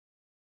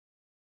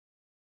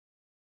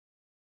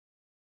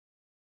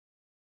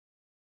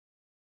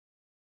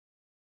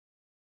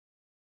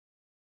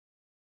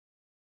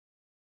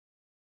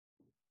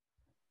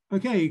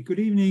Okay, good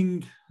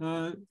evening,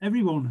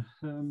 everyone,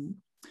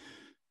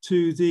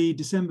 to the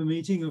December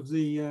meeting of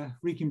the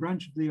Wrekin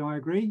branch of the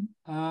IAgrE.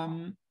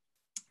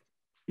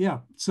 Yeah,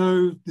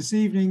 so this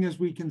evening, as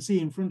we can see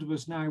in front of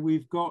us now,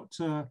 we've got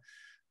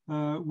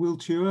Will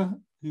Tuer,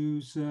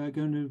 who's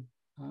going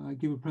to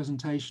give a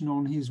presentation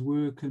on his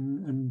work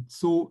and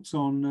thoughts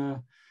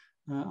on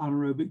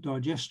anaerobic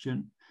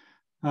digestion.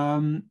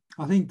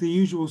 I think the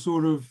usual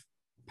sort of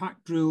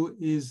pack drill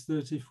is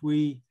that if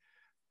we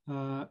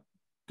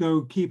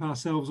keep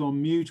ourselves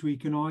on mute, we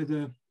can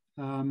either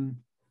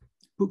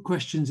put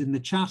questions in the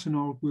chat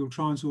and we'll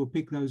try and sort of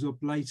pick those up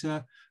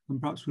later, and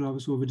perhaps we'll have a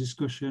sort of a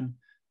discussion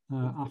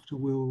after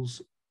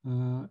Will's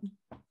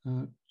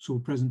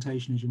sort of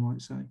presentation, as you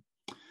might say.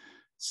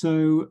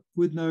 So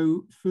with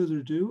no further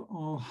ado,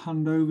 I'll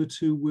hand over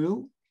to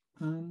Will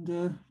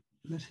and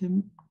let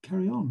him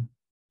carry on.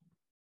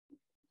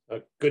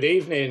 Good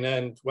evening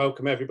and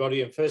welcome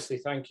everybody, and firstly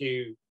thank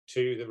you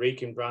to the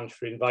Wrekin branch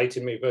for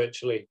inviting me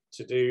virtually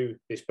to do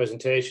this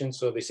presentation.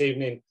 So this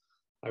evening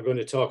I'm going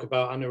to talk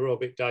about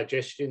anaerobic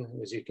digestion,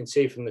 and as you can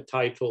see from the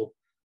title,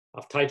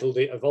 I've titled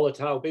it A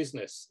Volatile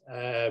Business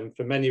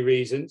for many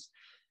reasons.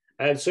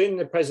 And so in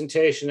the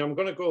presentation I'm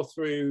going to go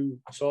through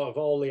sort of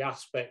all the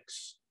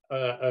aspects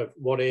of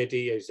what AD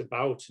is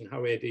about and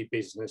how AD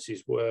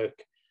businesses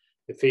work,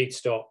 the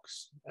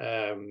feedstocks,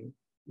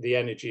 the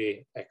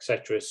energy,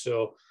 etc.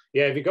 So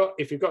yeah,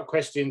 if you've got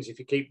questions, if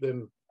you keep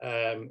them,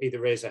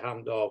 either raise a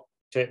hand or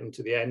take them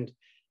to the end.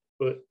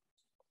 But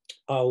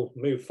I'll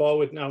move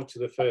forward now to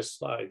the first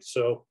slide.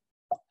 So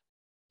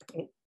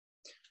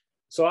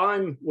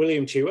I'm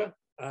William Tuer.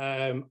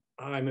 I'm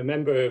a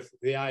member of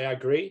the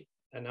IAgrE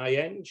and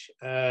IAgrE,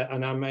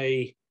 and I'm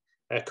a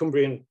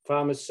Cumbrian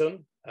farmer's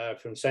son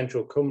from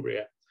central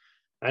Cumbria.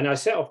 And I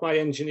set off my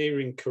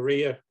engineering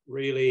career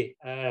really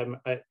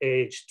at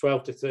age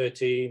 12 to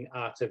 13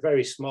 at a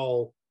very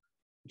small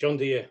John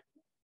Deere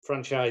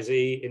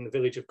franchisee in the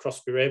village of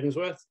Crosby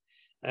Ravensworth,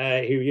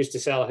 who used to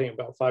sell, I think,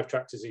 about 5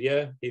 tractors a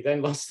year. He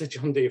then lost the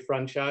John Deere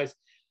franchise.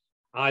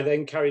 I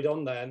then carried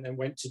on there and then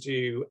went to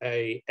do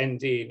a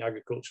ND in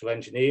agricultural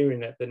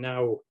engineering at the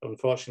now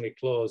unfortunately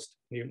closed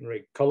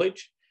Newtonry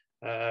College,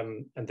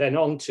 and then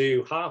on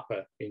to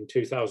Harper in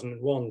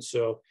 2001.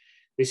 So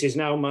this is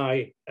now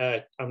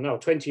I'm now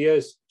 20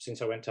 years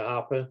since I went to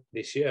Harper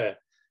this year,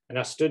 and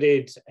I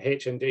studied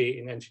HND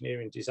in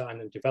engineering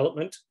design and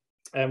development,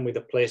 and with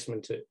a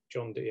placement at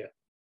John Deere.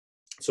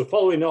 So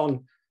following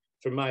on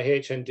from my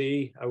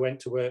HND, I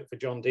went to work for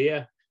John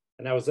Deere,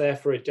 and I was there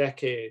for a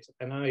decade.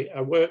 And I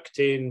worked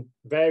in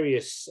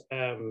various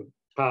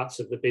parts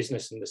of the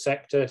business and the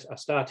sector. I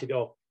started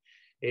off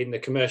in the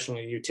commercial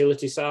and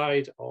utility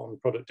side on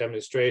product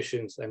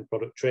demonstrations, then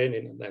product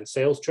training, and then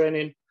sales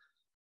training.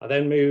 I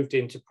then moved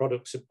into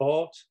product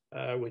support,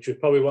 which was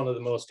probably one of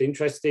the most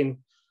interesting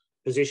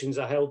positions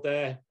I held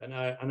there, and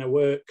I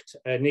worked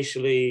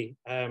initially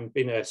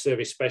being a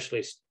service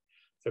specialist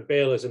for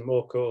balers and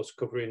mocos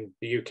covering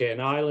the UK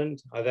and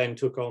Ireland. I then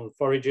took on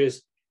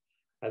foragers,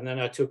 and then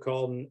I took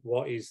on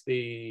what is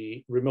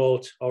the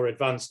remote or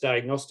advanced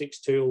diagnostics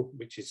tool,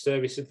 which is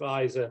Service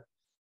Advisor.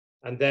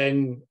 And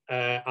then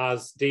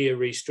as Deere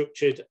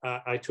restructured,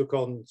 I took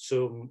on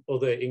some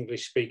other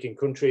English-speaking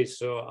countries.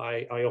 So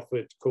I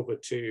offered cover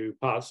to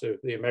parts of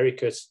the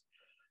Americas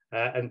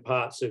and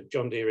parts of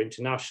John Deere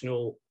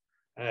International,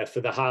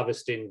 for the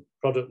harvesting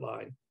product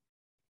line.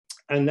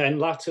 And then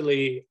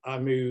latterly I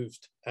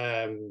moved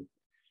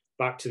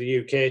back to the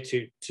UK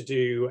to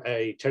do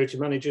a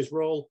territory manager's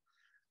role,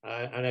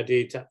 and I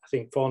did, I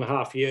think,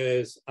 4.5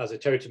 years as a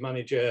territory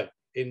manager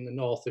in the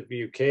north of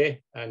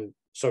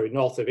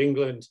north of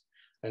England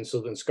and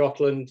southern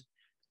Scotland,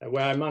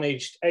 where I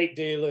managed 8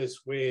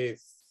 dealers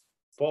with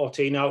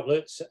 14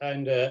 outlets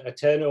and a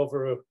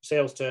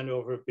sales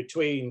turnover of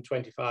between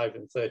 25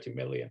 and 30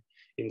 million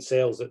in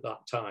sales at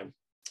that time.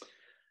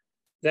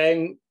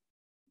 Then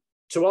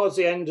towards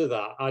the end of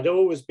that, I'd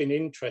always been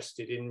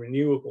interested in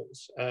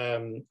renewables.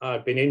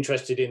 I'd been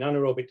interested in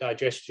anaerobic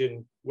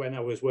digestion when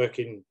I was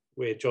working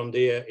with John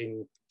Deere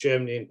in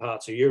Germany and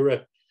parts of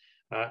Europe.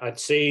 I'd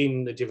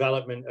seen the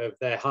development of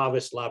their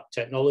harvest lab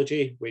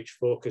technology, which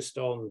focused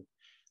on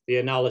the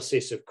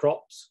analysis of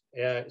crops,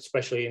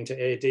 especially into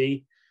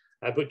AD,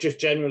 but just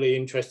generally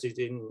interested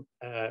in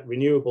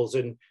renewables.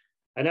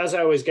 And as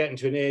I was getting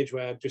to an age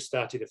where I'd just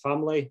started a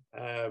family,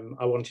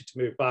 I wanted to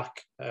move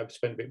back,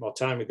 spend a bit more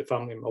time with the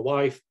family and my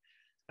wife.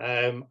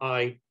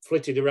 I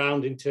flitted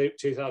around in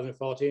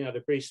 2014, had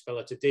a brief spell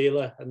at a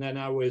dealer, and then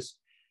I was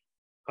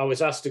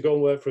asked to go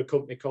and work for a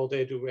company called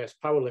AWS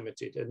Power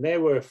Limited, and they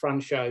were a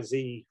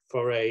franchisee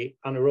for a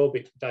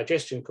anaerobic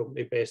digestion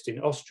company based in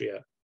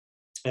Austria,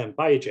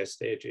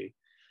 Biogest AG.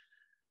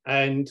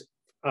 And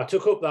I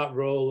took up that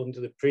role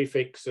under the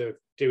prefix of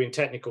doing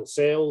technical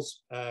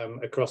sales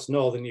across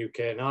northern UK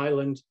and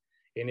Ireland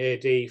in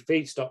AD,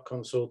 feedstock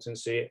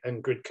consultancy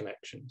and grid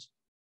connections.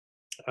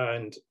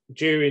 And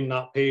during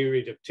that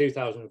period of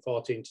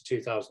 2014 to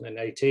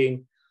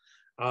 2018,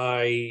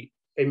 I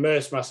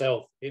immersed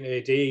myself in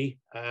AD.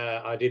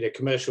 I did a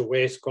commercial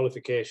waste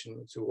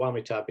qualification to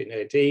WAMITAB in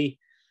AD.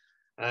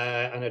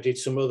 and I did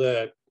some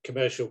other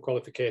commercial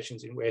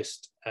qualifications in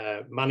waste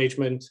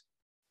management.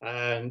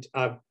 And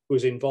I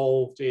was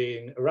involved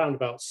in around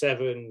about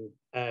 7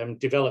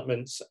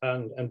 developments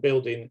and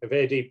building of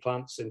AD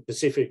plants, and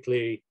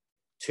specifically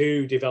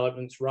 2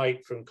 developments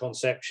right from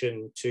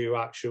conception to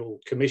actual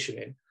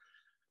commissioning.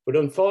 But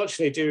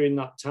unfortunately, during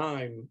that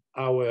time,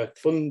 our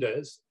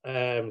funders,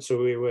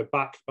 so we were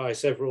backed by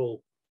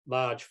several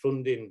large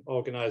funding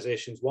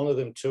organisations. One of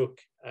them took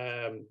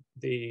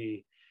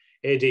the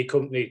AD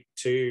company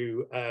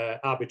to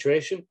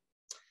arbitration,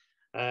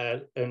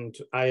 and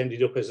I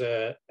ended up as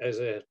a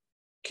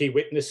key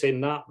witness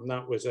in that, and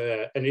that was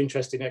an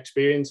interesting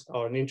experience,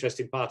 or an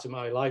interesting part of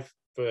my life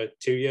for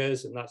 2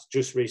 years, and that's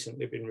just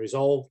recently been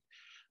resolved,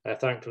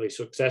 thankfully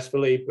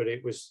successfully. But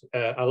it was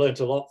I learned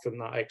a lot from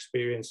that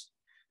experience,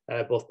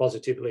 both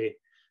positively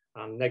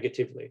and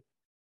negatively.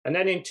 And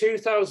then in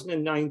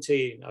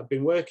 2019, I've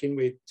been working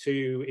with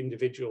 2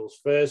 individuals.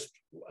 First,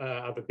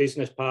 I have a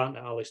business partner,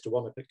 Alistair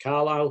Wannop at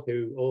Carlisle,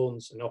 who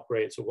owns and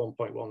operates a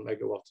 1.1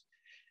 megawatt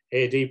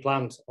AD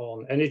plant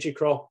on energy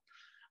crop,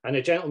 and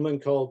a gentleman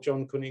called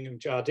John Cunningham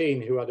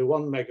Jardine, who had a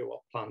 1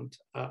 megawatt plant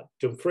at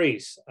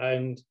Dumfries.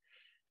 And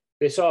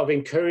they sort of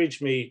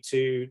encouraged me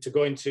to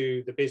go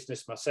into the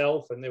business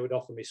myself, and they would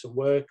offer me some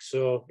work.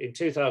 So in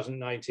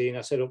 2019,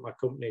 I set up my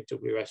company,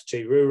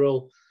 WST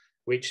Rural,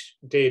 which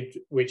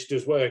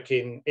does work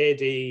in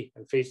AD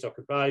and feedstock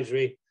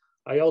advisory.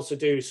 I also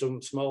do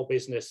some small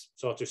business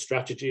sort of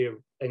strategy of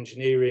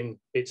engineering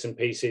bits and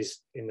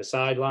pieces in the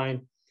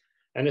sideline.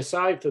 And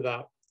aside for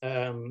that,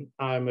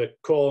 I'm a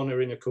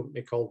co-owner in a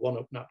company called One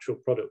Up Natural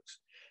Products,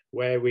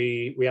 where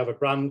we have a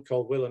brand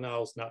called Will &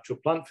 Al's Natural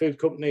Plant Food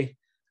Company,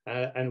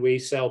 and we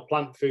sell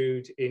plant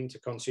food into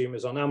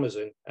consumers on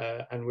Amazon.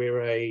 And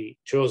we're a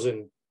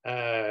chosen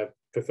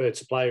preferred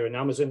supplier in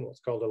Amazon, what's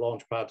called a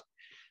launchpad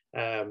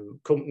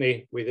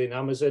company within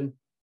Amazon.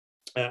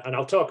 And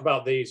I'll talk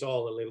about these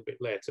all a little bit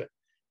later.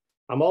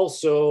 I'm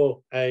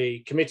also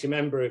a committee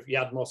member of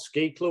Yadmos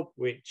Ski Club,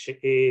 which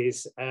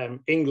is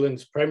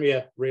England's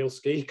premier real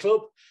ski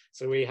club.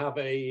 So we have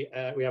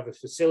a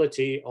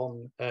facility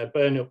on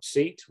Burnup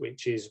Seat,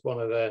 which is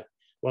one of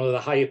the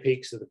higher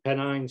peaks of the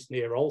Pennines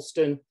near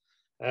Alston.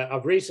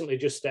 I've recently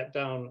just stepped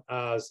down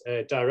as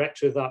a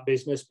director of that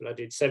business, but I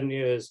did 7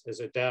 years as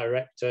a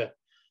director,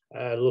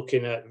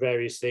 looking at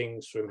various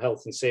things from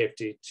health and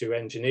safety to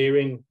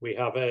engineering. We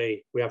have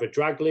a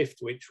drag lift,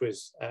 which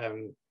was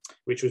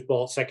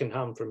bought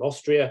secondhand from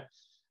Austria.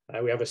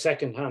 We have a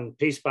secondhand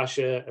piece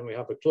basher, and we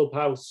have a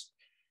clubhouse.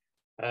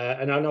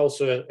 And I'm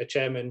also a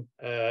chairman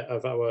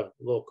of our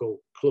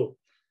local club.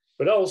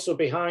 But also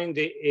behind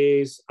it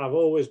is I've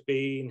always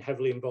been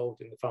heavily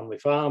involved in the family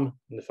farm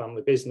and the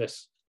family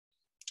business.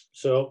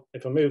 So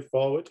if I move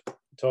forward,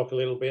 talk a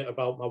little bit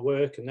about my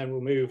work, and then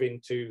we'll move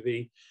into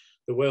the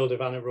world of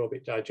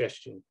anaerobic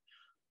digestion.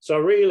 So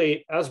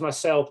really, as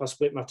myself, I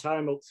split my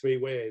time up 3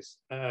 ways.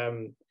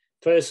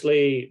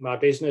 Firstly, my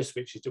business,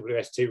 which is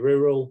WST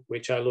Rural,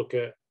 which I look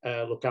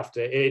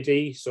after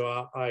AD.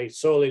 So I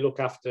solely look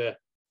after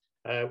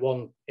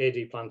 1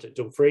 AD plant at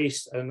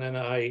Dumfries, and then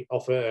I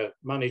offer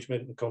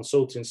management and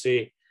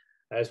consultancy,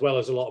 as well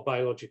as a lot of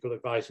biological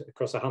advice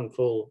across a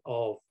handful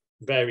of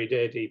varied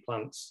AD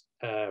plants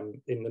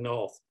in the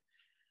north.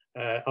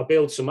 I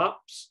build some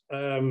apps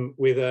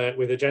with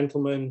a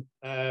gentleman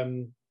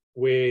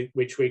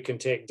which we can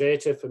take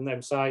data from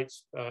them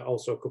sites.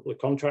 Also, a couple of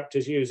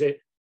contractors use it.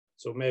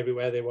 So maybe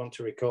where they want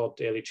to record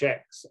daily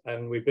checks,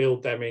 and we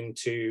build them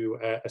into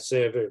a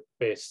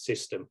server-based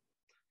system.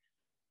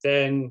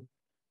 Then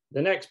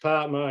the next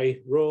part of my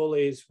role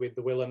is with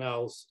the Will &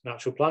 Al's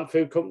Natural Plant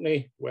Food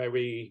Company, where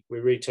we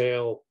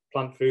retail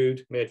plant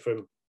food made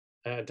from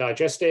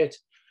digestate.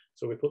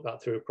 So we put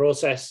that through a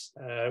process.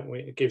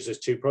 It gives us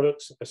 2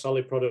 products, a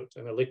solid product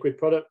and a liquid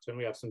product, and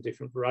we have some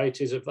different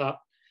varieties of that,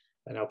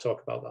 and I'll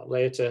talk about that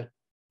later.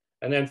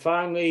 And then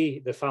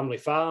finally, the family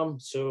farm.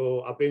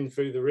 So I've been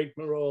through the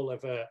rigmarole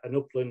of an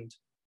upland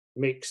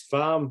mixed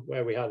farm,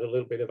 where we had a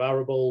little bit of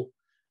arable,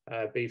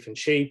 beef and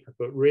sheep,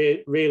 but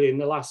really in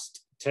the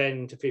last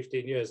 10 to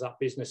 15 years, that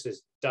business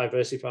has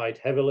diversified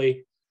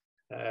heavily.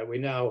 We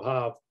now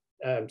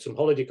have some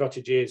holiday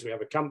cottages, we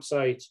have a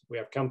campsite, we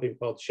have camping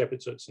pods,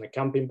 shepherd's huts, and a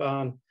camping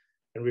barn.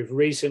 And we've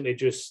recently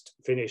just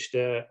finished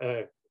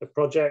a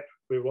project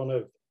with one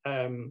of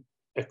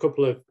a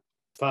couple of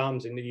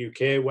farms in the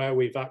UK, where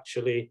we've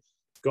actually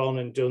gone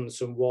and done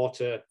some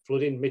water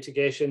flooding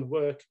mitigation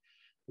work,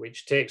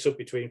 which takes up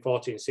between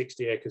 40 and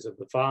 60 acres of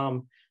the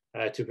farm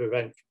to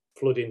prevent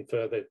flooding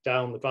further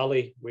down the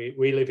valley.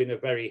 We live in a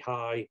very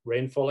high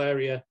rainfall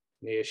area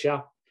near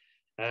Shap,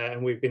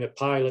 and we've been a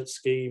pilot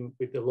scheme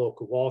with the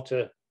local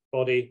water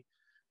body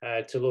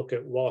to look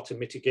at water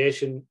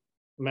mitigation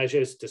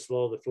measures to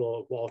slow the flow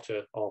of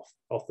water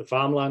off the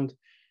farmland,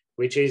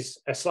 which is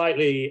a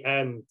slightly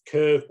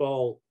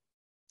curveball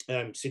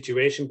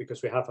situation,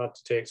 because we have had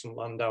to take some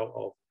land out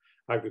of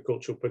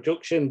agricultural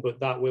production, but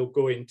that will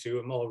go into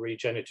a more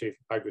regenerative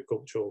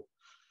agricultural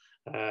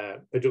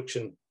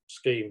production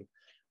scheme.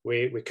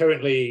 We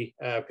currently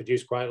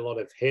produce quite a lot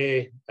of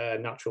hay,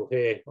 natural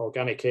hay,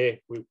 organic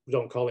hay. We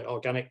don't call it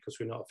organic because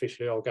we're not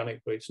officially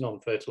organic, but it's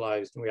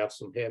non-fertilized, and we have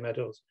some hay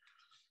meadows.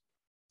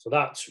 So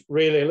that's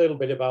really a little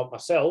bit about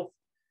myself.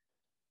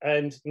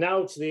 And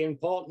now to the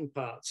important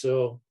part,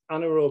 so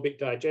anaerobic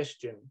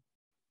digestion.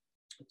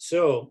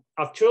 So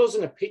I've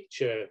chosen a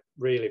picture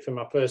really for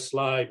my first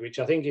slide, which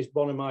I think is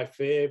one of my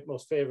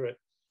most favorite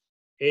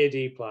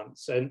AD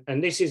plants.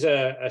 And this is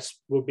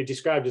would be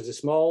described as a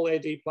small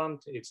AD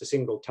plant. It's a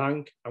single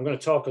tank. I'm going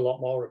to talk a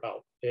lot more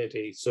about AD,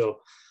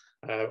 so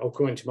I'll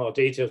come into more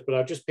details, but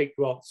I've just picked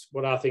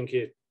what I think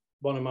is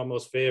one of my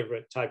most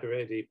favorite type of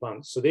AD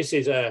plants. So this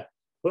is a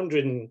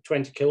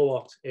 120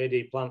 kilowatt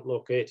AD plant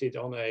located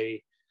on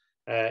a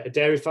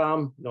dairy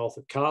farm north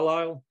of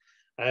Carlisle.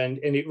 And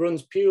it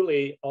runs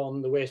purely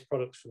on the waste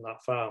products from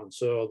that farm.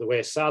 So the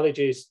waste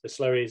silages, the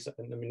slurries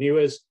and the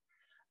manures,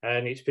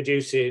 and it's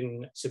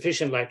producing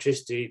sufficient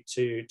electricity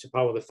to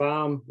power the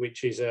farm,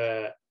 which is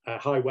a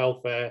high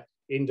welfare,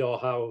 indoor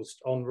housed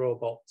on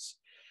robots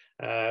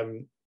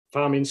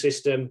farming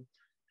system.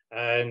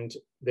 And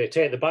they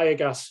take the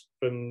biogas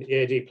from the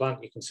AD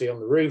plant, you can see on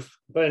the roof,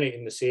 burn it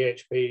in the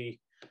CHP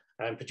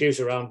and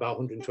produce around about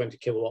 120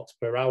 kilowatts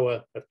per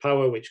hour of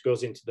power, which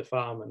goes into the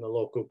farm and the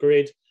local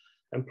grid.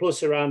 And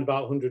plus around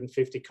about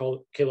 150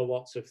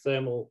 kilowatts of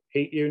thermal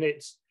heat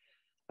units,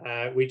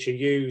 which are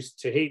used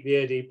to heat the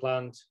AD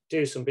plant,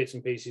 do some bits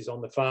and pieces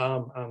on the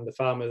farm, and the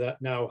farmer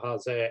that now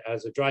has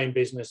a drying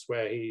business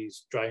where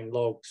he's drying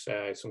logs,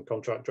 some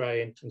contract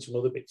drying, and some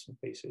other bits and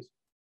pieces.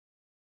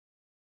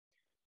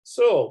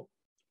 So,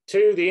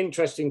 to the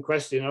interesting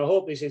question, I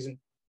hope this isn't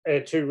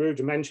too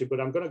rudimentary,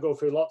 but I'm going to go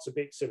through lots of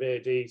bits of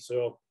AD.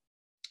 So,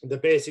 the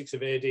basics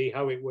of AD,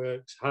 how it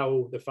works,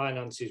 how the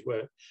finances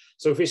work.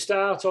 So if we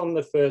start on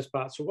the first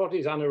part, so what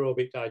is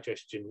anaerobic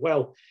digestion?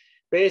 Well,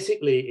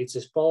 basically it's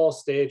a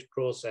 4-stage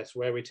process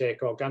where we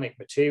take organic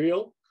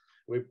material,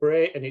 we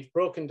break, and it's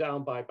broken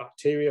down by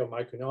bacteria or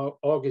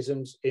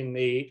microorganisms in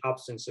the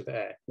absence of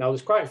air. Now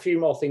there's quite a few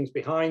more things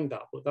behind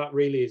that, but that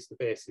really is the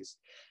basis.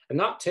 And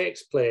that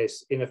takes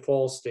place in a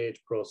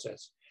 4-stage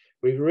process.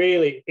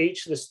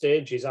 Each of the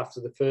stages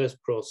after the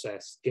first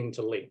process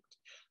interlinked.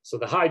 So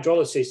the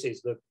hydrolysis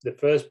is the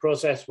first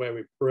process where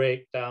we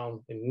break down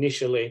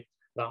initially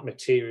that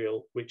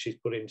material which is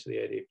put into the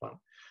AD plant.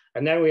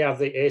 And then we have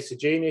the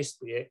acerogenics,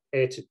 the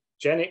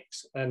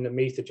atogenics, and the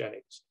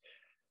methogenics.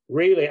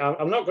 Really,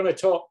 I'm not going to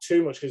talk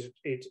too much because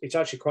it's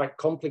actually quite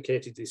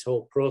complicated, this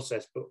whole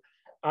process, but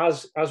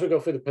as we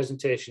go through the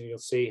presentation, you'll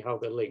see how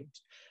they're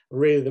linked.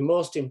 Really, the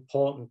most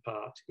important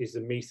part is the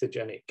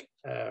methogenic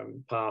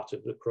part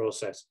of the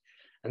process.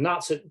 And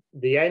that's at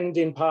the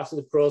ending part of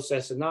the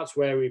process, and that's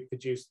where we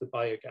produce the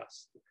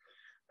biogas.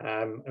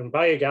 And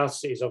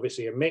biogas is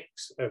obviously a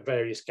mix of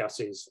various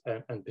gases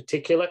and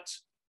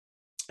particulates,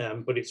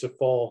 but it's a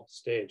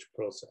 4-stage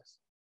process.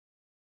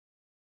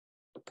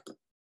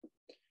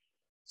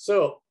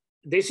 So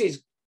this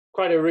is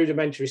quite a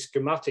rudimentary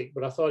schematic,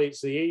 but I thought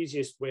it's the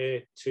easiest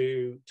way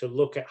to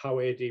look at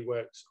how AD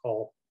works,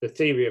 or the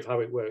theory of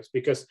how it works,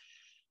 because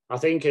I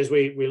think as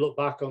we look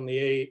back on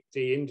the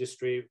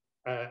industry,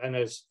 and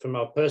as from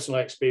our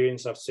personal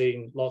experience, I've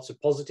seen lots of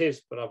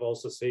positives, but I've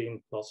also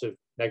seen lots of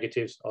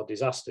negatives or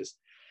disasters.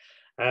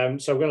 So I'm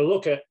going to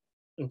look at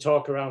and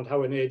talk around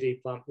how an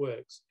AD plant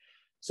works.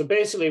 So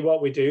basically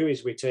what we do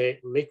is we take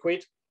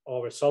liquid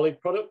or a solid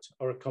product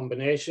or a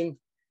combination,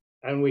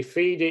 and we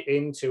feed it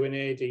into an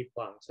AD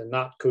plant. And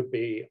that could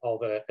be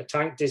of a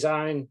tank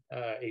design,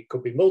 it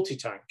could be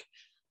multi-tank.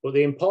 But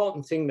the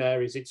important thing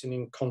there is it's in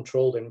a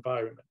controlled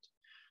environment.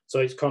 So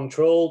it's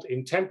controlled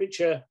in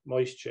temperature,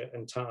 moisture,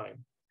 and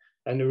time.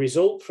 And the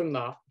result from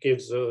that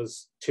gives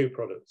us 2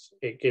 products.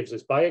 It gives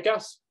us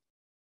biogas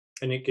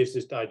and it gives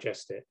us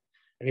digestate.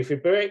 And if we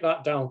break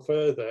that down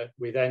further,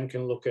 we then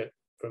can look at,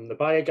 from the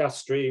biogas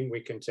stream,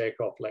 we can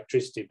take off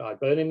electricity by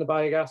burning the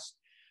biogas.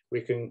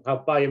 We can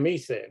have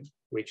biomethane,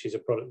 which is a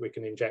product we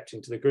can inject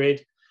into the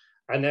grid.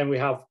 And then we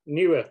have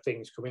newer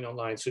things coming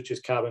online, such as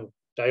carbon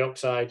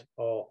dioxide,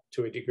 or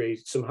to a degree,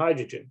 some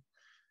hydrogen.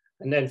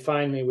 And then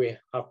finally, we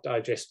have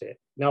digestate.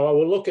 Now, I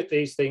will look at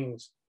these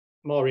things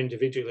more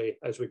individually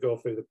as we go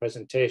through the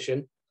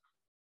presentation.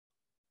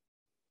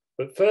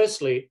 But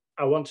firstly,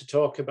 I want to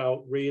talk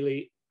about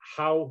really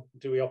how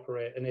do we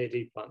operate an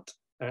AD plant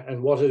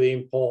and what are the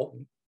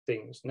important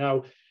things.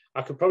 Now,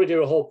 I could probably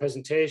do a whole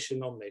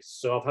presentation on this.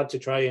 So I've had to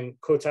try and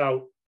cut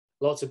out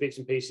lots of bits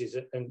and pieces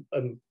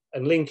and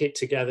link it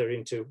together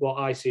into what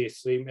I see as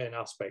 3 main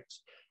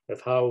aspects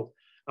of how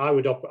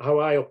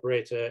I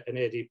operate an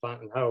AD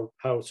plant and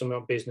how some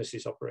of our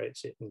businesses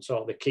operates it, and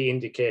sort of the key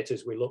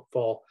indicators we look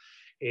for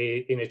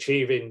in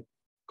achieving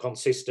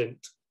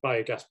consistent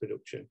biogas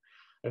production.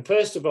 And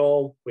first of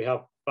all, we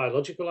have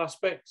biological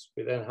aspects,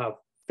 we then have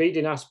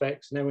feeding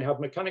aspects, and then we have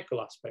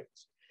mechanical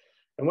aspects.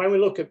 And when we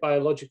look at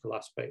biological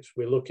aspects,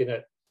 we're looking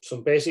at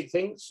some basic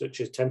things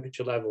such as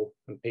temperature level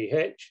and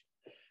pH,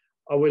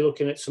 or we're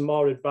looking at some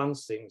more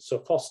advanced things, so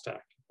Feedstocks.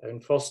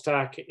 And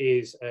Feedstocks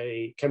is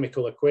a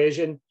chemical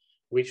equation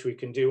which we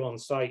can do on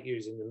site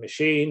using the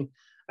machine.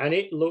 and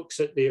it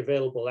looks at the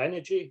available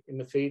energy in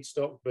the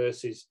feedstock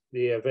versus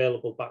the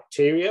available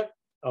bacteria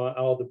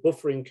or the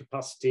buffering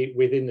capacity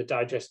within the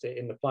digestate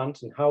in the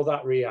plant, and how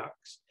that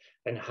reacts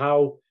and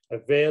how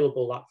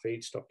available that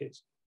feedstock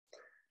is.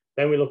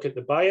 Then we look at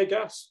the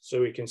biogas,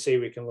 so we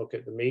can look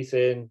at the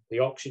methane, the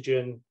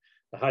oxygen,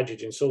 the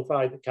hydrogen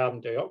sulfide, the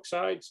carbon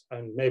dioxides,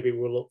 and maybe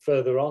we'll look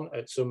further on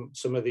at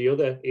some of the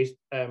other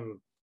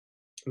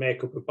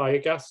makeup of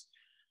biogas.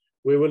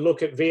 We would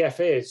look at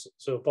VFAs,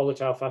 so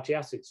volatile fatty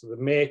acids, so the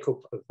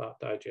makeup of that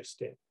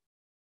digestate.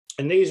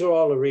 And these are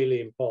all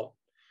really important,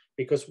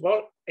 because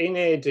what in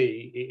AD,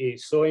 it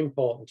is so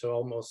important to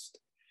almost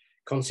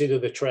consider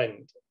the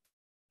trend.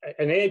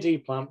 An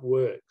AD plant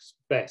works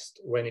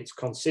best when it's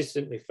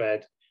consistently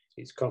fed,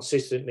 it's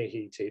consistently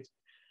heated,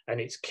 and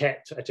it's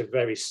kept at a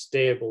very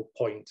stable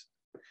point.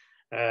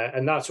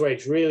 And that's where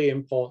it's really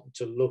important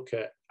to look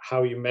at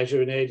how you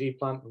measure an AD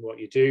plant and what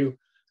you do.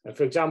 And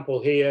for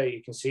example, here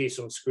you can see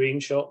some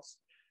screenshots.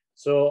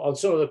 So on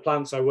some of the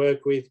plants I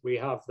work with, we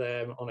have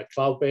them on a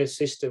cloud-based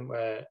system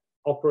where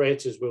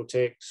operators will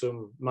take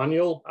some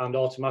manual and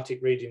automatic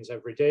readings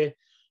every day,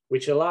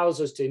 which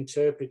allows us to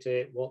interpret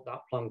what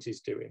that plant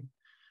is doing.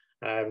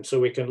 So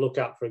we can look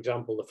at, for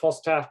example, the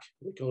phostac,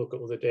 we can look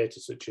at other data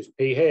such as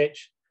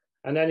pH,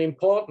 and then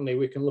importantly,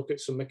 we can look at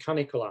some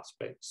mechanical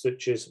aspects,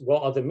 such as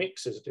what are the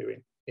mixers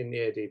doing in the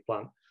AD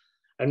plant.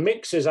 And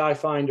mixers I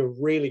find are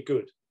really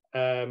good.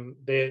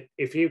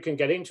 If you can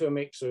get into a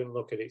mixer and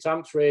look at its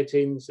amps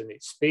ratings and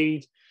its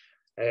speed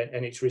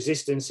and its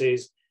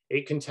resistances,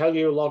 it can tell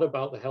you a lot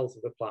about the health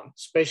of the plant,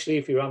 especially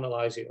if you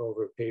analyze it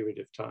over a period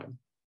of time.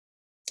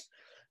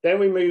 Then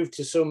we move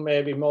to some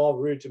maybe more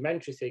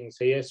rudimentary things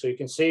here. So you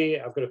can see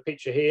I've got a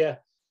picture here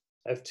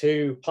of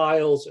two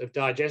piles of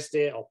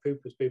digestate, or poop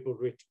as people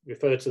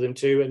refer to them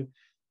to.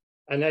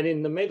 And then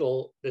in the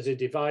middle, there's a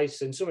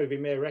device, and some of you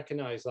may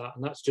recognize that,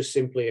 and that's just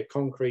simply a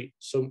concrete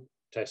sump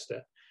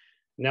tester.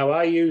 Now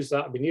I use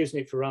that, I've been using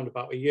it for around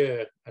about a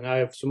year, and I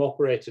have some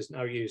operators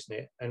now using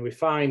it, and we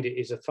find it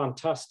is a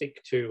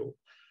fantastic tool,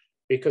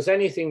 because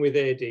anything with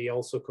AD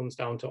also comes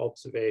down to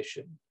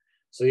observation.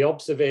 So the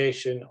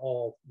observation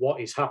of what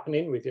is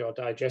happening with your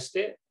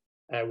digestate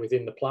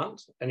within the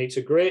plant. And it's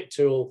a great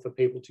tool for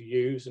people to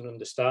use and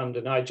understand.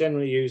 And I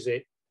generally use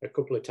it a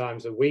couple of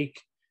times a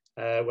week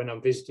when I'm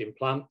visiting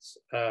plants.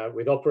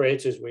 With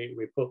operators,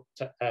 we put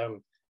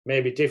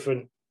maybe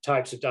different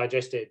types of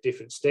digestate at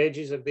different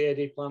stages of the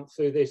AD plant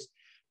through this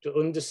to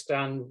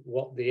understand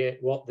what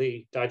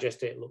the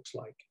digestate looks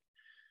like.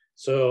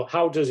 So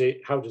how does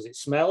it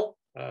smell?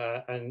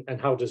 And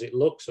how does it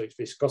look? So its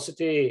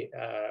viscosity,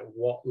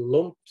 what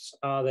lumps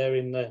are there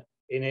in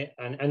it,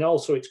 and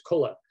also its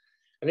color.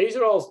 And these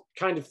are all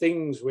kind of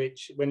things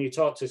which, when you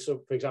talk to,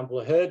 for example,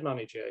 a herd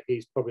manager,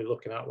 he's probably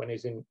looking at when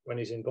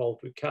he's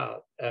involved with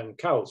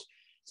cows.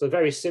 So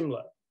very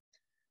similar.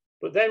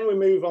 But then we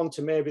move on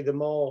to maybe the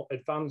more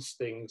advanced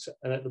things.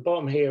 And at the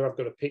bottom here, I've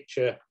got a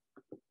picture,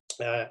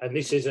 and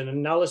this is an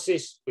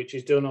analysis which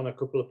is done on a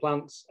couple of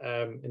plants.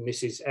 And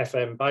this is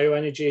FM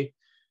Bioenergy,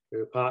 who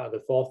are part of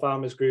the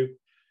 4Farmers group,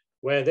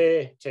 where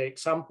they take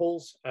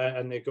samples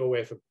and they go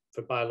away for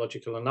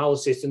biological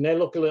analysis, and they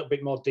look a little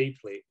bit more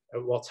deeply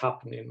at what's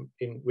happening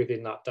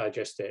within that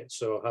digestate.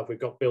 So have we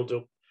got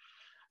buildup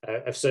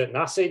of certain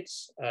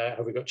acids?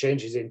 Have we got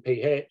changes in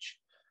pH?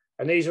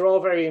 And these are all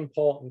very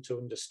important to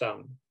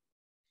understand.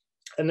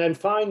 And then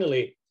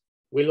finally,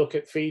 we look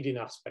at feeding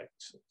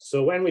aspects.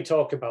 So when we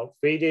talk about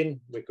feeding,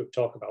 we could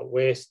talk about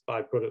waste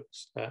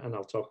byproducts, and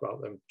I'll talk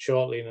about them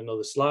shortly in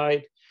another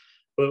slide.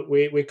 But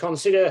we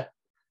consider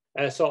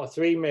sort of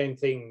three main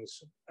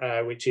things,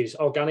 which is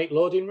organic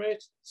loading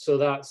rate. So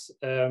that's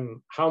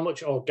how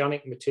much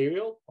organic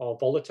material or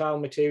volatile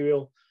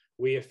material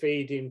we are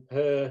feeding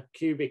per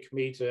cubic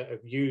meter of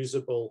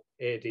usable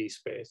AD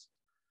space.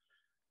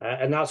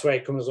 And that's where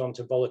it comes on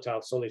to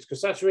volatile solids,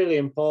 because that's really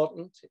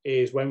important,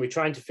 is when we're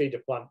trying to feed a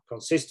plant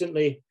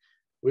consistently,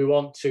 we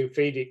want to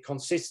feed it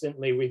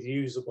consistently with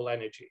usable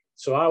energy.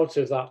 So out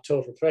of that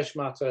total fresh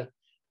matter,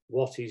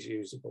 what is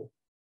usable?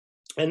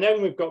 And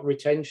then we've got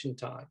retention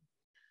time.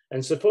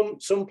 And so for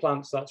some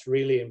plants, that's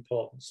really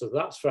important. So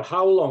that's for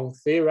how long,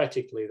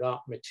 theoretically, that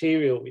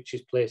material which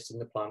is placed in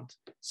the plant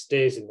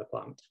stays in the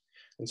plant.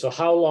 And so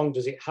how long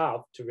does it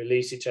have to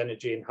release its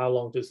energy, and how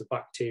long does the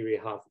bacteria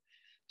have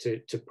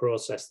to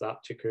process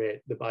that to create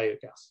the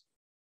biogas?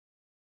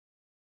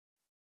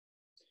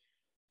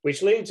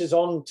 Which leads us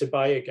on to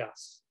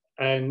biogas.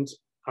 And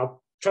I've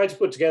tried to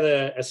put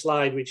together a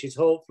slide which is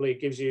hopefully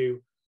gives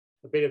you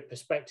a bit of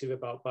perspective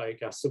about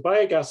biogas. So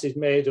biogas is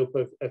made up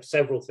of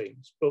several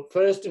things, but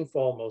first and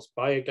foremost,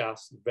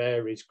 biogas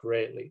varies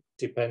greatly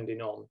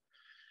depending on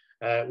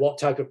what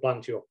type of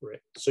plant you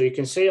operate. So you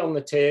can see on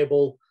the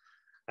table,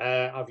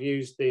 I've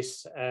used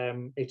this,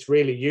 it's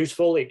really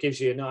useful. It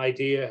gives you an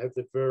idea of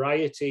the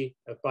variety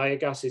of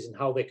biogases and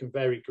how they can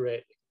vary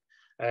greatly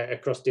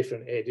across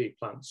different AD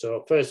plants.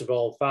 So first of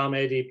all, farm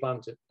AD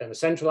plant and a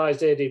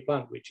centralized AD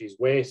plant, which is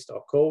waste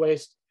or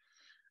co-waste,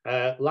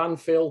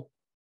 landfill,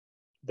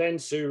 then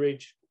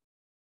sewage,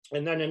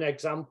 and then an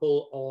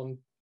example on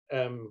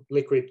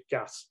liquid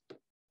gas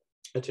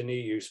at an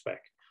EU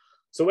spec.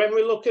 So when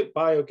we look at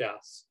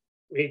biogas,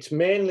 it's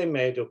mainly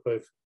made up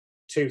of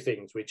two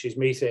things, which is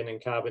methane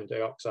and carbon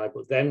dioxide,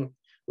 but then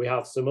we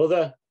have some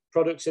other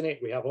products in it.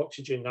 We have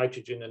oxygen,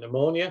 nitrogen, and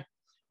ammonia.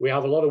 We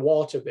have a lot of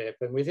water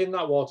vapor, and within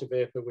that water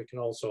vapor, we can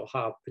also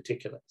have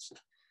particulates.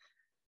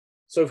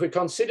 So if we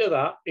consider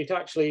that, it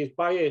actually is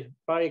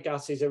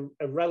biogas is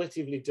a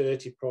relatively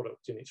dirty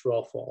product in its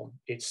raw form.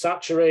 It's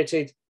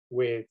saturated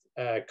with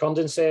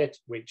condensate,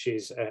 which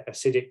is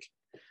acidic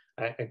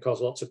and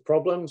cause lots of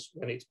problems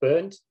when it's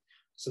burned.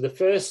 So the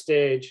first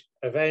stage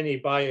of any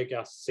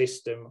biogas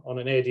system on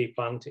an AD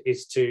plant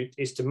is to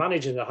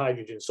manage the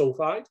hydrogen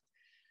sulfide,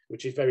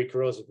 which is very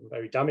corrosive and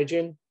very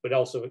damaging, but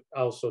also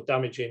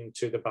damaging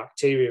to the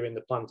bacteria in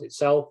the plant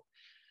itself.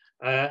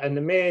 And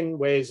the main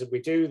ways that we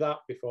do that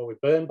before we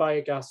burn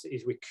biogas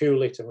is we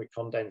cool it and we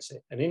condense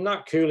it. And in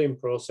that cooling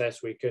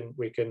process, we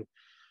can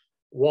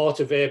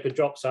water vapor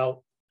drops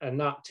out, and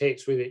that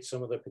takes with it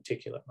some of the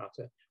particulate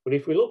matter. But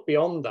if we look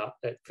beyond that,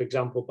 for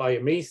example,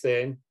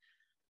 biomethane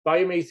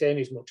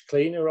is much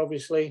cleaner,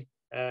 obviously.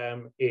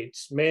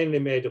 It's mainly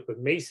made up of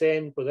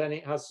methane, but then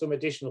it has some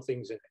additional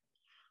things in it.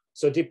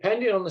 So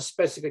depending on the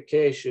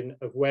specification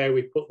of where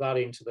we put that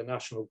into the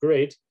national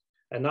grid,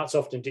 and that's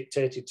often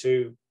dictated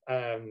to,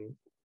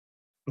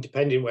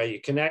 depending where you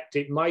connect,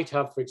 it might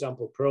have, for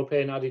example,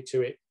 propane added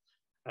to it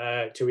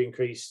to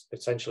increase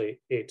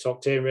essentially its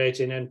octane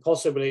rating, and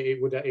possibly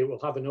it will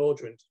have an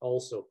odorant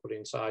also put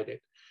inside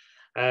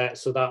it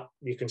so that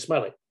you can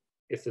smell it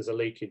if there's a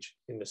leakage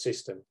in the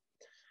system.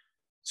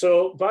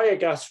 So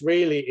biogas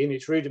really in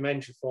its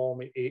rudimentary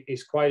form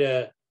is quite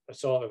a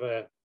sort of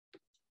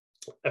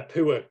a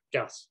poor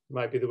gas,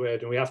 might be the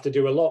word, and we have to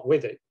do a lot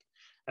with it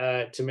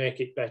to make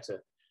it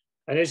better.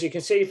 And as you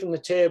can see from the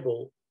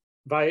table,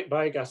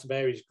 biogas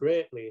varies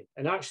greatly,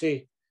 and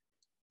actually,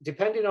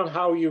 depending on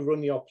how you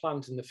run your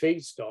plant and the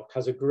feedstock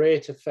has a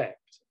great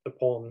effect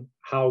upon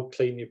how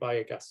clean your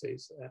biogas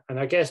is. And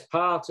I guess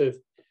part of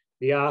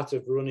the art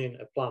of running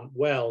a plant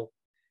well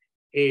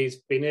is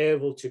being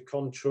able to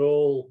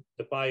control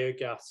the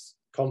biogas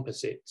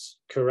composites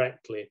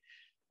correctly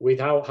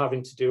without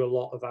having to do a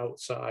lot of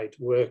outside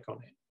work on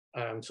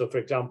it. So for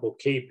example,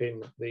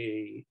 keeping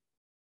the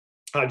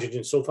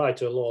hydrogen sulfide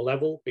to a lower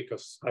level,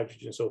 because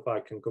hydrogen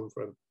sulfide can come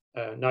from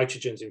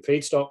nitrogens in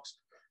feedstocks,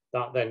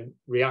 that then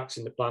reacts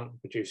in the plant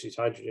and produces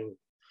hydrogen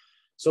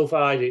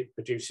sulfide, it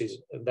produces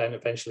then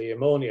eventually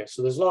ammonia.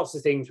 So there's lots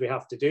of things we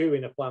have to do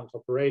in a plant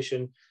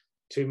operation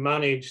to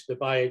manage the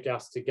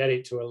biogas to get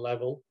it to a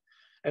level.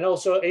 And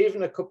also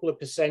even a couple of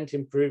 %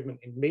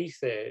 improvement in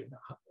methane,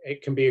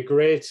 it can be a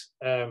great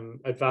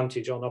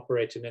advantage on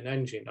operating an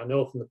engine. I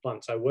know from the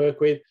plants I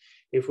work with,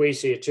 if we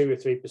see a 2 or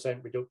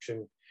 3%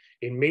 reduction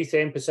in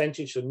methane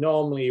percentage, so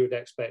normally you would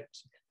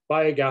expect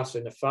biogas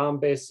in a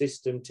farm-based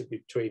system to be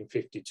between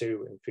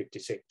 52 and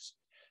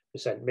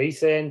 56%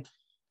 methane.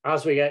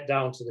 As we get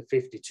down to the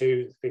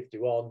 52,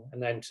 51,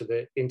 and then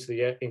into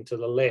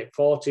the late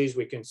 40s,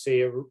 we can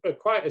see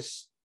quite a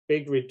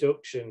big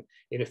reduction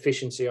in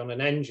efficiency on an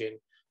engine.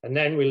 And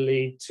then will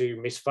lead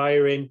to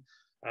misfiring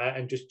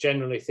and just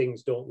generally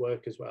things don't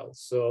work as well.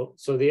 So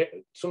some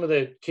of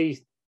the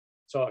key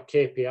sort of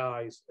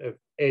KPIs of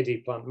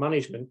AD plant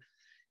management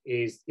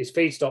is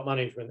feedstock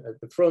management at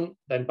the front,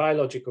 then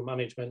biological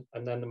management,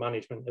 and then the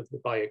management of the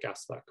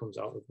biogas that comes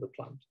out of the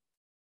plant.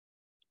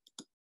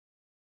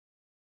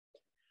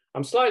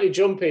 I'm slightly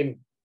jumping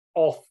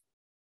off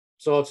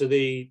sort of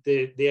the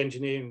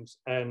engineering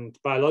and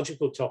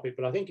biological topic,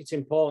 but I think it's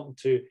important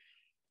to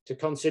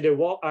consider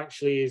what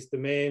actually is the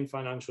main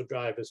financial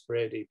drivers for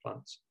AD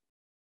plants.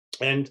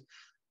 And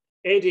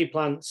AD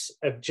plants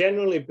have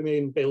generally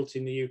been built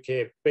in the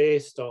UK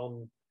based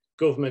on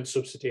government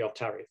subsidy or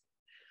tariff.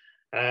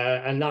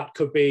 And that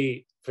could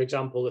be, for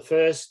example, the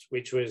first,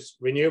 which was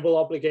renewable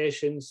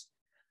obligations.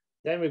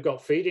 Then we've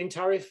got feed-in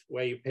tariff,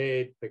 where you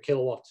paid per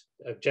kilowatt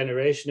of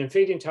generation. And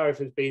feed-in tariff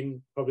has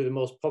been probably the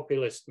most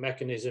populist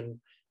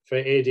mechanism for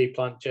AD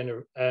plant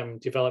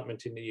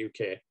development in the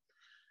UK.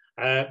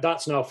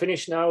 That's now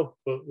finished now,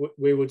 but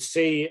we would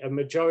see a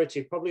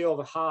majority, probably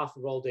over half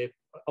of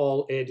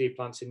all AD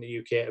plants in the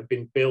UK have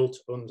been built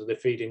under the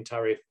feed-in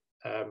tariff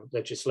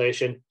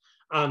legislation.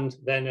 And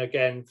then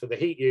again, for the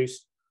heat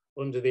use,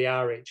 under the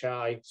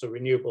RHI, so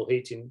renewable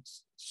heating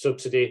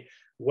subsidy,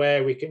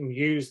 where we can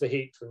use the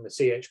heat from the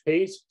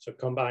CHPs, so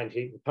combined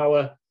heat and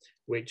power,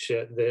 which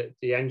the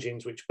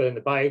engines which burn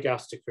the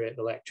biogas to create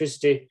the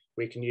electricity,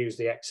 we can use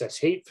the excess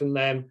heat from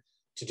them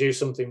to do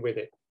something with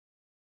it.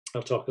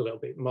 I'll talk a little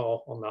bit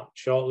more on that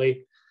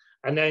shortly.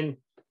 And then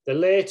the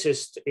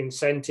latest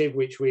incentive,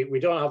 which we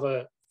don't have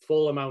a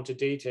full amount of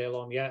detail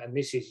on yet, and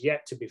this is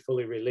yet to be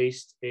fully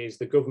released, is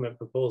the government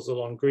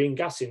proposal on green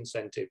gas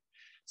incentive.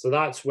 So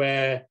that's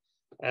where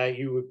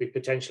you would be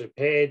potentially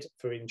paid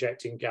for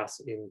injecting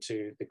gas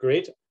into the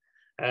grid.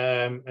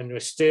 And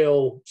there's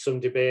still some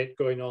debate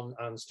going on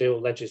and still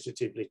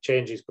legislatively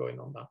changes going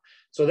on that.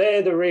 So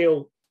they're the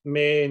real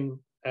main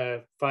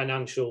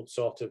financial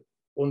sort of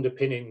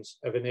underpinnings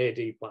of an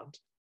AD plant.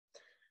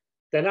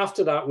 Then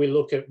after that, we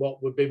look at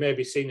what would be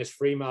maybe seen as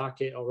free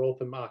market or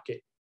open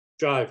market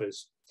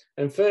drivers.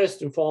 And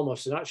first and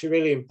foremost, and actually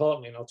really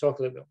importantly, and I'll talk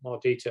a little bit more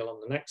detail on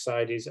the next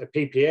slide, is a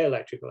PPA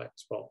electrical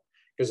export.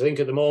 Because I think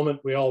at the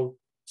moment we're all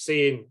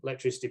seeing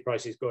electricity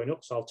prices going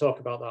up. So I'll talk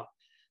about that a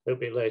little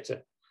bit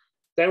later.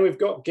 Then we've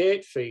got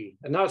gate fee,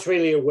 and that's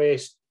really a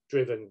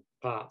waste-driven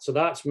part. So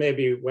that's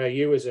maybe where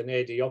you as an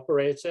AD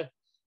operator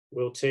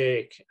will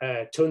take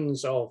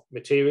tons of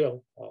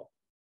material or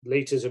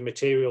litres of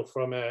material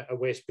from a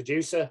waste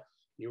producer.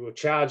 You will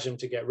charge them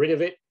to get rid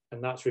of it,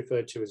 and that's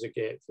referred to as a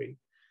gate fee.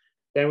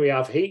 Then we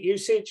have heat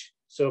usage.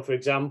 So for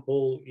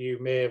example, you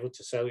may be able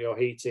to sell your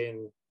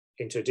heating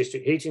into a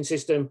district heating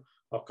system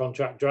or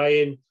contract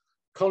drying.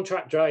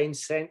 Contract drying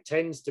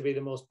tends to be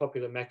the most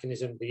popular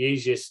mechanism, the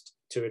easiest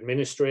to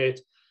administrate.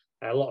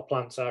 A lot of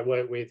plants I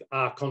work with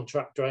are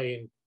contract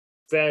drying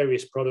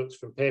various products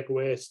from paper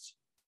waste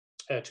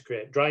to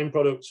create drying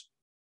products,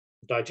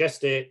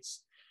 digestates,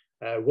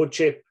 wood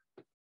chip,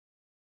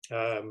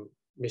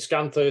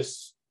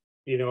 miscanthus,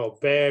 you know,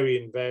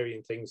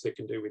 varying things they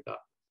can do with that.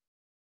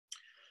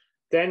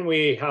 Then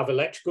we have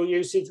electrical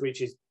usage,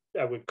 which is,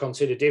 I would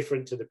consider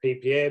different to the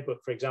PPA,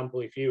 but for example,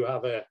 if you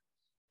have an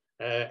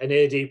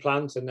AD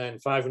plant and then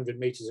 500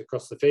 meters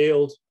across the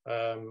field,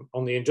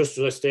 on the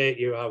industrial estate,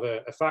 you have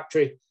a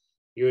factory,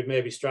 you would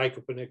maybe strike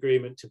up an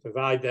agreement to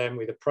provide them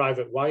with a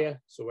private wire.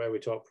 So where we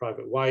talk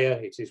private wire,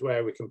 it is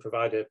where we can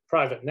provide a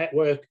private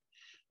network,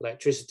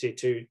 electricity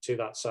to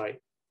that site.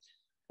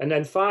 And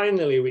then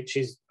finally, which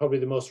is probably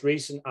the most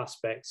recent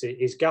aspects,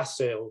 is gas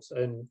sales.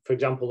 And for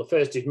example, the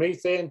first is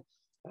methane.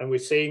 And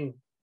we've seen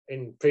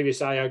in previous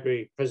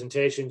IAgrE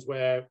presentations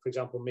where, for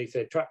example,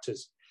 methane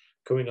tractors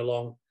coming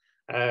along.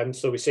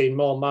 So we're seeing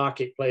more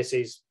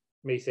marketplaces,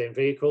 methane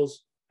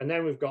vehicles. And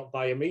then we've got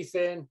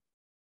biomethane,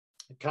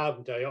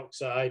 carbon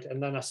dioxide.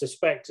 And then I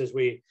suspect as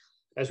we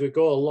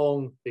go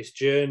along this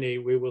journey,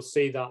 we will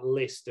see that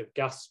list of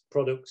gas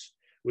products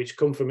which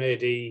come from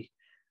AD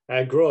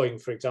growing,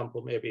 for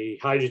example, maybe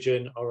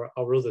hydrogen or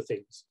other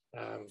things.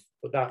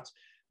 But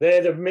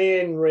they're the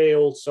main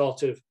real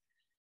sort of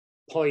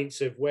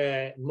points of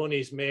where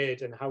money's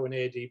made and how an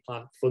AD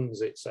plant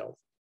funds itself.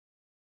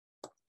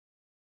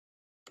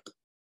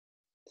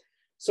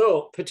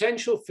 So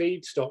potential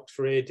feedstocks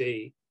for AD,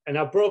 and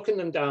I've broken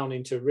them down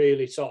into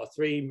really sort of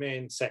three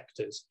main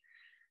sectors.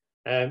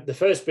 The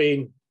first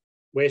being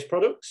waste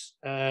products.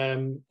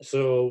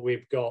 So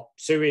we've got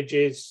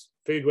sewages,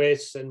 food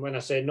waste, and when I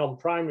say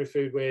non-primary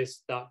food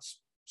waste, that's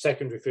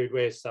secondary food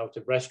waste out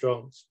of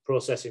restaurants,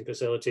 processing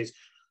facilities.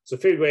 So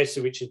food waste,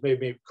 which is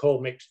maybe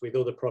co-mixed with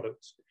other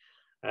products.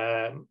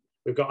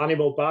 We've got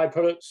animal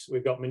byproducts,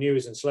 we've got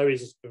manures and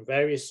slurries from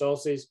various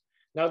sources.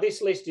 Now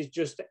this list is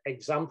just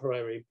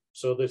exemplary,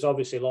 so there's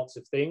obviously lots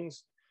of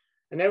things.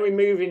 And then we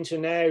move into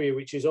an area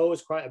which is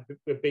always quite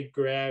a big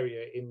grey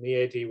area in the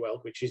AD world,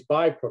 which is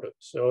byproducts.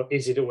 So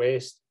is it a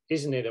waste?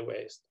 Isn't it a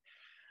waste?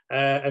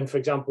 And for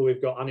example,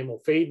 we've got animal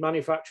feed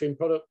manufacturing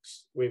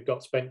products, we've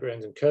got spent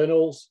grains and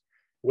kernels,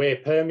 whey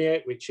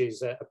permeate, which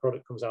is a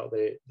product comes out of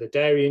the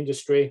dairy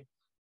industry,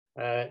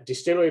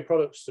 distillery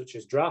products such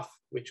as draff,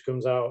 which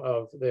comes out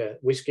of the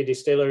whiskey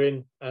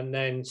distilling, and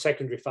then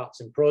secondary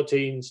fats and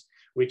proteins,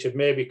 which have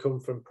maybe come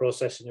from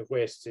processing of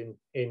wastes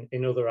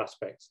in other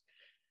aspects.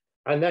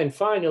 And then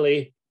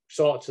finally,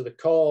 sort of to the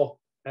core,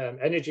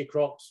 energy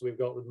crops, we've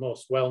got the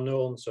most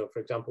well-known, so for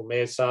example,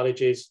 maize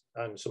silages,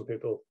 and some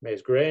people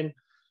maize grain.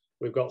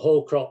 We've got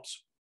whole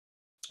crops,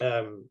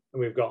 and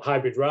we've got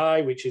hybrid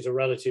rye, which is a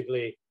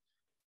relatively,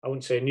 I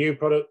wouldn't say a new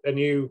product, a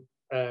new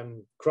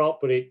crop,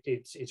 but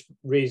it's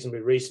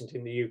reasonably recent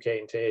in the UK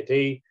into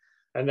AD.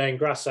 And then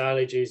grass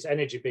silages,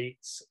 energy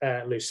beets,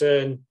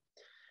 lucerne.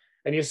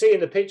 And you'll see in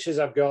the pictures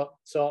I've got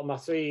sort of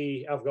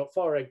I've got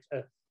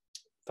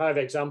 5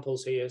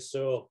 examples here.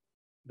 So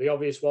the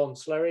obvious one,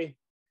 slurry.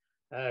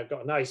 I've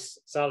got a nice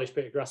silage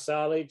bit of grass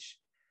silage.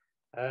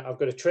 I've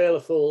got a trailer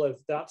full of,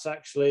 that's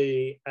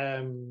actually,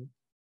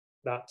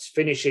 that's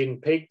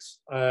finishing pigs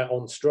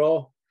on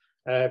straw.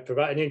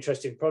 Provide an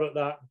interesting product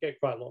that, get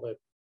quite a lot of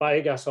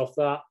biogas off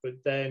that, but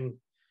then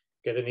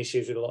getting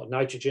issues with a lot of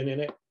nitrogen in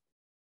it.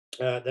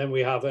 Then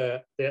we have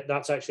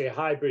that's actually a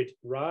hybrid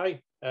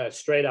rye,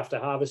 straight after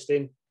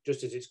harvesting,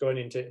 just as it's going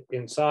into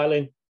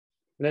siling.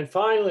 And then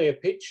finally a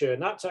picture,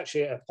 and that's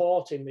actually a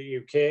port in the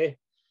UK,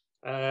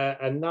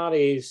 and that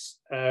is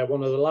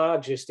one of the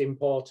largest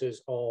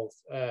importers of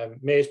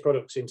maize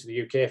products into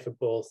the UK for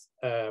both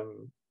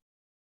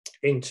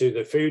into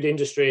the food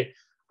industry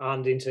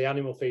and into the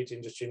animal feeds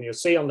industry. And you'll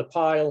see on the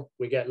pile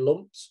we get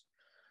lumps,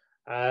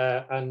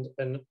 and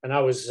I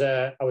was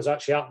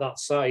actually at that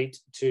site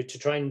to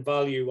try and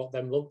value what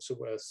them lumps are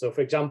worth. So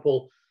for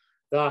example,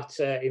 that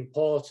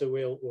importer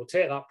will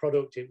take that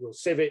product, it will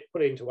sieve it,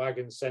 put it into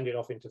wagons, send it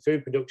off into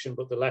food production,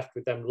 but they're left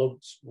with them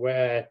lumps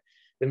where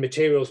the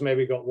materials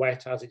maybe got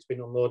wet as it's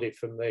been unloaded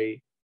from the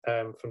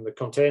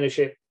container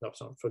ship, no,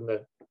 sorry, from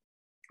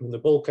the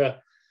bulker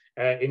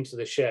into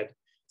the shed.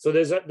 So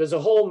there's a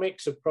whole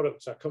mix of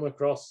products I come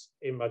across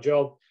in my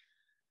job,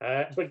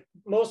 But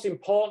most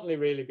importantly,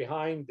 really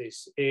behind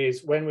this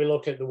is when we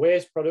look at the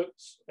waste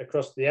products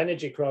across the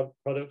energy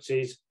products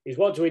is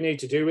what do we need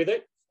to do with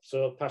it?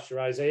 So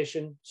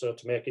pasteurization, so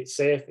to make it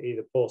safe,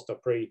 either post or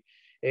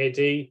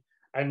pre-AD,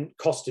 and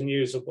cost and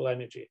usable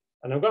energy.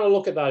 And I'm going to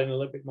look at that in a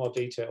little bit more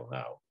detail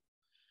now.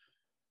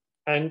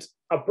 And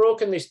I've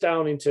broken this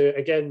down into,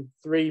 again,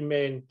 3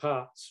 main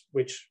parts,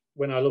 which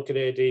when I look at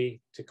AD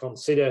to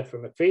consider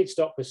from a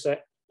feedstock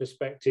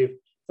perspective,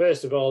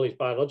 first of all is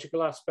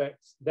biological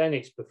aspects, then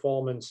it's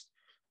performance,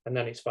 and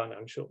then it's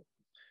financial.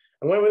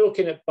 And when we're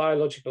looking at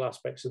biological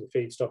aspects of the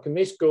feedstock, and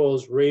this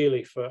goes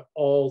really for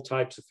all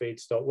types of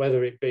feedstock,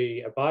 whether it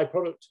be a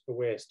byproduct, a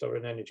waste, or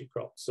an energy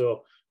crop.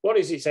 So what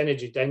is its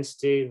energy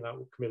density? And that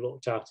can be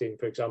looked at in,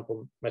 for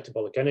example,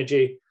 metabolic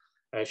energy,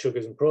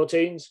 sugars and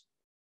proteins.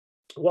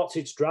 What's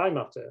its dry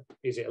matter?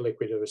 Is it a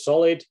liquid or a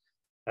solid?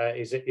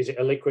 Is it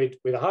a liquid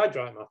with a high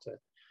dry matter?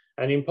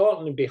 And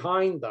importantly,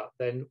 behind that,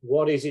 then,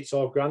 what is its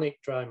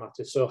organic dry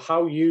matter? So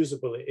how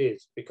usable it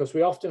is, because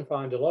we often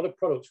find a lot of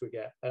products we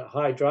get at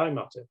high dry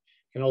matter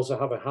can also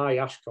have a high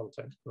ash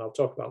content, and I'll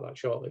talk about that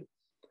shortly.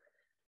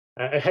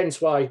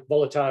 Hence why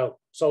volatile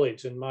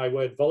solids, and my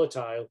word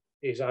volatile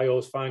is I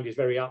always find is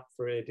very apt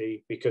for AD,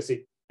 because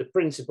the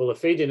principle of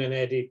feeding an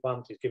AD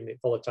plant is giving it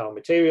volatile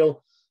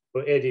material,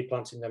 but AD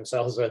plants in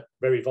themselves are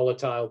very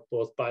volatile,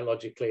 both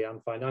biologically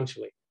and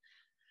financially.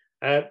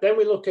 Then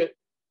we look at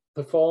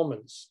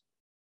performance.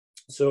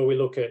 So we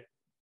look at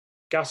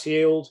gas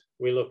yield,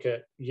 we look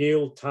at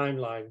yield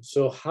timeline.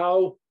 So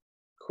how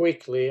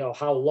quickly or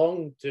how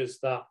long does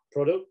that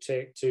product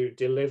take to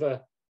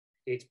deliver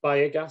its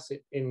biogas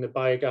in the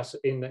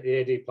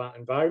AD plant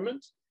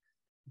environment?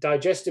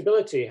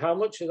 Digestibility, how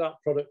much of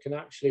that product can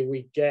actually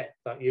we get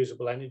that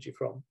usable energy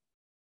from?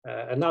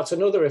 And that's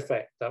another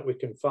effect that we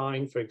can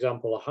find, for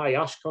example, a high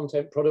ash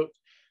content product.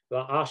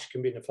 That ash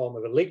can be in the form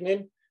of a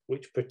lignin,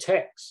 which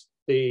protects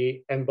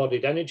the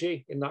embodied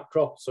energy in that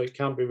crop, so it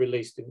can be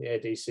released in the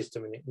AD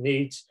system, and it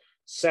needs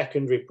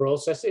secondary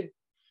processing,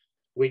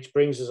 which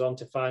brings us on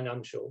to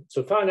financial.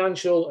 So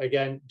financial,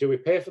 again, do we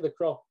pay for the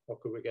crop, or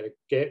could we get a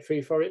gate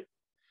fee for it?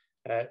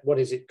 What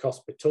does it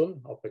cost per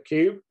ton or per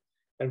cube?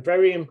 And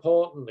very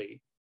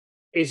importantly,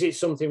 is it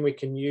something we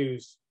can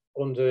use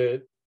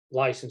under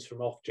license from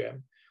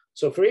Ofgem?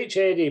 So for each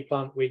AD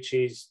plant, which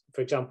is,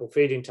 for example,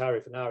 feed-in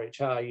tariff and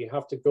RHI, you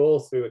have to go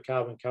through a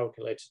carbon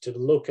calculator to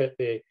look at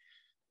the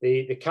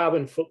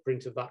carbon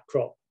footprint of that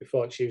crop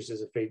before it's used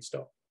as a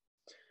feedstock.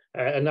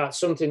 And that's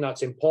something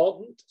that's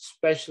important,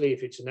 especially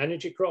if it's an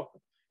energy crop,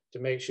 to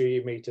make sure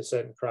you meet a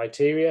certain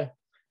criteria.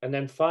 And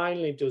then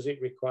finally, does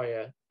it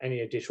require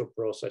any additional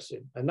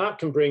processing? And that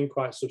can bring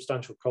quite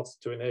substantial costs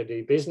to an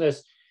AD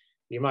business.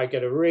 You might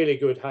get a really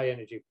good high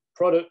energy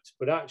product,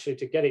 but actually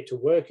to get it to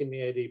work in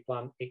the AD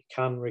plant, it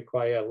can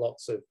require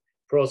lots of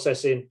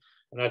processing.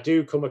 And I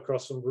do come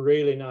across some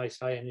really nice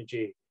high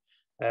energy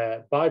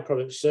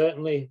byproducts,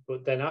 certainly,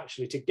 but then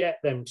actually to get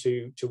them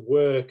to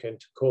work and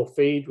to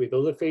co-feed with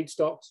other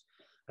feedstocks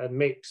and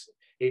mix,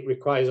 it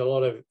requires a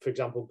lot of, for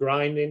example,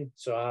 grinding.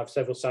 So I have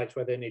several sites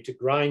where they need to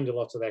grind a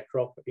lot of their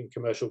crop in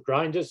commercial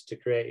grinders to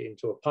create it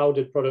into a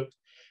powdered product,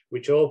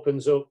 which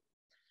opens up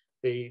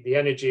the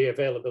energy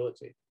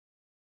availability.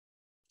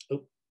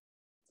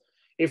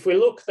 If we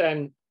look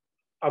then,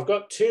 I've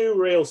got 2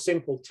 real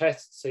simple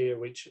tests here,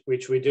 which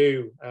we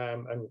do,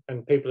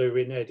 and people who are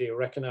in AD will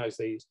recognize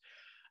these.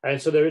 And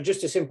so they're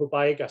just a simple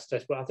biogas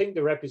test, but I think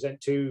they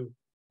represent 2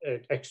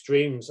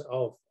 extremes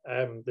of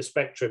the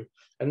spectrum.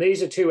 And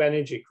these are 2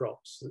 energy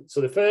crops.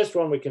 So the first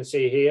one we can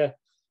see here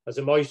has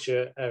a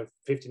moisture of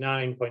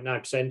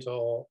 59.9%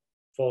 or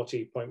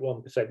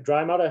 40.1%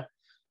 dry matter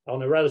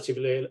on a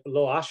relatively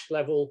low ash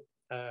level.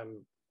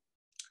 And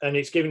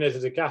it's given us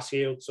as a gas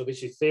yield. So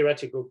this is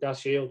theoretical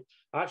gas yield.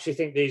 I actually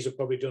think these are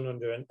probably done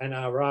under an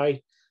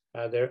NRI,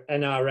 their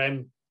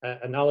NRM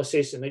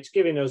analysis, and it's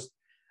giving us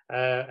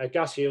a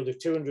gas yield of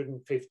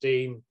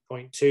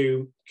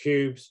 215.2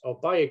 cubes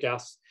of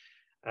biogas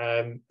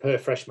per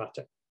fresh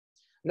matter.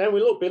 And then we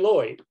look below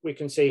it, we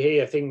can see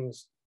here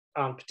things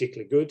aren't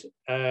particularly good.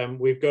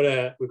 We've got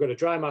a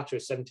dry matter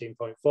of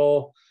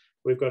 17.4,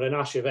 we've got an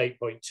ash of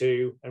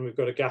 8.2, and we've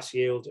got a gas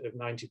yield of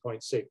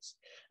 90.6.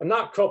 And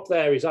that crop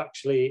there is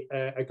actually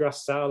a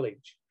grass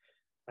silage.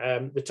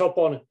 The top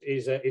one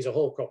is a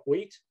whole crop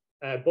wheat,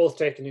 both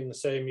taken in the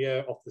same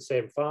year off the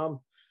same farm.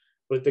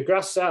 But the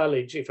grass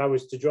silage, if I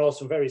was to draw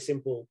some very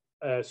simple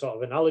sort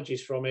of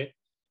analogies from it,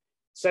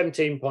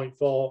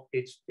 17.4,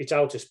 it's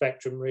out of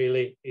spectrum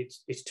really,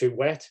 it's too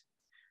wet.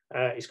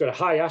 It's got a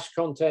high ash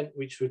content,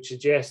 which would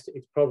suggest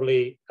it's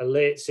probably a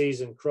late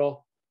season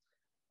crop,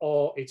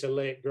 or it's a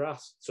late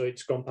grass, so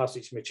it's gone past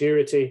its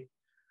maturity.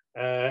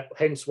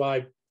 Hence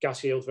why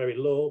gas yield's very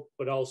low,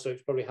 but also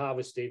it's probably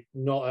harvested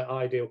not at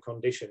ideal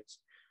conditions.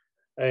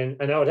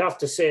 And I would have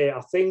to say,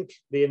 I think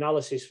the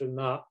analysis from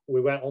that, we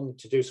went on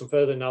to do some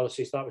further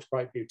analysis, that was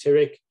quite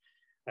butyric.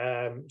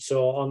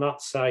 So on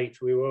that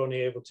site, we were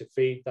only able to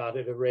feed that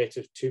at a rate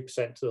of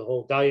 2% to the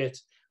whole diet,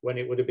 when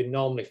it would have been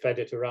normally fed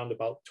at around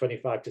about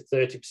 25 to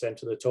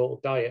 30% of the total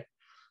diet.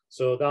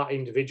 So that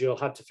individual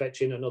had to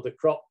fetch in another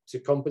crop to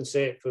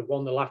compensate for,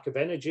 one, the lack of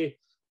energy,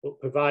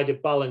 but provide a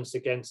balance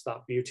against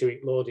that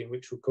butyric loading,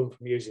 which would come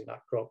from using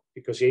that crop.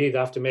 Because you either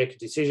have to make a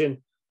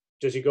decision,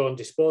 does he go and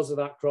dispose of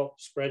that crop,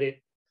 spread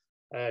it,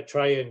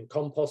 try and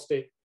compost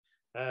it?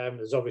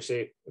 There's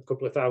obviously a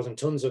couple of thousand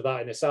tons of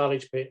that in a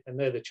silage pit, and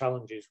they're the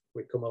challenges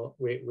we come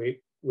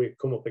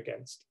up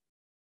against.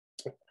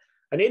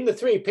 And in the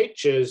three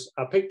pictures,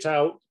 I picked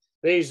out,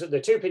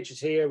 the two pictures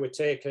here were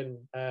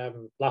taken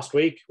last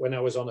week when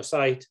I was on a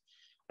site.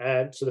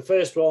 So the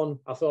first one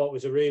I thought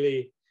was a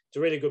really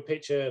good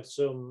picture of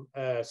some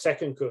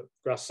second cut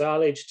grass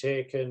silage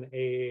taken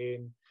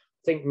in,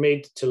 I think,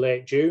 mid to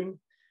late June.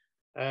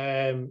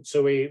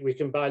 So we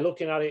can, by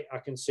looking at it, I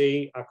can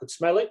see, I could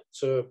smell it.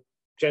 So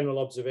general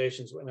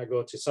observations when I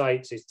go to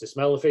sites is to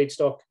smell the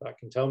feedstock. That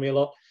can tell me a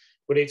lot.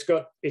 But it's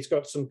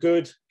got some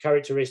good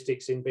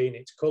characteristics in being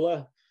its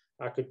colour.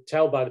 I could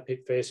tell by the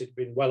pit face it'd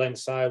been well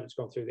ensiled. It's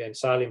gone through the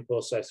ensiling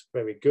process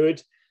very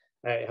good.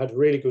 It had a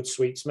really good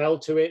sweet smell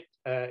to it.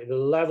 The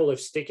level of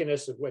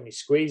stickiness of when you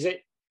squeeze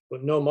it,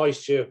 but no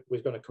moisture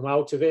was going to come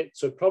out of it.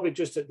 So probably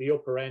just at the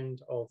upper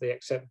end of the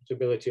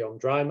acceptability on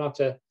dry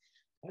matter.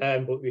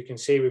 But we can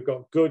see we've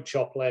got good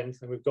chop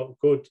length and we've got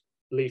good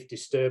leaf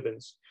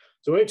disturbance.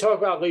 So when we talk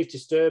about leaf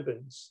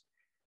disturbance,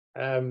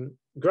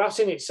 grass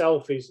in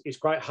itself is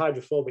quite a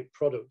hydrophobic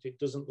product. It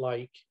doesn't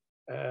like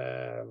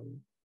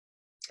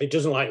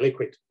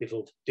liquid,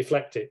 it'll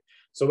deflect it.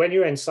 So when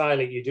you ensile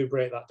it, you do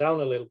break that down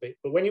a little bit.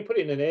 But when you put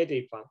it in an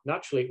AD plant,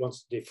 naturally it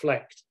wants to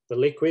deflect the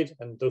liquid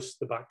and thus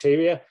the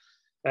bacteria.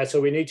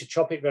 So we need to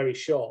chop it very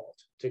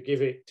short to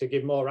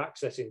give more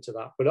access into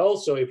that. But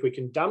also if we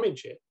can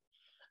damage it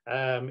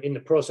in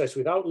the process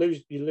without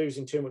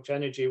losing too much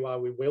energy while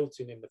we're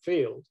wilting in the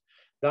field,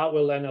 that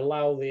will then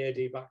allow the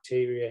AD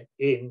bacteria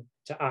in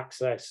to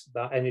access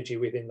that energy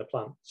within the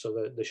plant,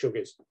 so the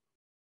sugars.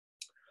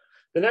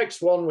 The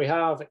next one we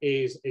have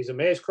is a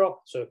maize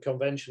crop, so a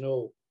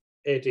conventional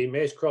AD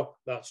maize crop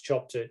that's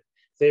chopped at,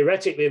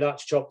 theoretically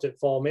that's chopped at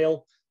 4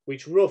 mil,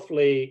 which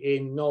roughly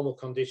in normal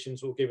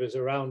conditions will give us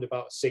around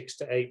about 6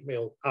 to 8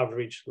 mil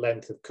average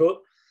length of cut.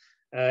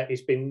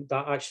 It's been,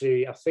 that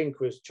actually I think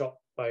was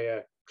chopped by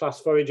a class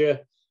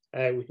forager.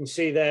 We can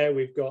see there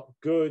we've got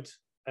good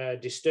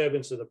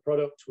disturbance of the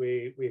product.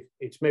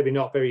 It's maybe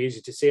not very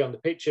easy to see on the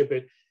picture,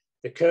 but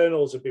the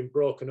kernels have been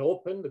broken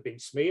open, they've been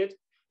smeared.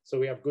 So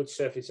we have good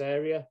surface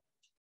area,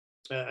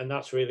 and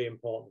that's really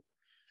important.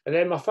 And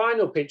then my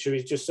final picture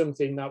is just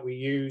something that we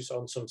use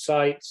on some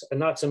sites,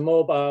 and that's a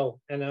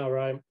mobile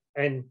NRI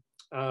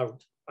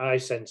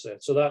sensor.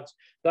 So that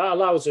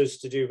allows us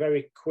to do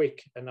very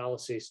quick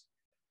analysis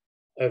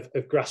of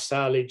grass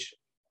silage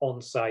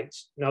on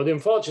sites. Now, the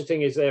unfortunate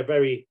thing is they're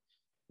very,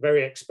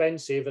 very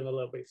expensive and a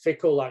little bit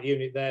fickle. That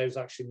unit there is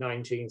actually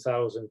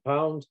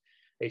 £19,000.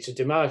 It's a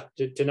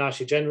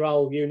Tenacia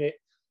General unit,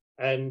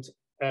 and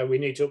we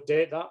need to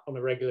update that on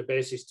a regular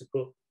basis to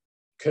put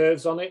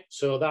curves on it.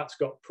 So that's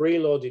got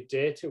preloaded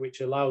data,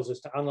 which allows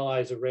us to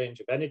analyze a range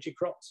of energy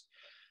crops.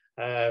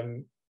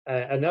 And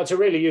that's a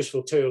really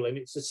useful tool. And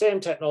it's the same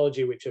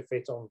technology which are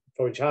fit on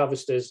forage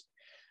harvesters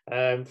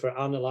for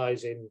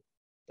analyzing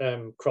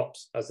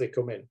crops as they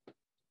come in.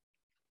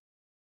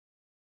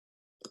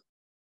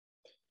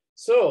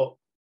 So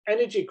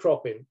energy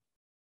cropping.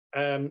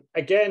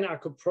 Again, I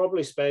could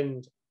probably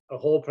spend a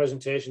whole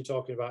presentation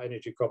talking about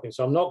energy cropping.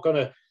 So I'm not going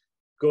to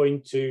go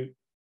into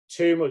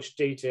too much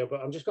detail,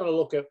 but I'm just going to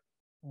look at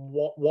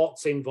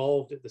what's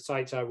involved at the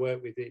sites I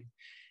work with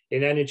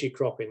in energy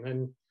cropping.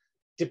 And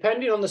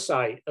depending on the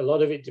site, a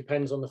lot of it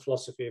depends on the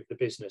philosophy of the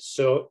business.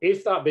 So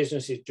if that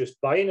business is just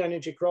buying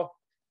energy crop,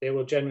 they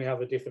will generally have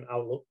a different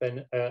outlook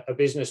than a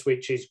business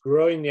which is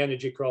growing the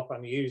energy crop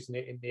and using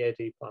it in the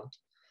AD plant.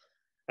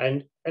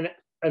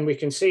 And we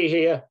can see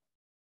here,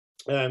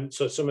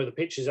 so some of the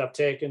pictures I've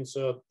taken,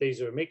 so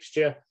these are a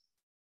mixture.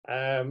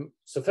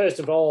 So first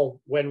of all,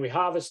 when we're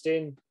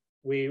harvesting,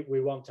 we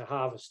want to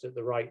harvest at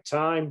the right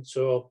time.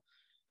 So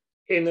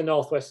in the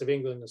northwest of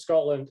England and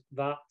Scotland,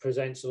 that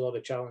presents a lot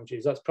of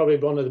challenges. That's probably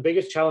one of the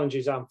biggest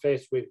challenges I'm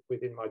faced with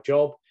within my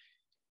job,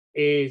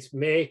 is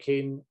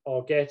making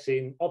or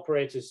getting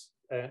operators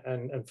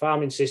and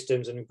farming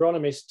systems and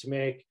agronomists to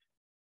make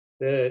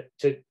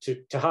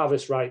to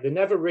harvest right. There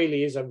never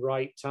really is a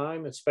right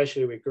time,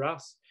 especially with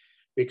grass,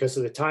 because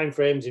of the time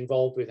frames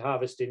involved with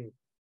harvesting,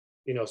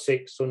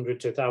 600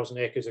 to 1,000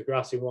 acres of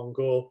grass in one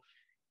go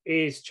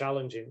is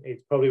challenging.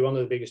 It's probably one of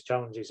the biggest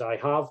challenges I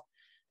have.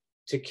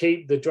 To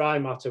keep the dry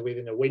matter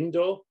within a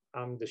window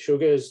and the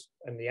sugars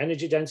and the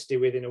energy density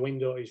within a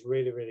window is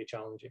really, really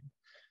challenging.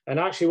 And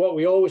actually what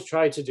we always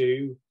try to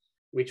do,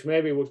 which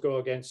maybe would go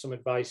against some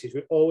advice, is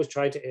we always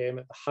try to aim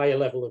at the higher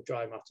level of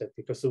dry matter,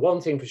 because the one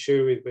thing for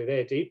sure with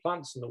AD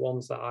plants and the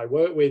ones that I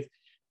work with,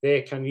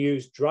 they can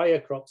use drier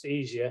crops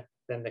easier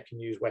than they can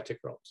use wetter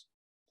crops.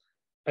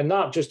 And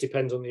that just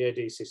depends on the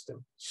AD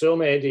system.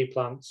 Some AD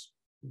plants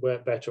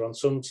work better on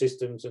some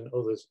systems and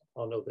others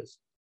on others.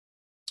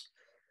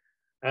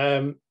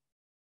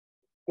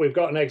 We've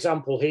got an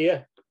example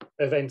here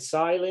of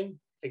ensiling.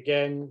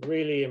 Again,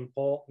 really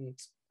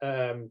important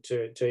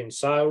to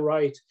ensile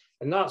right.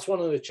 And that's one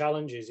of the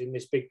challenges in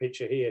this big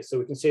picture here. So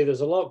we can see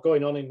there's a lot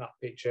going on in that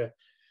picture.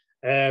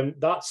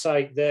 That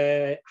site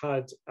there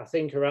had, I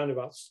think, around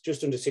about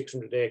just under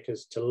 600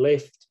 acres to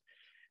lift.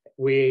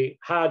 We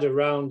had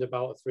around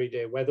about a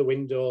 3-day weather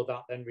window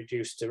that then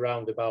reduced to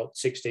around about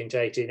 16 to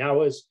 18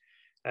 hours.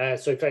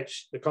 So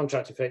the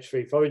contractor fetched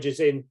 3 forages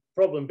in.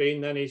 Problem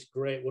being then is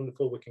great,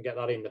 wonderful, we can get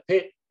that in the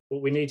pit,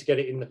 but we need to get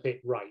it in the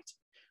pit right,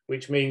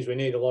 which means we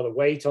need a lot of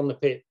weight on the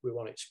pit. We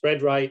want it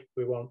spread right,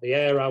 we want the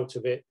air out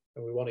of it,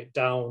 and we want it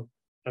down,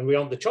 and we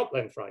want the chop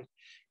length right,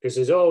 because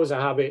there's always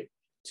a habit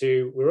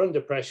we're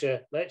under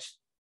pressure, let's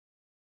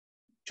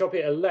chop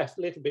it a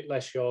little bit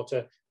less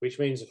shorter, which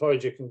means the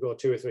forager can go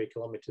 2 or 3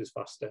 kilometers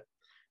faster.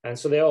 And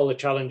so they're all the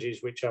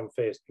challenges which I'm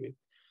faced with.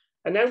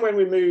 And then when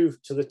we move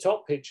to the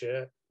top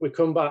picture, we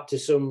come back to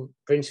some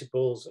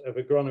principles of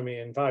agronomy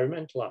and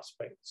environmental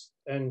aspects.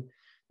 And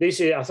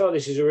I thought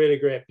this is a really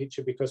great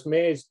picture because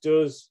maize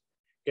does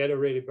get a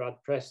really bad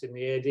press in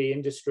the AD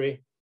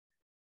industry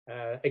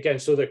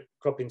against other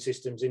cropping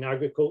systems in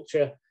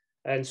agriculture.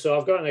 And so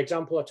I've got an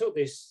example. I took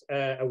this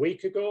a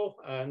week ago,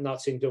 and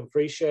that's in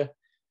Dumfriesshire,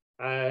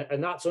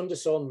 and that's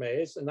undersown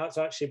maize, and that's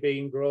actually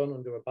being grown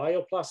under a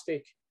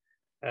bioplastic.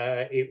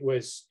 It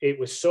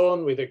was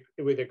sown with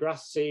a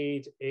grass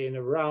seed in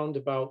around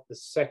about the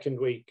 2nd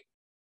week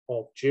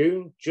of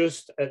June,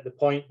 just at the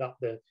point that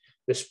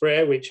the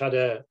spray, which had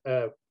a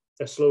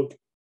slug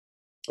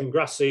and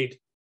grass seed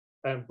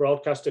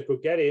broadcaster,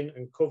 could get in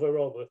and cover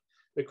over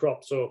the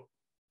crop. So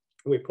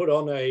we put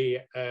on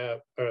a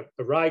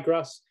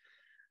ryegrass.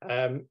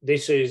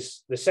 This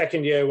is the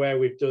 2nd year where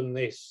we've done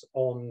this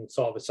on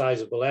sort of a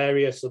sizable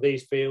area. So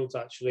these fields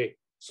actually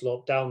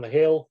slope down the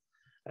hill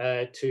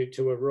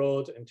to a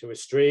road and to a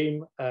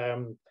stream.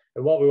 And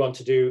what we want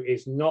to do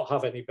is not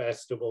have any bare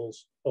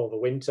stubbles over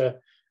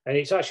winter. And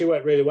it's actually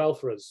worked really well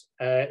for us.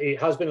 It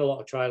has been a lot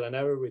of trial and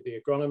error with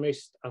the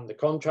agronomist and the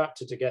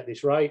contractor to get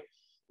this right.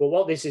 But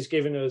what this has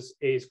given us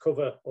is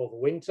cover over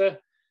winter.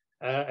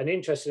 And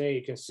interestingly,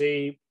 you can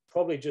see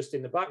probably just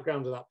in the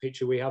background of that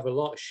picture, we have a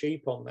lot of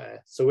sheep on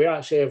there. So we're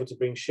actually able to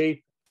bring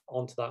sheep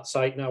onto that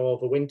site now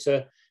over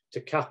winter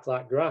to cap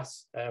that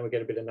grass. And we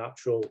get a bit of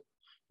natural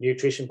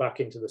nutrition back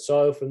into the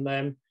soil from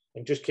them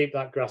and just keep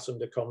that grass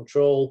under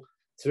control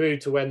through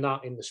to when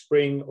that in the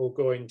spring will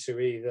go into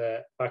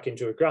either back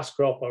into a grass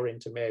crop or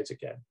into maize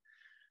again.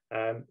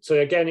 So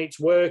again, it's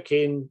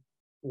working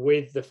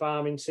with the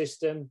farming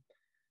system.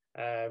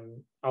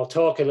 I'll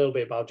talk a little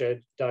bit about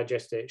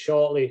digestate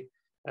shortly,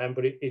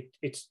 but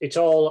it's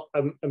all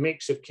a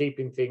mix of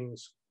keeping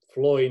things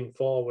flowing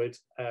forward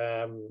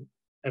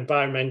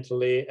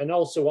environmentally, and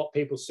also what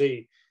people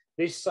see.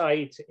 This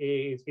site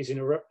is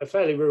in a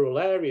fairly rural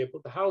area,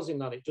 but the housing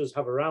that it does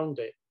have around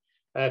it,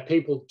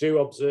 people do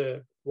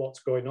observe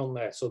what's going on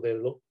there. So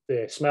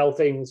they smell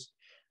things,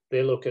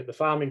 they look at the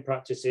farming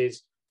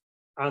practices,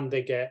 and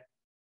they get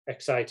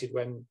excited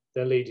when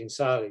they're leading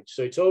silage.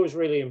 So it's always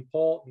really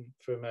important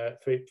from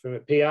a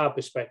PR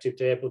perspective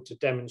to be able to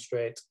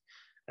demonstrate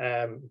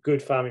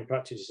good farming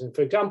practices. And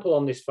for example,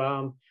 on this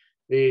farm,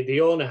 the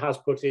owner has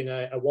put in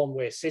a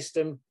one-way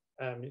system.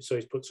 So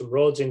he's put some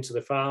roads into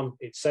the farm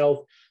itself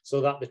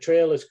so that the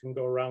trailers can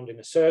go around in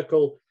a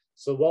circle.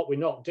 So what we're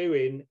not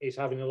doing is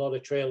having a lot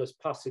of trailers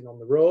passing on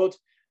the road.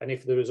 And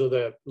if there is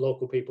other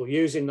local people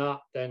using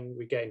that, then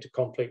we get into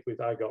conflict with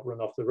I got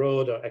run off the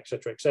road, or et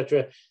cetera, et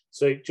cetera.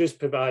 So it just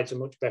provides a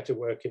much better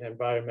working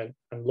environment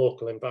and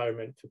local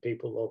environment for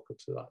people local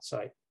to that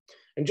site.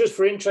 And just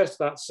for interest,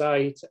 that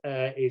site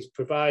is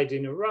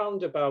providing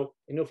around about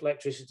enough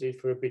electricity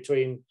for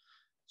between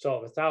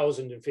sort of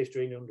 1,000 and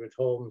 1,500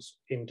 homes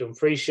in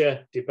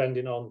Dumfriesshire,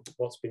 depending on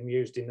what's been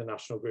used in the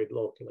national grid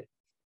locally.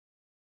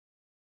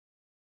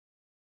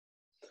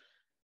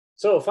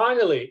 So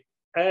finally,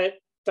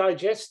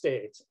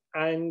 digestate.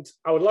 And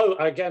I would love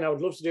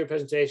to do a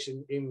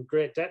presentation in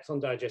great depth on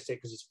digestate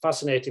because it's a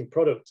fascinating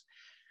product.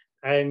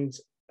 And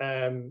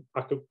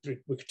we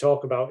could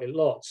talk about it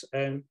lots.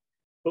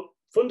 But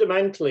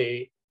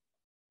fundamentally,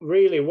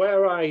 really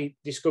where I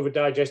discovered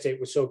digestate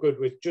was so good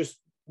was just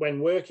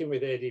when working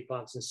with AD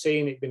plants and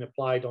seeing it being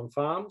applied on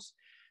farms.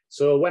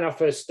 So when I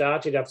first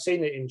started, I've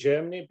seen it in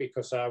Germany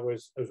because I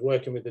was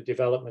working with the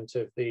development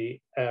of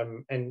the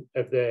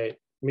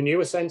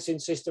manure sensing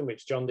system,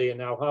 which John Deere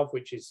now have,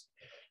 which is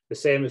the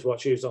same as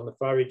what's used on the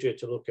forager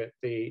to look at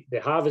the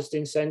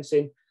harvesting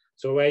sensing.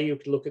 So where you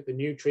could look at the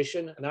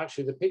nutrition, and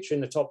actually the picture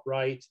in the top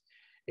right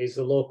is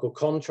the local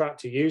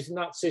contractor using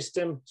that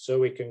system, so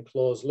we can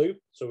close loop,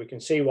 so we can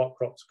see what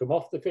crops come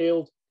off the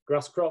field,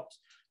 grass crops,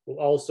 but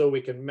also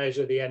we can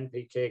measure the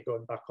NPK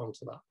going back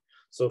onto that.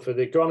 So for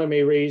the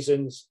agronomy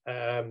reasons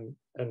and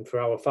for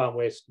our farm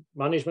waste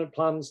management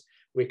plans,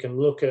 we can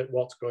look at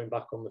what's going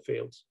back on the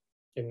fields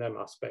in them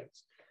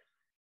aspects.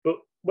 But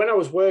when I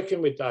was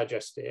working with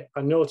digestate,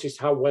 I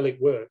noticed how well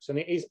it works, and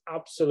it is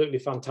absolutely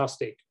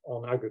fantastic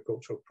on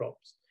agricultural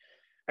crops.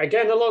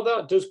 Again, a lot of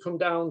that does come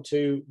down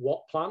to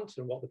what plant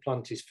and what the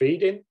plant is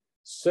feeding.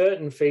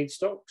 Certain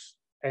feedstocks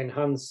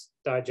enhance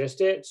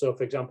digestate. So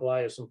for example,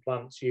 I have some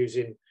plants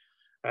using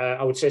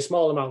I would say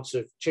small amounts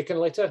of chicken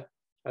litter,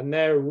 and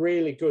they're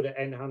really good at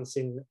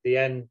enhancing the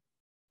N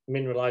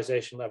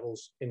mineralization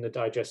levels in the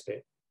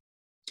digestate.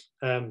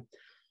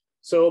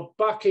 So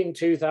back in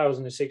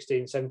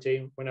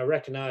 2016-17, when I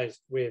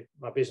recognised with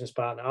my business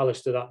partner,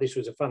 Alistair, that this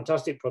was a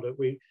fantastic product,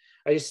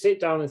 I just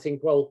sit down and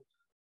think, well,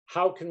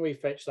 how can we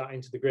fetch that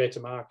into the greater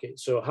market?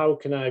 So how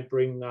can I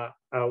bring that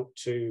out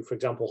to, for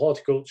example,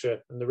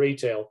 horticulture and the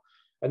retail?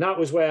 And that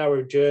was where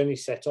our journey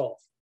set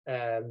off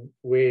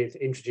with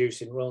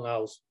introducing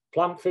Wilnall's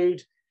plant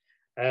food.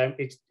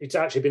 It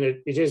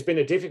has been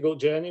a difficult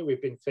journey.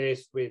 We've been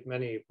faced with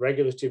many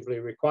regulatory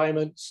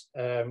requirements.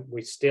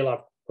 We still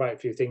have quite a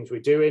few things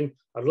we're doing.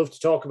 I'd love to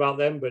talk about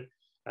them, but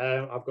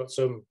I've got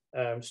some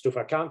stuff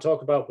I can't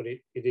talk about, but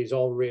it is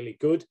all really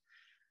good.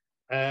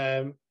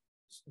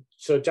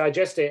 So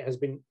digestate has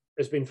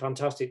been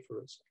fantastic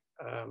for us.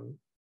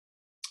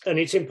 And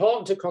it's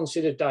important to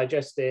consider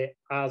digestate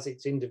as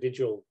its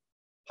individual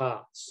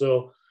parts.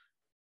 So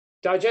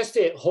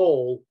digestate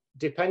whole,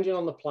 depending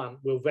on the plant,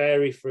 will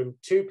vary from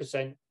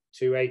 2%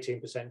 to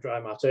 18%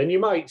 dry matter. And you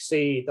might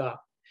see that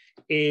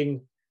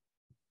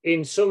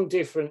in some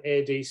different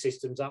AD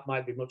systems, that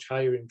might be much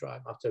higher in dry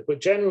matter. But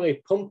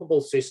generally,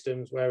 pumpable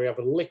systems where we have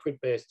a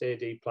liquid-based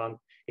AD plant,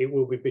 it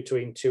will be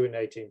between 2 and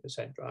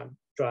 18%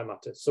 dry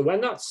matter. So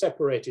when that's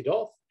separated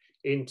off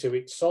into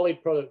its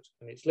solid product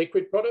and its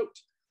liquid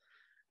product,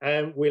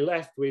 we're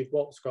left with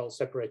what's called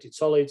separated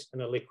solids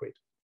and a liquid.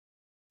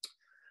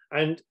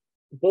 And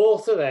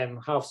both of them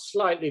have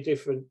slightly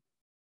different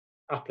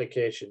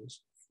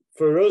applications.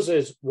 For us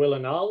as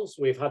Wilnall's,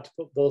 we've had to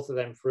put both of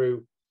them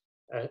through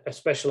a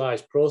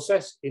specialized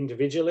process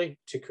individually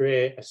to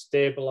create a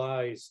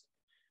stabilized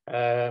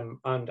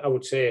and I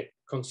would say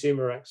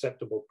consumer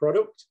acceptable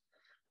product.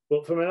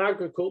 But from an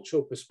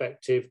agricultural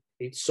perspective,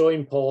 it's so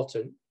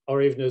important,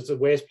 or even as a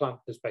waste plant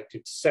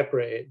perspective, to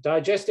separate it.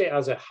 Digestate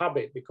as a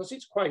habit, because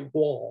it's quite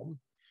warm,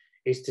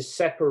 is to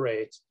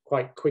separate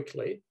quite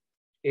quickly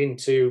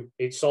into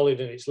its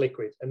solid and its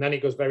liquid, and then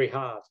it goes very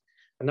hard,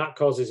 and that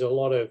causes a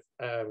lot of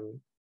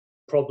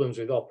problems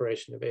with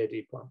operation of AD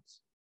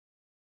plants.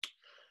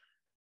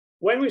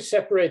 When we've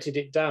separated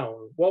it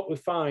down, what we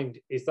find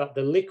is that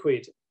the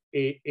liquid,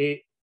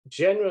 it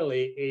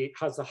generally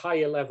has a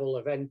higher level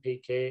of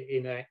NPK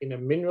in a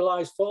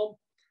mineralized form,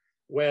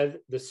 where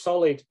the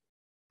solid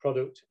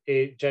product,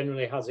 it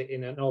generally has it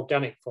in an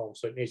organic form,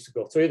 so it needs to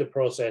go through the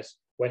process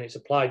when it's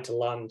applied to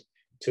land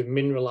to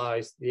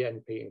mineralize the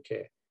NP and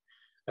K.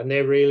 And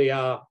they really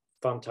are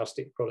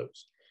fantastic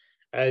products.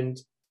 And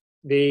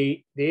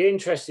the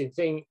interesting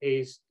thing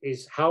is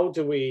how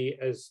do we,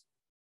 as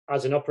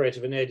an operator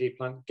of an AD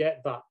plant,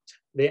 get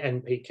the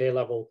NPK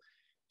level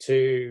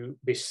to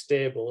be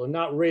stable? And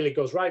that really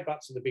goes right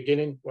back to the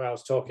beginning where I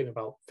was talking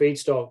about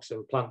feedstocks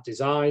and plant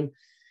design.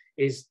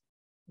 Is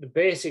the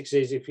basics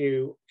is if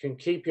you can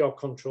keep your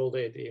controlled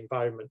AD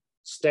environment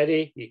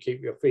steady, you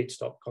keep your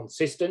feedstock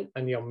consistent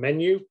and your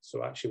menu,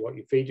 so actually what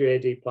you feed your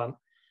AD plant,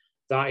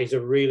 that is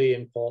a really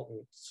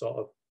important sort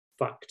of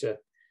factor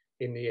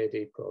in the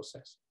AD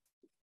process.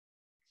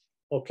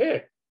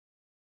 Okay,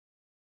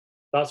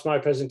 that's my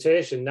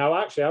presentation. Now,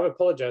 actually, I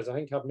apologize. I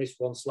think I've missed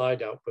one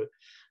slide out, but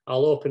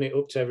I'll open it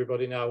up to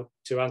everybody now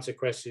to answer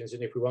questions,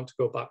 and if we want to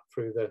go back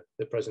through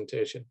the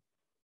presentation.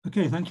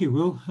 Okay, thank you,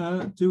 Will.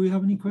 Do we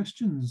have any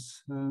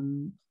questions?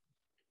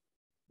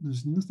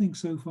 There's nothing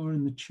so far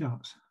in the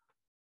chat.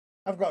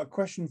 I've got a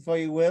question for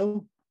you,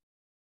 Will.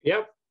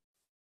 Yep.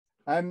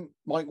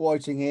 Mike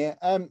Whiting here.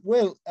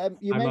 Will,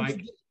 you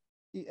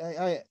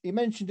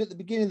mentioned at the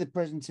beginning of the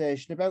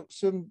presentation about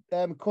some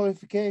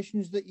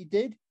qualifications that you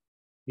did.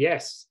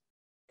 Yes.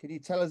 Can you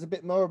tell us a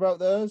bit more about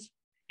those?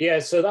 Yeah,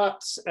 so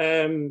that's,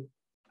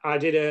 I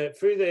did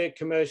through the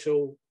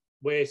Commercial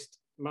Waste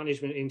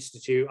Management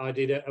Institute, I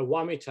did a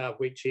WAMITAB,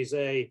 which is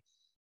a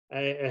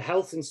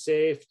health and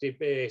safety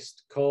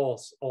based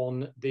course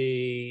on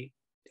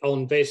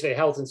basically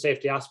health and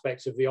safety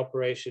aspects of the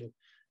operation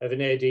of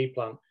an AD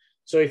plant.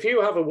 So if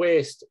you have a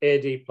waste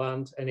AD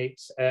plant and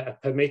it's a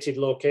permitted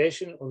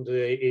location under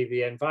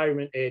the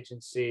Environment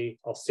Agency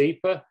or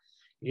SEPA,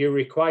 you're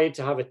required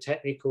to have a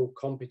technical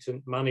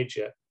competent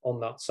manager on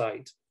that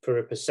site for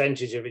a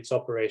percentage of its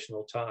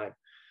operational time.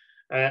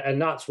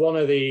 And that's one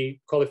of the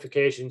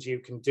qualifications you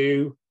can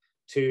do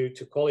to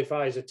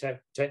qualify as a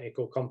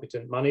technical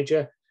competent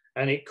manager.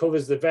 And it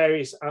covers the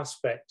various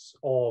aspects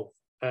of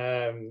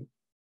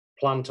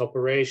plant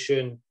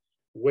operation,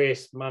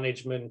 waste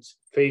management,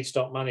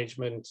 feedstock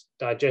management,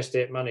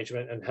 digestate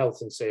management, and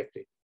health and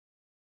safety.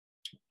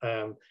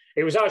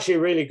 It was actually a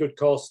really good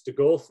course to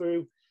go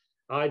through.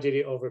 I did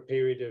it over a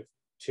period of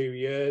 2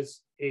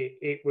 years.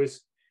 It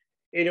was,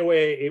 in a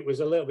way, it was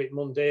a little bit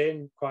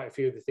mundane, quite a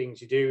few of the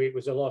things you do. It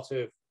was a lot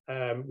of,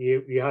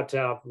 you had to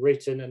have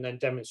written and then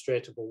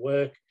demonstratable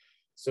work.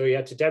 So you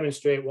had to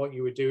demonstrate what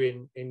you were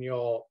doing in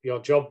your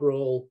job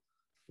role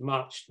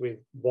matched with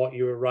what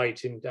you were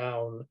writing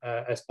down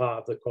as part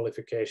of the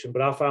qualification.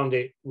 But I found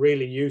it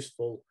really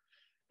useful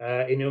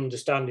in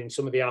understanding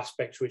some of the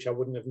aspects which I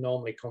wouldn't have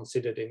normally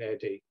considered in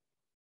AD.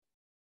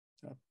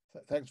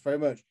 Thanks very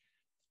much.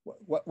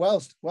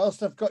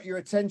 Whilst I've got your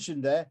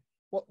attention there,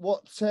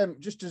 what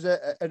just as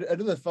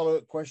another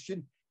follow-up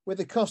question, with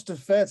the cost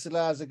of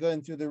fertilizer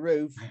going through the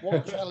roof,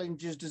 what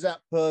challenges does that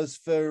pose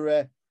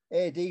for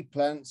AD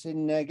plants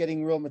in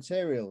getting raw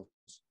materials?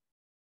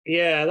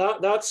 Yeah,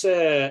 that's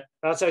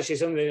actually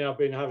something I've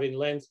been having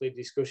lengthy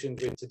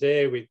discussions with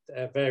today with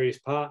various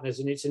partners,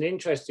 and it's an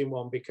interesting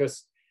one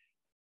because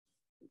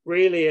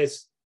really,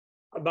 as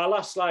my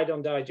last slide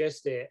on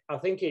Digest It, I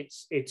think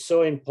it's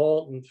so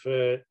important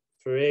for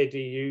AD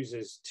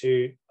users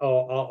to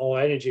or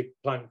energy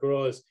plant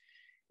growers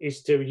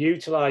is to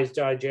utilize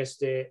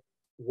Digest It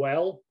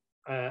well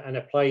and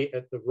apply it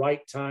at the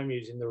right time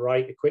using the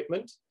right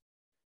equipment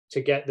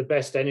to get the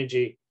best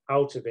energy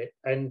out of it.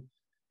 And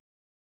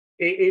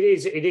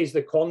it is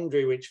the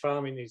quandary which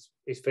farming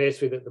is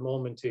faced with at the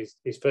moment is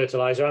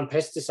fertilizer and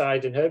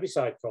pesticide and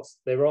herbicide costs.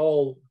 They're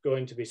all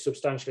going to be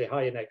substantially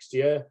higher next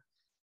year.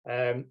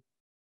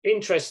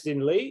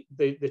 Interestingly,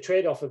 the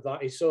trade-off of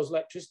that is so's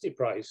electricity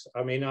price.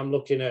 I mean, I'm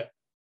looking at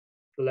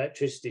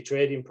electricity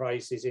trading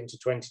prices into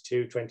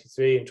 22,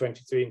 23 and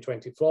 23 and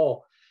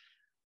 24.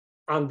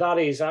 And that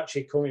is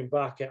actually coming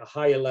back at a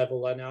higher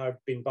level than I've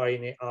been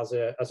buying it as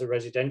a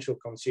residential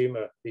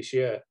consumer this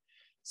year.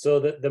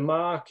 So that the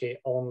market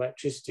on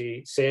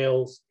electricity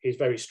sales is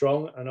very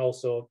strong, and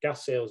also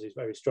gas sales is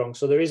very strong.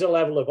 So there is a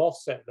level of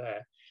offset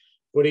there,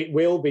 but it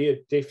will be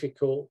a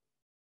difficult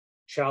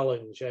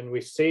challenge. And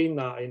we've seen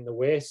that in the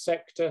waste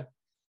sector.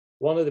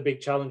 One of the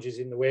big challenges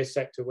in the waste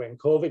sector when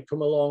COVID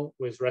come along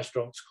was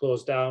restaurants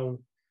closed down.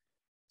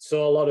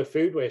 So a lot of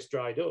food waste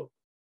dried up,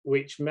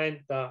 which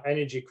meant that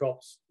energy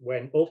crops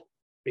went up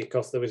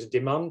because there was a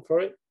demand for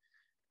it.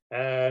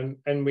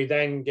 And we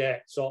then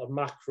get sort of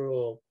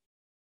macro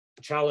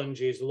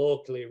challenges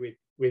locally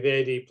with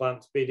AD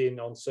plants bidding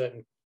on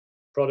certain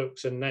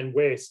products, and then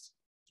waste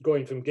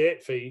going from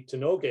gate fee to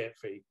no gate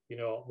fee. You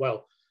know,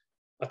 well,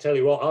 I tell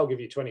you what, I'll give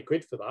you 20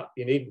 quid for that.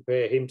 You needn't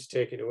pay him to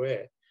take it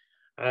away.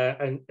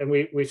 And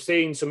we've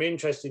seen some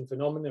interesting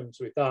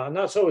phenomenons with that. And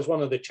that's always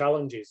one of the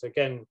challenges,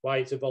 again, why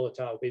it's a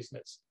volatile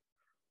business.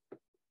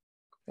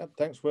 Yep,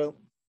 thanks, Will.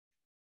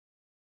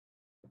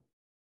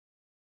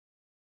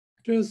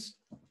 Just,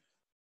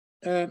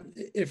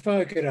 if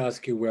I could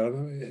ask you,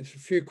 Will, it's a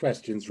few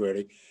questions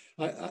really.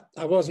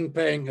 I wasn't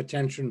paying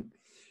attention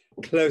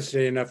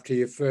closely enough to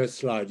your first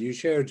slide. You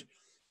showed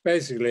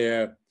basically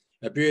a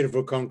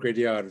beautiful concrete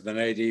yard with an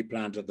AD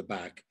plant at the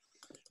back.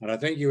 And I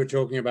think you were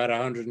talking about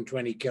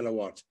 120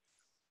 kilowatt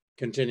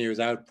continuous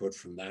output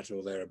from that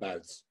or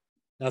thereabouts.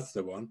 That's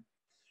the one.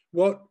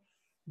 What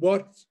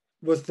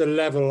was the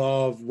level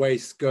of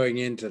waste going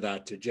into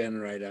that to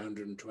generate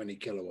 120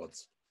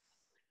 kilowatts?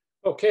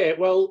 Okay,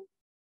 well,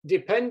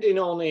 depending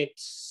on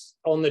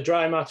the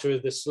dry matter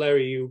of the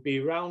slurry, you'll be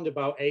around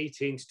about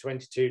 18 to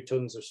 22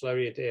 tons of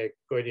slurry a day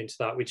going into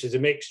that, which is a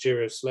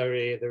mixture of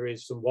slurry. There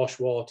is some wash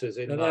waters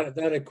in that.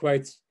 That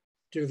equates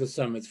to the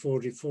sum. It's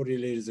 40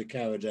 litres a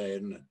cow a day,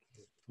 isn't it?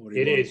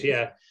 It is,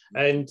 yeah.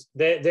 And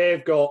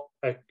they've got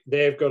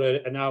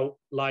an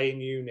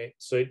outlying unit,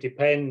 so it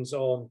depends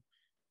on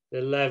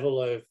the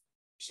level of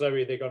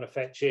slurry they're going to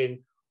fetch in,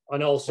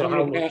 and also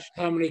how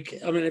many.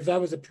 I mean, if that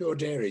was a pure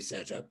dairy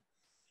setup,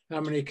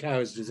 how many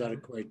cows does that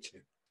equate to?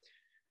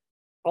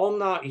 On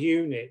that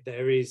unit,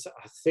 there is,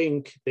 I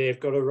think they've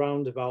got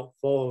around about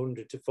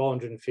 400 to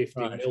 450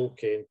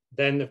 milking.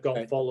 Then they've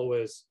got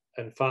followers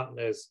and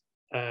fatteners,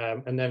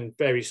 and then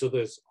various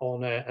others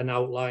on an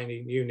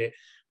outlining unit.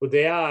 But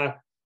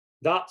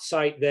that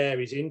site there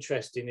is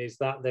interesting, is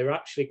that they're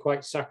actually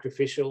quite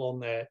sacrificial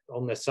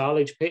on their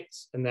silage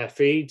pits and their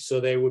feed.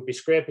 So they would be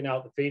scraping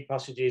out the feed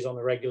passages on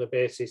a regular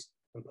basis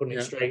and putting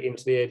it straight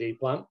into the AD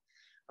plant.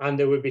 And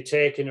they would be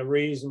taking a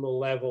reasonable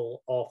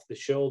level off the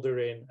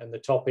shouldering and the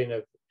topping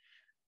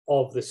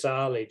of the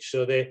silage.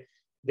 So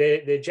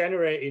they're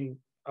generating,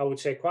 I would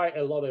say, quite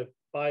a lot of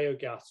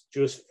biogas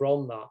just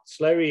from that.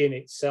 Slurry in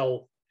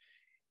itself,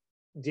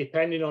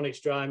 depending on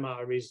its dry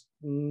matter, is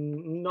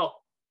not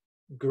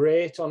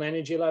great on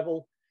energy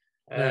level.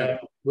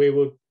 We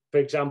would, for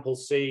example,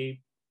 see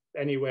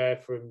anywhere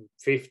from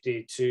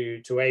 50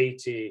 to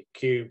 80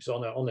 cubes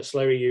on a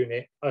slurry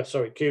unit,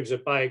 cubes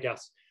of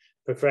biogas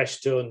per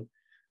fresh ton.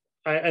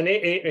 And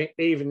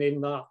even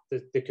in that,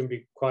 there can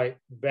be quite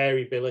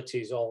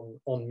variabilities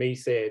on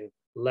methane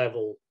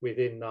level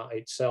within that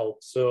itself.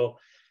 So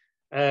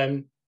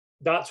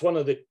that's one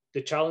of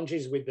the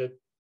challenges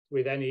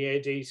with any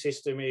AD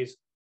system, is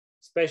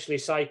especially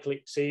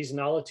cyclic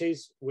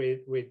seasonalities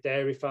with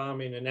dairy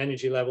farming and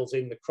energy levels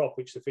in the crop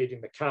which they're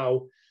feeding the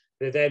cow.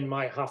 They then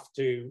might have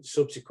to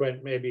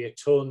subsequent maybe a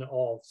ton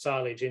of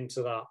silage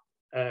into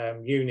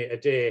that unit a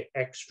day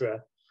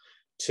extra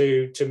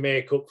to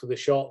make up for the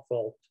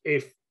shortfall.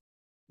 If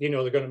they're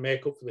going to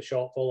make up for the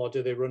shortfall, or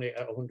do they run it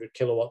at 100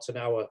 kilowatts an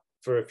hour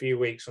for a few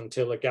weeks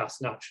until the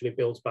gas naturally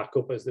builds back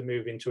up as they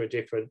move into a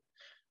different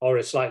or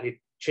a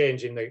slightly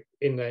change in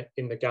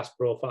the gas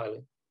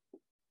profiling?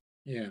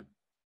 Yeah.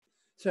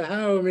 So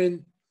how, I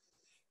mean,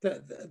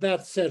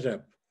 that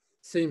setup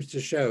seems to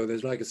show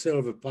there's like a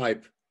silver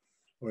pipe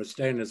or a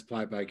stainless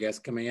pipe, I guess,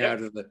 coming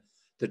out of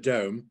the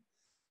dome.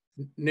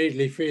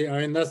 neatly feed.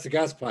 I mean, that's the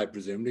gas pipe,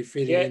 presumably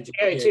feeding Yeah, into.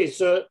 yeah, it is.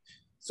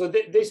 So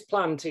this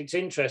plant, it's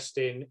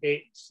interesting.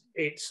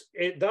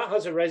 That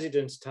has a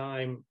residence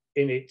time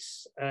in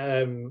its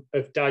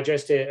of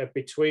digestate of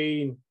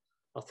between,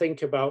 I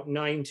think, about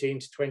 19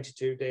 to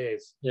 22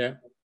 days. Yeah.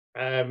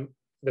 The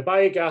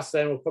biogas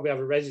then will probably have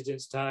a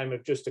residence time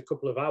of just a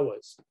couple of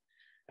hours.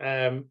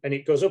 And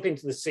it goes up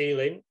into the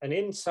ceiling, and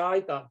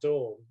inside that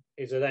dome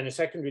is then a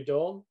secondary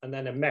dome and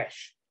then a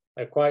mesh,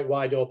 a quite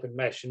wide open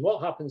mesh. And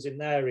what happens in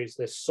there is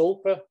there's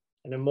sulfur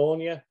and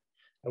ammonia.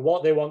 And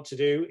what they want to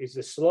do is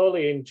they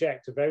slowly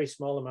inject a very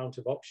small amount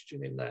of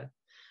oxygen in there,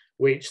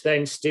 which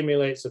then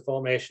stimulates the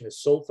formation of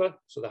sulfur.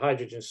 So the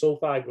hydrogen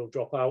sulfide will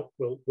drop out,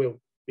 will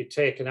be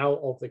taken out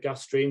of the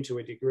gas stream to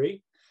a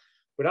degree.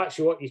 But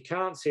actually what you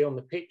can't see on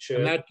the picture...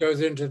 And that goes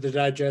into the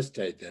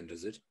digestate then,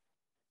 does it?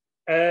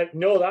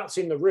 No, that's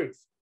in the roof.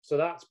 So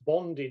that's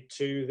bonded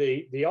to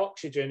the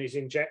oxygen is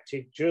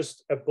injected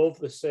just above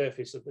the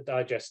surface of the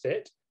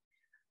digestate.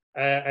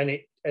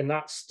 And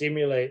that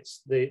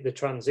stimulates the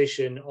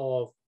transition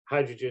of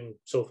hydrogen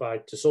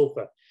sulfide to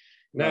sulfur.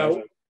 Now,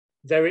 right.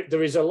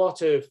 There is a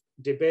lot of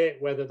debate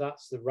whether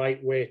that's the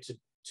right way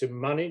to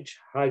manage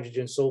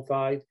hydrogen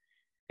sulfide.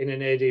 In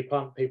an AD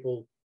plant,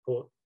 people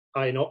put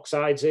iron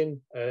oxides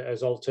in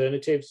as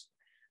alternatives.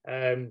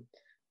 But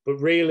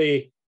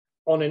really,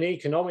 on an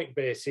economic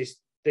basis,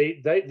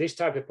 this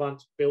type of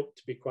plant's built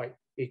to be quite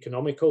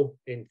economical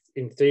in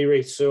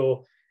theory.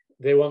 So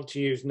they want to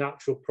use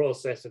natural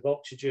process of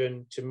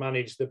oxygen to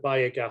manage the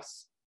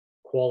biogas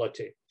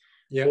quality.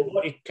 Yeah. But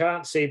what you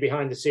can't see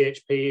behind the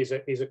CHP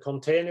is a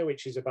container,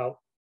 which is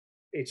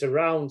it's a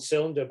round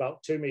cylinder,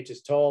 about 2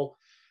 meters tall,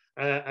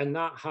 and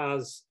that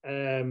has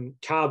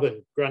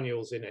carbon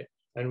granules in it.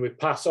 And we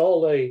pass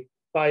all the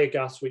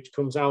biogas, which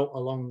comes out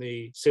along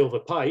the silver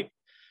pipe,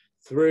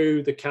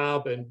 through the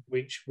carbon,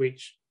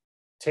 which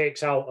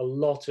takes out a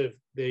lot of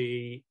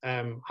the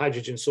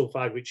hydrogen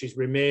sulfide, which is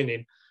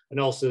remaining, and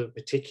also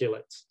the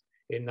particulates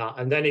in that.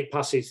 And then it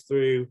passes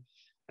through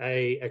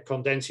a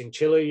condensing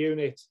chiller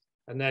unit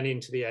and then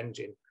into the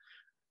engine.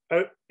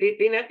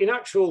 In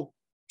actual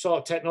sort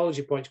of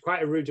technology points,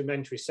 quite a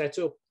rudimentary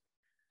setup.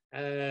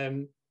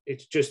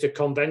 It's just a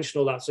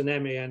conventional, that's an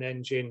MAN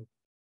engine,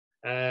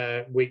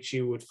 which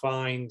you would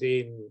find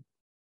in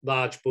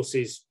large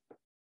buses,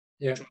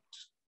 yeah,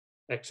 trucks,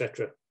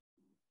 etc.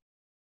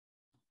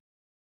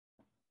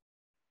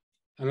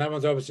 And that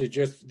one's obviously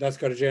that's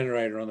got a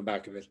generator on the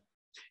back of it.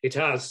 It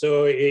has.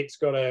 So it's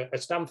got a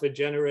Stanford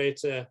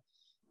generator,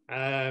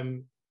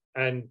 and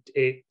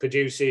it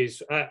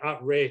produces, at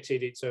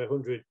rated, it's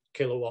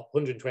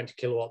 120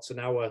 kilowatts an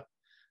hour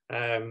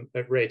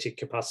at rated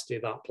capacity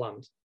of that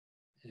plant.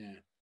 Yeah.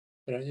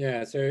 But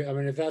yeah, so I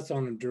mean, if that's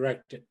on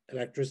direct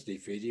electricity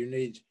feed, you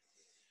need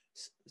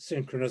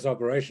synchronous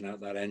operation out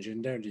that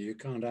engine, don't you? You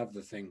can't have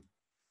the thing.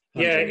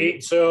 Yeah,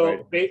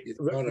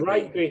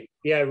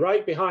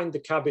 right behind the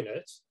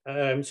cabinet.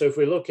 So if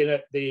we're looking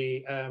at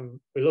the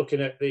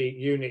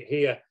unit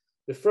here,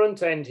 the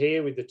front end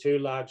here with the two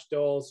large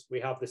doors,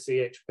 we have the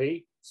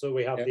CHP. So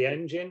we have the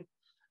engine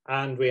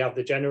and we have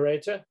the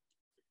generator.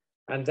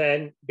 And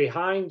then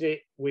behind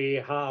it, we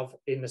have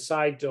in the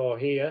side door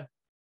here,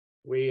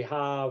 we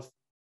have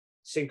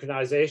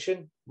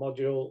synchronization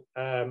module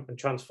and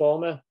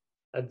transformer.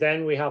 And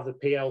then we have the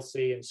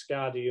PLC and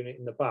SCADA unit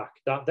in the back.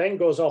 That then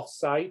goes off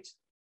site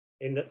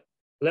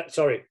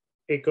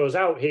it goes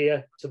out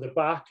here to the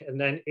back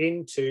and then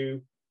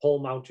into pole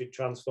mounted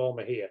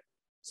transformer here.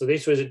 So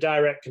this was a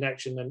direct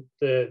connection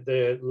that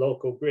the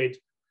local grid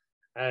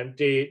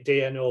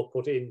DNO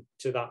put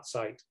into that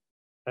site.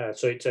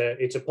 So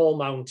it's a pole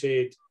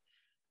mounted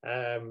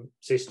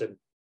system.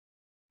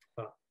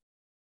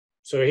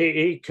 So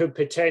he could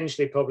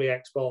potentially probably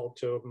export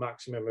to a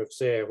maximum of,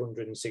 say,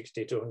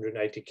 160 to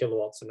 180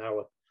 kilowatts an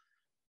hour,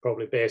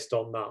 probably based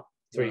on that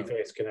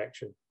three-phase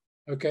connection.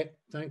 Okay,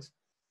 thanks.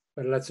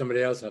 Better let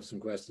somebody else have some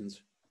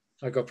questions.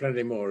 I've got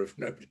plenty more if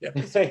nobody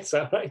else. It's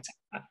all right.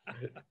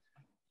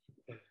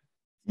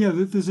 Yeah,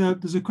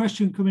 there's a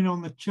question coming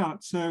on the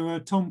chat. So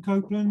Tom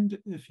Copeland,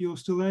 if you're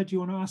still there, do you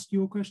want to ask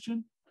your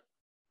question?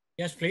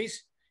 Yes,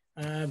 please.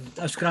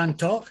 That's grand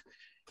talk.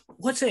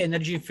 What's the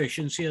energy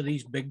efficiency of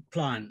these big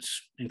plants,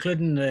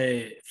 including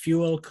the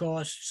fuel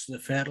costs, the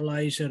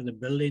fertilizer, the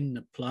building,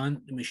 the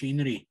plant, the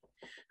machinery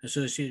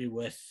associated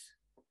with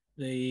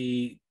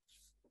the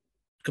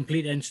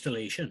complete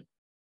installation?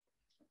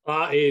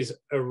 That is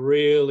a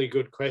really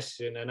good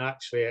question. And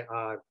actually,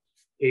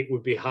 it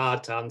would be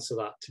hard to answer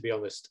that, to be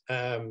honest.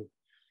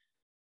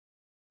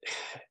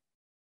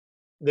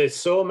 There's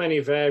so many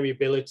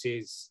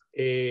variabilities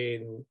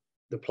in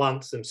the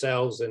plants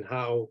themselves and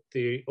how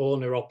the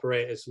owner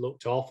operators look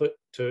to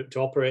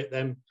operate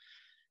them,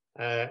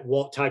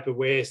 what type of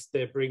waste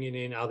they're bringing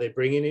in. Are they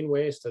bringing in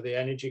waste? Are they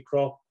energy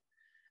crop?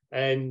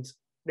 And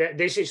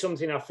this is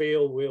something I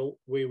feel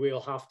we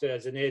will have to,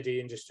 as an AD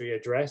industry,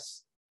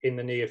 address in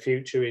the near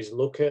future, is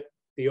look at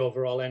the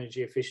overall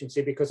energy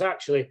efficiency, because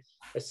actually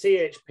a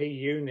CHP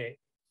unit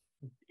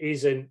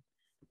isn't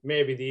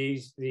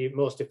maybe the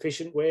most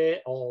efficient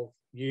way of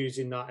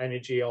using that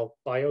energy of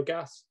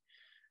biogas.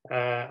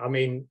 I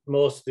mean,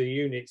 most of the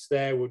units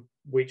there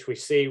which we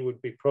see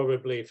would be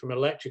probably, from an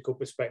electrical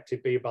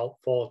perspective, be about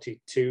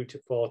 42 to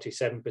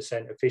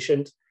 47%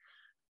 efficient.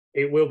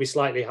 It will be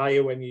slightly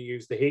higher when you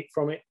use the heat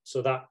from it.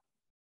 So that,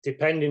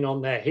 depending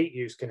on their heat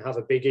use, can have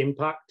a big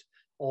impact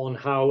on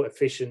how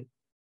efficient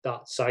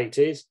that site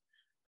is.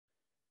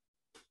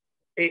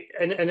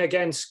 And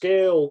again,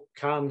 scale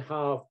can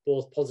have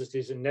both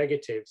positives and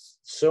negatives.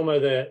 Some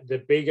of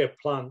the bigger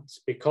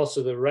plants, because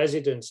of the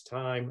residence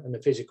time and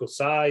the physical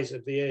size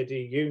of the AD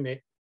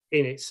unit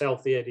in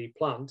itself, the AD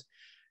plant,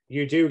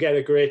 you do get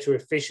a greater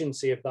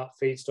efficiency of that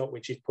feedstock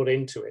which is put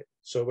into it.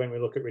 So when we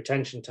look at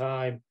retention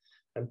time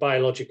and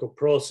biological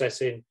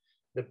processing,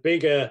 the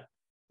bigger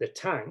the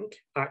tank,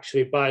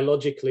 actually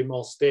biologically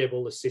more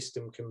stable the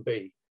system can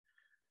be.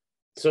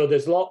 So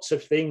there's lots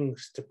of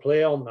things to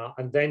play on that.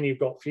 And then you've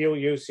got fuel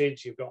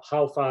usage, you've got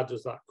how far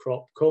does that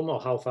crop come,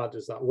 or how far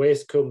does that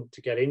waste come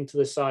to get into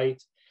the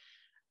site.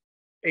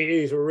 It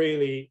is a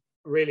really,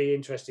 really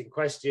interesting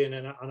question,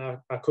 and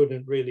I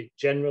couldn't really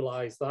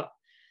generalize that.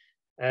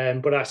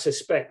 But I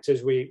suspect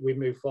as we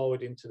move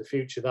forward into the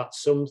future,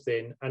 that's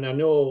something. And I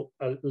know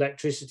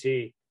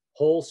electricity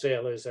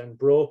wholesalers and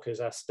brokers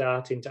are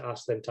starting to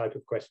ask them type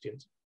of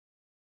questions.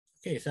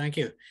 Okay, thank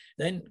you.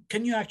 Then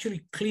can you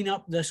actually clean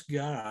up this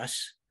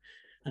gas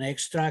and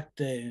extract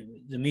the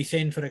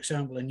methane, for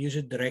example, and use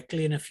it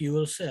directly in a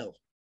fuel cell?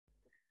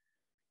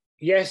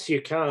 Yes,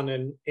 you can.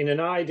 And in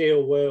an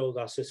ideal world,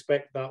 I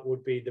suspect that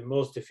would be the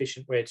most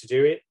efficient way to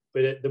do it.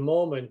 But at the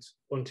moment,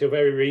 until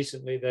very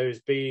recently, there's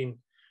been,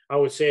 I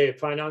would say,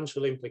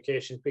 financial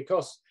implications,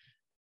 because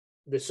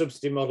the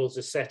subsidy models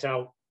are set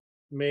out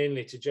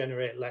mainly to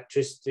generate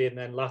electricity and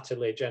then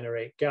latterly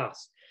generate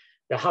gas.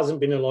 There hasn't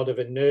been a lot of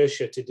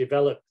inertia to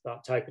develop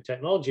that type of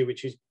technology,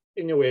 which is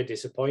in a way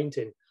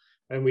disappointing.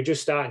 And we're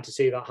just starting to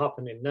see that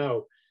happening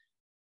now.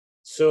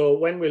 So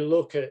when we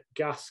look at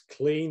gas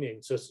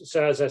cleaning, so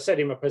as I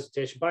said in my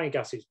presentation,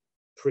 biogas is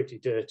pretty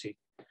dirty.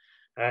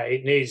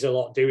 It needs a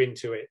lot doing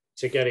to it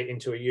to get it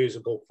into a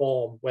usable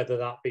form, whether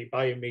that be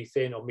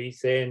biomethane or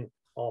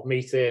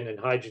methane and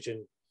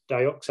hydrogen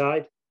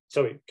dioxide,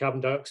 sorry,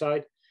 carbon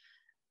dioxide.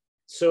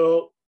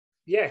 So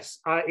yes,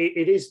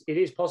 it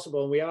is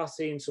possible, and we are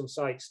seeing some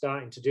sites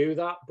starting to do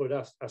that.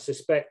 But I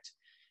suspect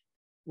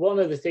one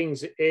of the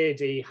things that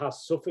AD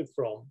has suffered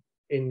from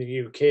in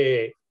the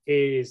UK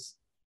is,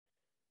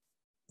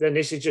 then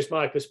this is just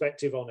my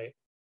perspective on it,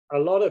 a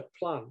lot of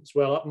plants,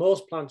 well,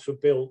 most plants were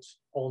built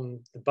on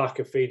the back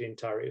of feed-in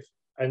tariff,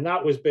 and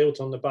that was built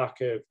on the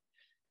back of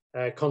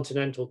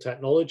continental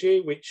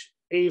technology, which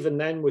even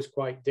then was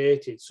quite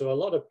dated. So a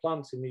lot of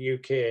plants in the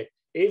UK,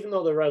 even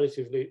though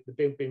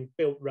they've been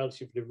built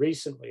relatively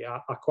recently,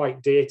 are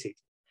quite dated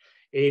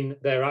in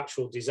their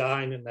actual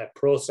design and their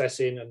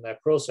processing and their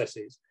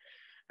processes.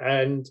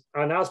 And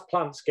as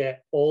plants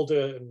get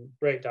older and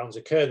breakdowns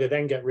occur, they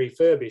then get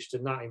refurbished,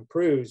 and that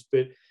improves.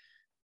 But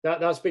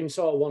that's been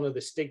sort of one of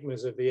the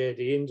stigmas of the AD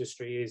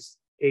industry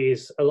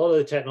is a lot of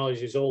the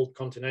technology is old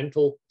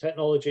continental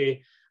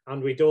technology,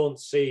 and we don't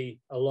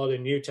see a lot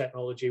of new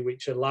technology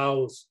which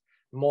allows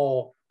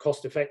more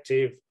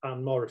cost-effective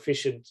and more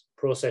efficient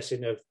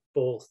processing of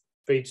both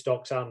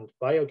feedstocks and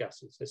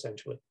biogases,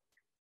 essentially.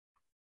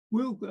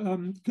 Will,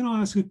 can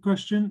I ask a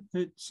question?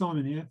 It's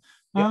Simon here.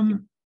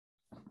 Yep.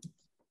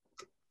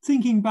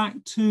 Thinking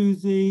back to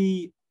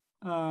the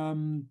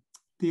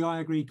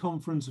IAgrE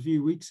conference a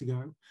few weeks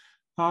ago,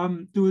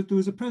 there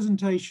was a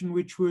presentation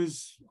which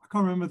was, I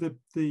can't remember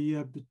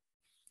the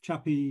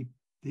chappie,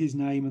 his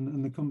name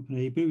and the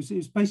company, but it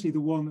was basically the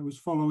one that was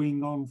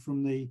following on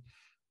from the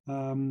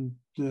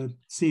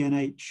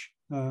CNH,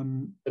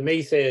 the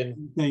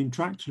methane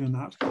tractor and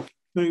that.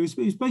 But it was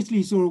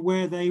basically sort of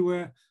where they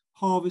were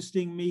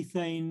harvesting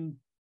methane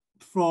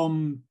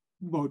from,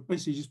 well,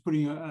 basically just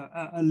putting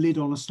a lid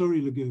on a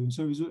slurry lagoon.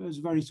 So it was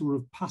very sort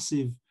of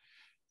passive,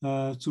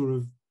 sort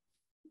of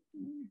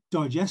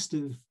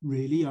digestive,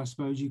 really, I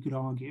suppose you could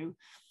argue.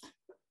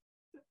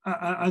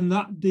 And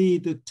that the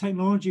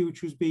technology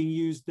which was being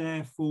used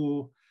there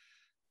for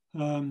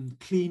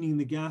cleaning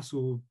the gas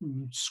or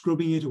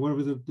scrubbing it, or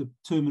whatever the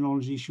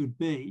terminology should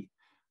be,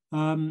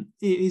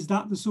 is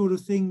that the sort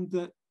of thing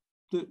that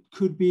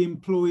could be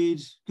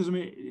employed? Because I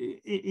mean,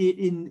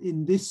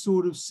 in this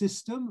sort of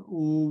system,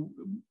 or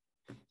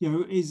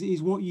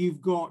is what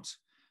you've got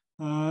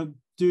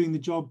doing the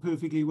job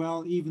perfectly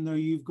well, even though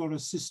you've got a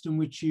system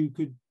which you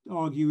could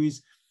argue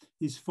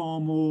is far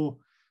more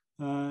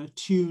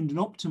tuned and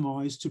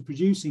optimized to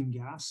producing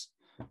gas,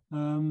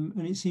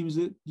 and it seems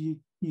that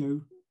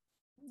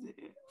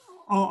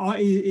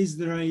is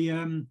there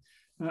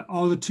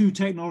are the two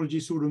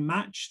technologies sort of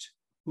matched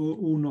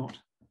or not?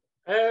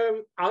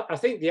 I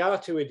think they are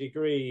to a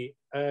degree,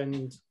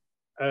 and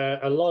I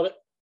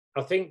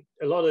think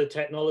a lot of the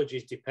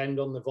technologies depend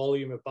on the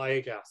volume of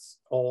biogas,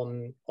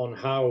 on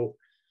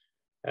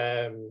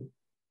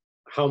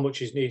how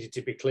much is needed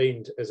to be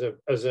cleaned as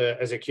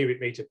a cubic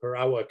meter per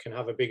hour can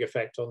have a big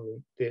effect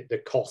on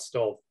the cost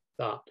of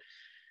that.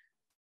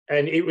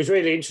 and it was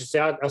really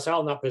interesting. I sat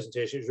on that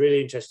presentation. It was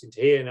really interesting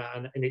to hear,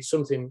 and it's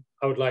something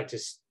I would like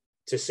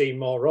to see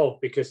more of,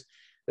 because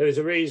there is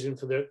a reason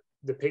for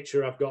the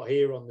picture I've got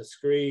here on the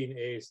screen.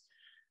 Is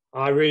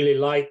I really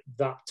like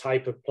that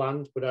type of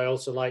plant, but I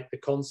also like the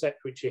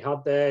concept which he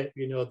had there.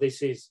 You know,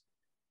 this is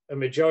a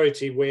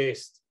majority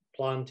waste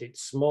plant.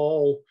 It's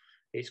small,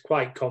 it's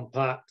quite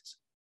compact.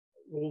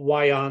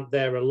 Why aren't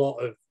there a lot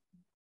of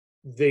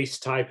this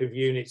type of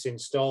units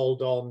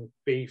installed on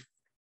beef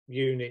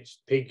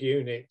units, pig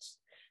units,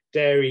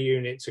 dairy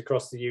units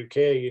across the UK?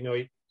 You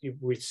know,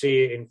 we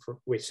see it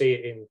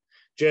in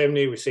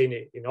Germany, we've seen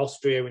it in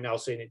Austria, we're now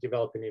seeing it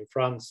developing in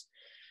France.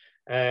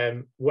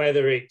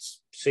 Whether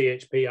it's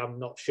CHP, I'm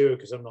not sure,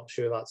 because I'm not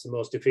sure that's the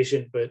most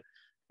efficient. But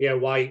yeah,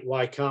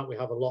 why can't we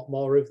have a lot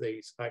more of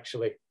these?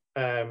 Actually,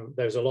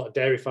 there's a lot of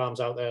dairy farms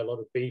out there, a lot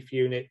of beef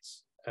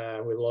units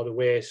with a lot of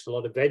waste, a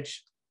lot of veg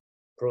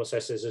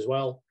processors as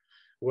well,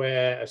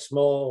 where a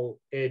small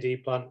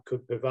AD plant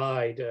could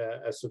provide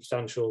a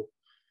substantial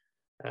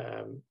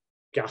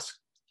gas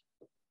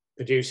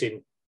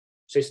producing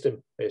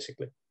system,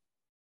 basically.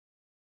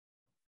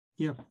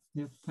 Yeah,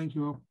 thank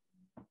you all.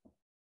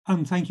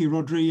 And thank you,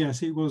 Rodri.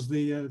 Yes, it was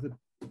the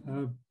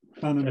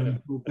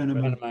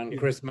Benneman.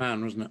 Chris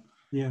Mann, wasn't it?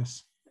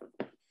 Yes.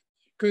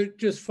 Good.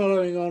 Just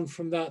following on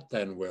from that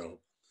then, Will.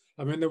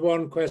 I mean, the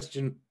one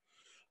question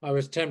I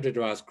was tempted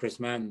to ask Chris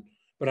Mann,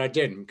 but I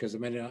didn't, because I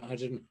mean, I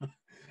didn't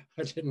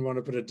want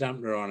to put a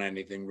dampener on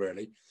anything,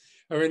 really.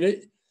 I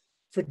mean,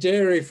 for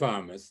dairy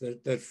farmers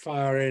that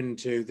fire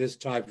into this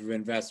type of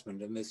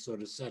investment and this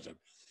sort of setup,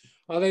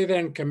 are they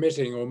then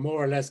committing, or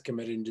more or less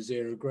committing, to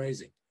zero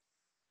grazing?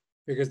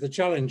 Because the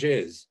challenge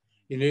is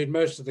you need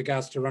most of the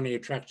gas to run your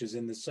tractors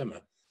in the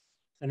summer.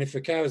 And if the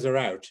cows are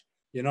out,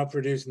 you're not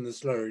producing the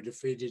slurry to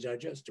feed your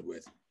digester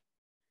with.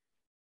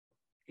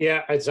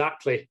 Yeah,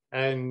 exactly.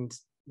 And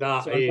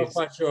that so I'm not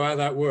quite sure how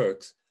that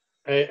works.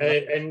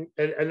 And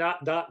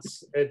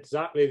that's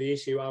exactly the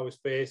issue I was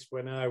faced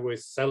when I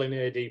was selling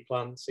AD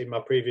plants in my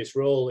previous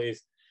role.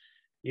 Is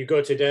you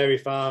go to a dairy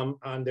farm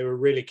and they were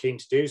really keen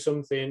to do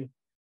something.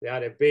 They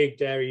had a big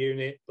dairy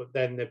unit, but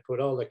then they put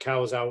all the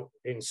cows out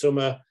in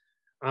summer.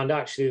 And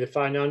actually the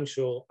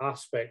financial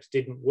aspects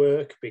didn't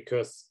work,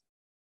 because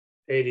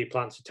AD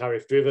plants are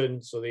tariff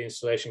driven. So the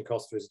installation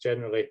cost was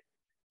generally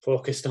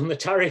focused on the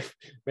tariff,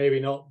 maybe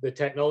not the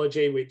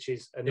technology, which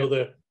is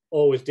another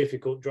always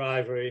difficult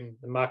driver in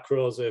the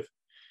macros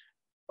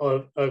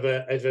of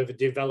a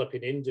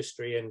developing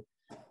industry. And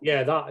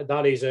yeah,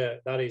 that is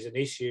an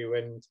issue,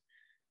 and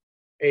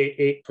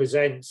it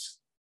presents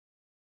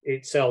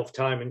itself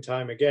time and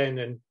time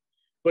again.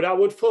 But I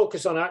would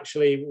focus on,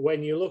 actually,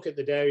 when you look at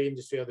the dairy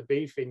industry or the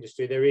beef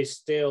industry, there is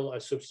still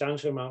a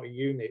substantial amount of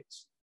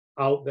units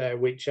out there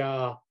which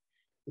are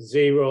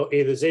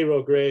either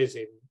zero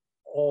grazing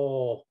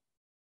or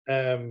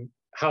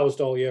housed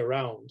all year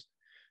round,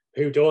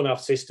 who don't have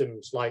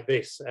systems like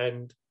this.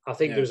 And I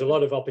think there's a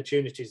lot of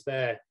opportunities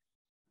there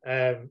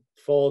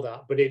for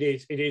that. But it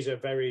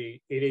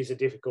is a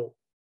difficult,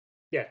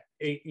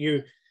 if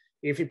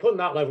you're putting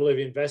that level of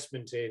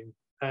investment in.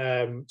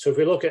 So if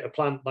we look at a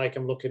plant like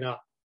I'm looking at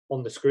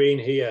on the screen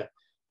here,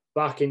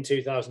 back in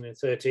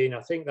 2013,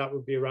 I think that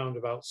would be around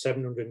about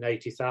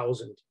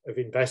 780,000 of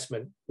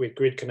investment with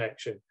grid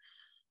connection.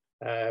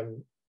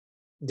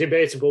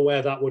 Debatable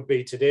where that would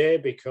be today,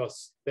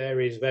 because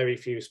there is very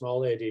few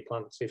small AD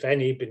plants, if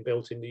any, been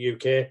built in the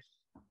UK.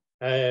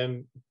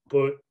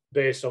 But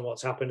based on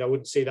what's happened, I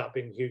wouldn't see that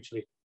being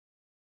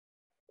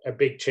a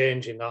big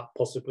change in that.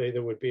 Possibly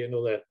there would be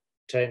another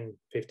 10,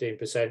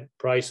 15%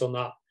 price on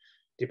that,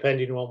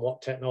 depending on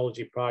what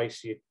technology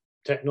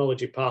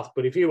path.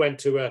 But if you went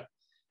to a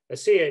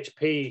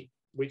CHP,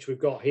 which we've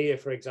got here,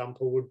 for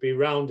example, would be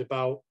round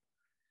about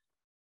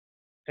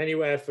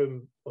anywhere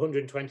from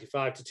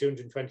 125 to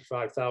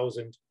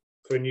 225,000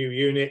 for a new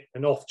unit.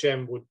 And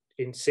Ofgem would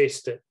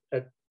insist that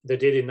they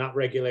did in that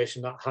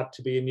regulation that had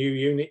to be a new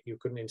unit. You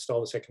couldn't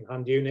install a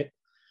second-hand unit.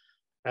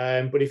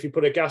 But if you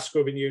put a gas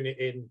scrubbing unit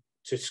in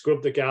to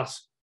scrub the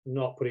gas,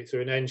 not put it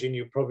through an engine,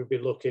 you'd probably be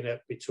looking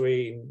at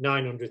between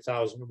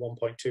 900,000 and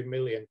 1.2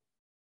 million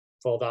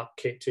for that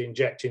kit to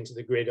inject into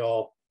the grid,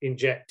 or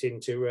inject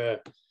into a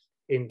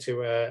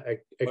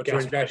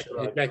gas pressure.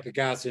 Inject the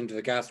gas into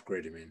the gas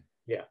grid, you mean?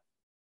 Yeah.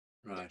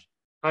 Right.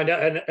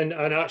 And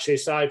actually,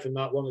 aside from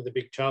that, one of the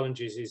big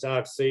challenges is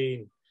I've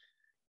seen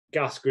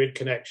gas grid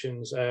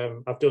connections.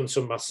 I've done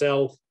some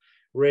myself,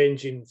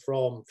 ranging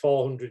from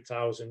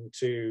 400,000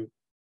 to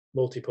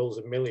multiples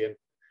of million.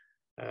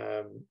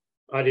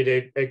 I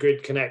did a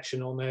grid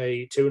connection on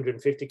a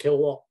 250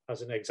 kilowatt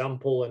as an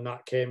example, and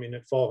that came in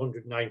at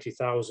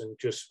 490,000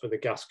 just for the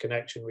gas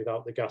connection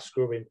without the gas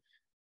scrubbing,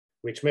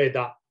 which made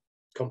that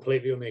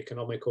completely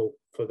uneconomical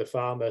for the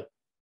farmer.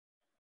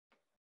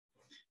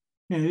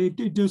 Yeah,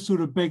 it does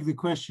sort of beg the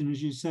question,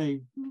 as you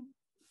say.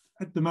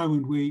 At the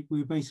moment,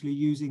 we're basically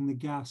using the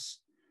gas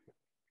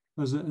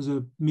as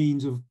a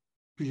means of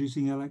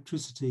producing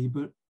electricity,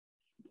 but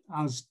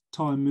as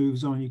time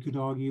moves on, you could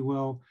argue,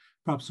 well,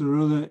 perhaps there are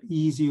other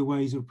easier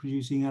ways of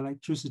producing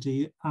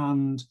electricity,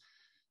 and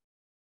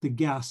the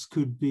gas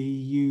could be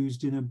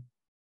used in a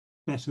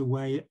better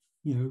way,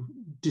 you know,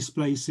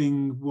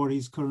 displacing what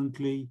is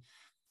currently,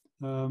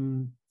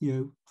 you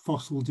know,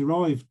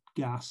 fossil-derived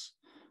gas,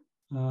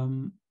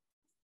 and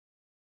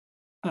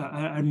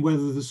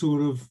whether the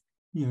sort of,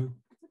 you know,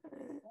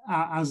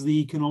 as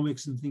the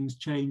economics and things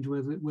change,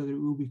 whether it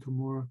will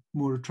become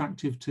more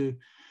attractive to,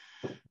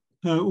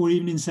 or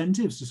even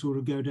incentives to sort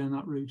of go down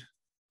that route.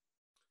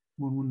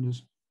 One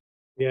wonders.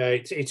 Yeah,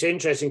 it's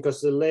interesting because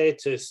the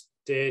latest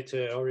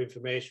data or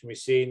information we've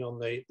seen on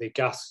the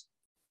gas,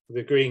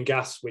 the green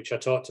gas, which I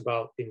talked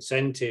about,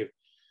 incentive,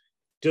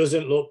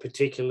 doesn't look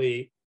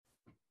particularly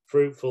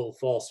fruitful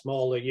for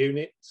smaller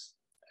units,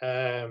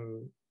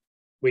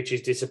 which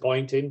is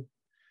disappointing,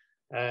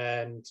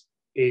 and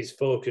is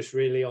focused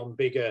really on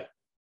bigger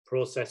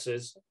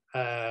processors,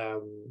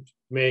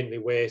 mainly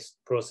waste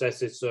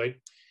processors. So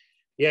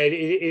yeah,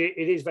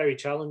 it is very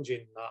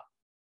challenging, that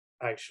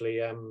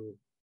actually.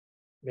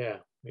 Yeah,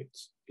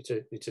 it's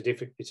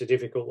a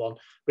difficult one.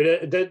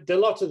 But the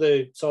lot of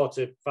the sort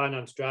of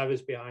finance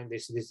drivers behind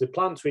this is the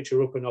plants which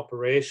are up and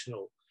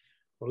operational.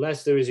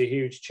 Unless there is a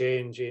huge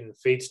change in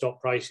feedstock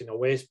pricing or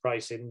waste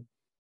pricing,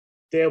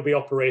 they'll be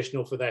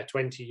operational for their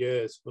 20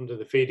 years under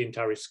the feed-in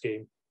tariff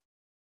scheme.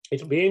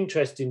 It'll be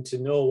interesting to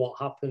know what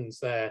happens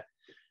there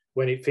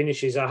when it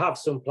finishes. I have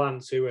some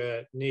plants who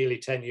are nearly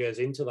 10 years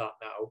into that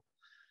now,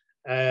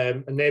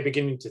 and they're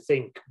beginning to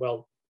think,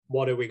 well,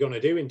 what are we going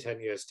to do in 10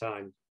 years'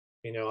 time?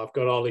 You know, I've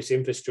got all this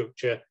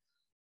infrastructure.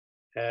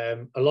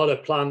 A lot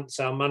of plants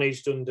are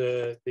managed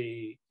under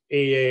the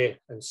EA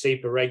and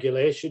SEPA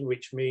regulation,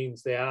 which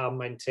means they are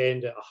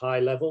maintained at a high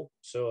level.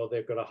 So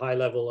they've got a high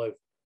level of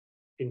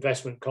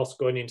investment costs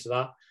going into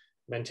that,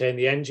 maintain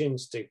the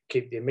engines to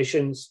keep the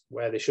emissions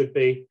where they should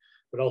be,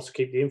 but also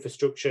keep the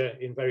infrastructure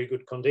in very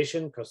good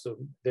condition because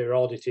they're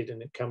audited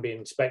and it can be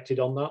inspected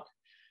on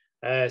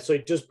that. So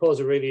it does pose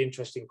a really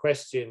interesting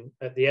question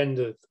at the end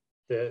of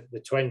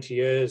the 20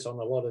 years on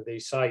a lot of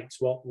these sites.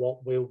 What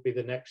will be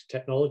the next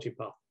technology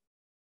path?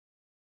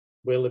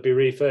 Will it be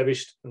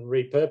refurbished and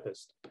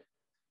repurposed?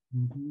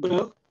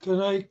 Well,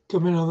 can I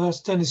come in on that?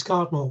 Dennis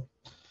Cartmore.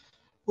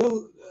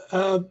 Well,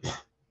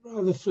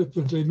 rather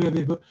flippantly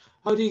maybe, but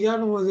how do you get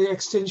on with the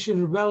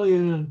Extinction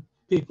Rebellion and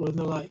people and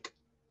the like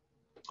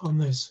on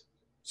this?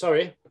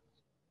 Sorry?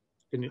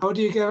 How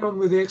do you get on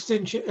with the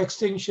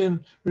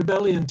Extinction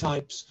Rebellion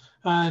types?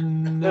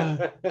 And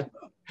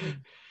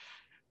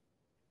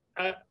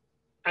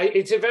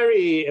it's a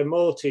very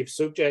emotive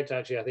subject,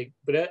 actually, I think.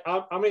 But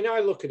I mean, I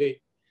look at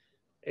it,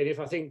 and if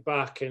I think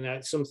back, and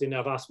it's something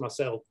I've asked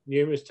myself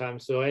numerous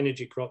times, so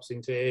energy crops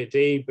into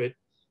AD, but at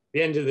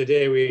the end of the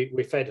day,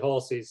 we fed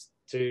horses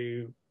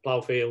to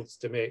plough fields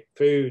to make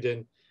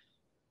food,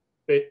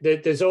 but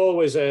there's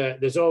always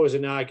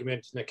an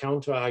argument and a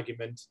counter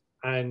argument,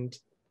 and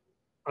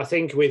I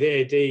think with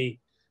AD,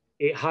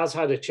 it has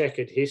had a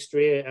checkered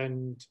history,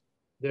 and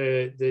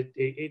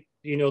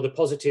you know, the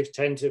positives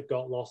tend to have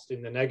got lost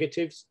in the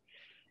negatives.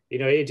 You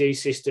know, AD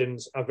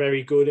systems are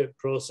very good at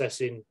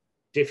processing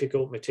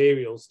difficult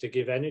materials to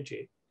give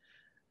energy,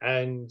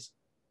 and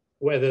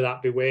whether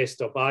that be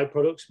waste or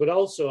byproducts, but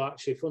also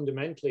actually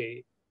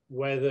fundamentally,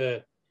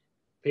 whether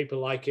people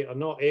like it or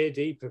not,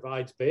 AD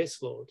provides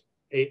baseload.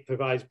 It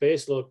provides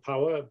baseload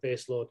power,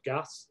 baseload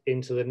gas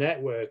into the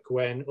network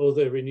when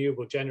other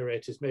renewable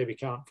generators maybe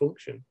can't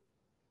function.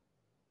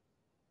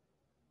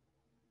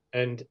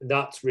 And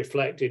that's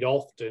reflected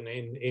often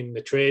in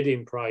the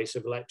trading price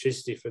of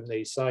electricity from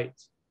these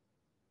sites,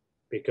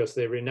 because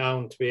they're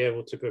renowned to be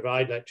able to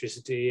provide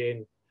electricity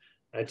in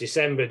a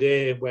December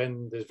day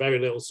when there's very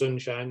little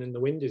sunshine and the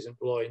wind isn't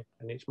blowing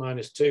and it's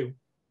 -2.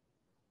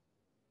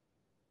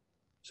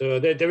 So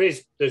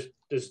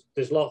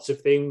there's lots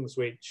of things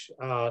which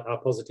are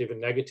positive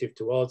and negative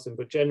towards them,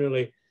 but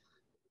generally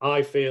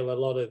I feel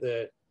a lot of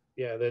the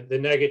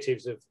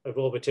negatives have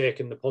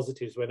overtaken the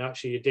positives when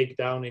actually you dig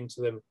down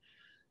into them.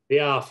 They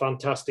are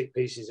fantastic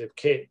pieces of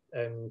kit,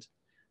 and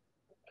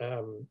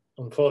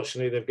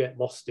unfortunately they get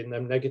lost in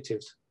them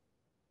negatives.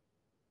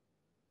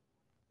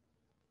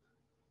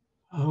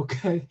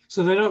 Okay,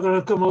 so they're not going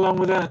to come along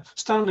with their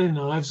Stanley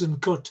knives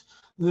and cut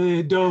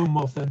the dome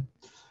off them?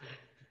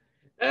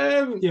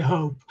 You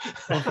hope.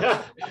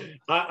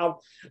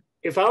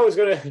 If I was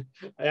going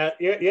to,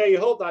 you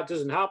hope that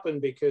doesn't happen,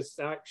 because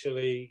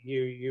actually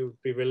you'd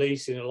be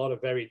releasing a lot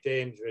of very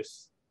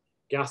dangerous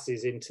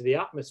gases into the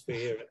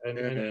atmosphere and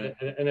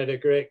at a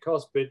great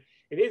cost. But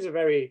it is a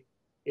very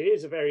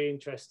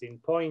interesting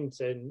point,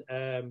 and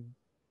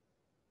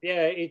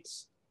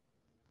it's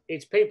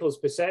people's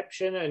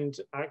perception, and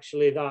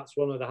actually that's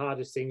one of the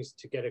hardest things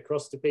to get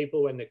across to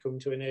people when they come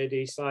to an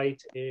AD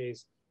site.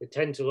 Is they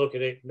tend to look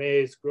at it,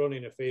 maize grown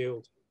in a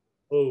field,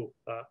 oh,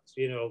 that's,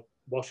 you know,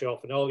 wash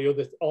off, and all the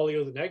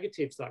other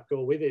negatives that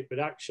go with it. But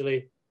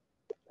actually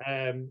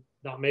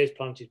that maize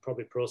plant is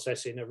probably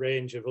processing a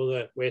range of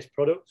other waste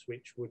products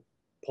which would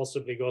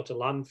possibly go to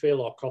landfill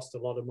or cost a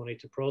lot of money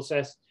to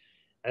process.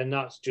 And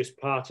that's just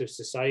part of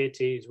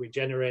society. As we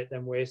generate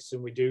them wastes,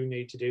 and we do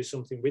need to do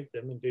something with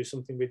them, and do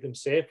something with them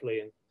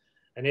safely.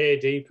 And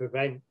AD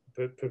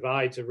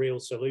provides a real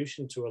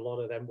solution to a lot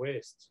of them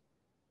wastes.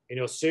 You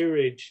know,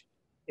 sewerage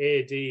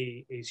AD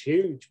is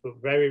huge,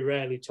 but very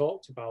rarely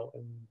talked about,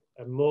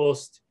 and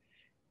most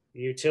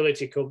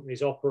utility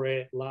companies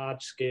operate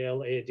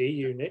large-scale AD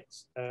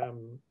units.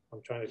 I'm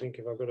trying to think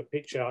if I've got a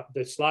picture.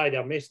 The slide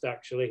I missed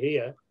actually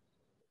here.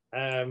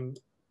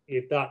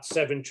 If that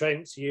Severn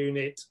Trent's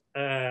unit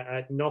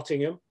at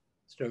Nottingham.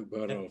 Stoke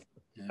Bardolph.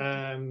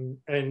 Yeah. And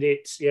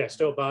it's, yeah,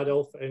 Stoke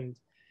Bardolph, and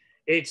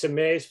it's a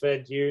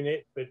maize-fed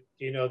unit, but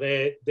you know,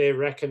 they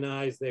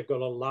recognise they've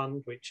got a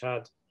land which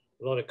had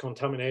a lot of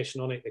contamination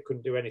on it. They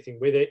couldn't do anything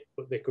with it,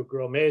 but they could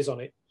grow maize on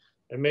it.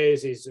 And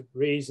maize is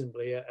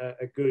reasonably a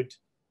good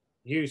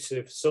use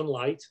of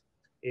sunlight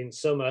in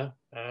summer,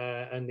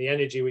 and the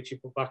energy which you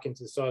put back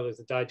into the soil as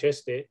to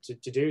digest it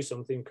to do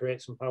something,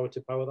 create some power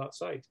to power that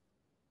site.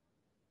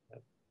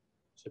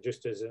 So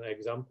just as an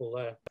example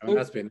there. I mean,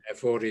 that's been there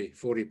 40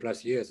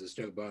 plus years at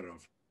Stoke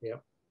Bardolph. Yeah.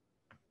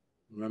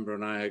 Remember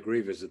an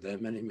IAgrE visit there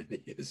many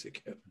years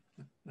ago.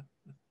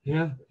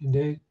 Yeah,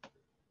 indeed.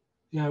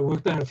 Yeah, I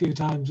worked there a few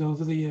times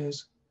over the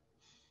years.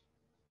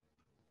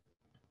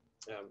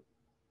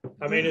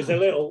 I mean, there's a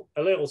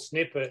little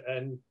snippet,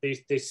 and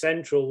this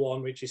central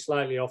one, which is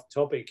slightly off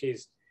topic,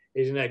 is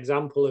an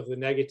example of the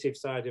negative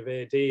side of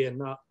AD,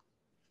 and that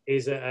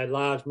is a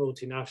large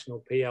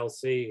multinational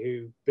PLC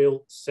who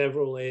built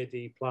several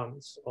AD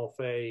plants off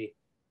a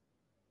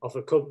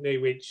company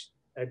which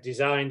had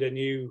designed a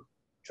new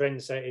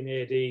trend-setting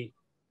AD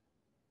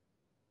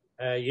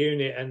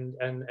unit,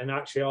 and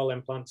actually all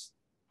them plants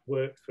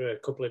worked for a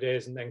couple of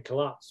days and then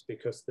collapsed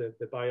because the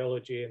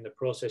biology and the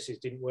processes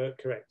didn't work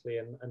correctly,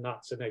 and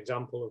that's an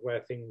example of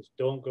where things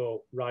don't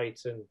go right,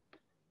 and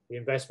the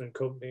investment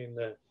company and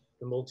the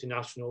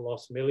multinational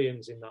lost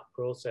millions in that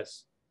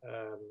process,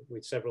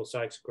 with several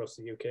sites across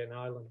the UK and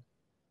Ireland.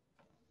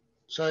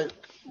 So,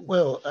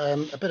 Will,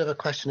 a bit of a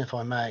question, if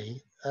I may.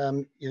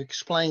 You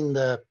explained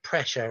the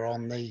pressure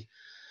on the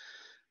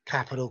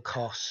capital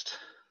cost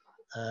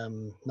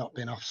not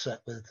being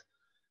offset with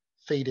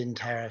feed-in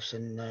tariffs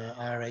and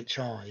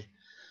RHI.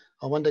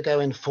 I wonder,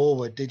 going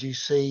forward, did you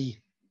see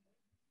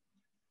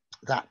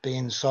that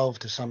being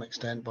solved to some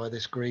extent by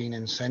this green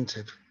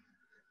incentive?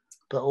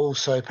 But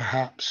also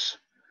perhaps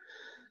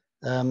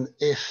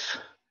if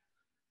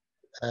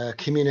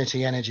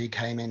community energy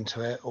came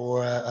into it,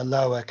 or a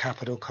lower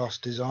capital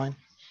cost design?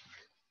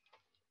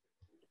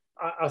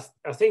 I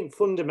think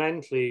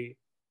fundamentally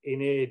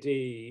in AD,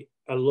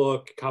 a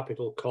lower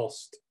capital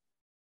cost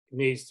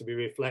needs to be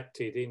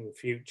reflected in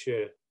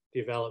future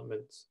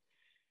developments.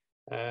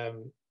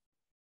 I've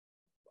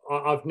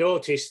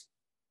noticed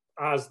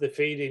as the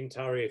feed-in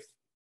tariff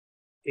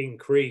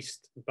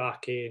increased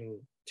back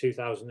in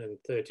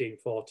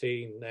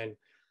 2013-14, then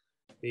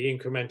the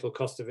incremental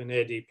cost of an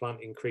AD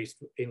plant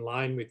increased in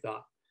line with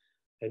that.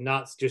 And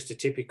that's just a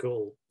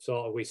typical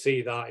sort of, we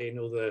see that in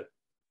other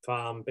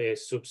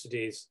farm-based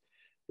subsidies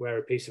where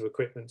a piece of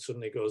equipment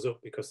suddenly goes up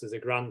because there's a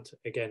grant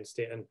against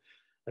it.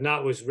 And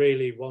that was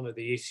really one of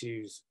the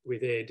issues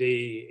with AD,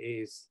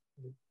 is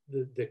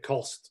the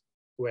cost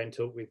went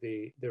up with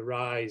the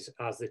rise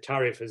as the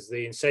tariff, as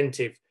the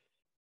incentive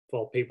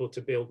for people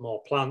to build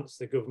more plants.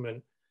 The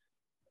government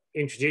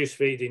introduced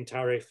feed-in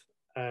tariff,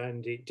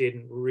 and it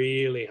didn't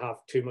really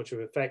have too much of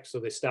an effect. So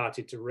they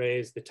started to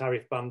raise the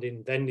tariff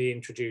banding. Then they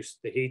introduced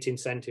the heat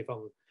incentive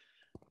on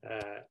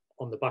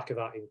the back of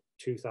that in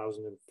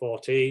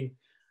 2014.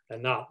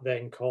 And that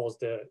then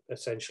caused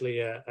essentially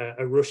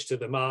a rush to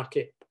the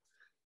market.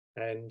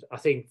 And I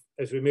think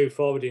as we move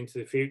forward into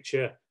the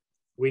future,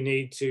 we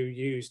need to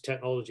use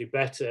technology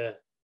better,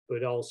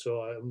 but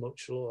also at a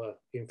much lower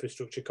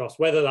infrastructure cost.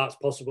 Whether that's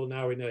possible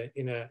now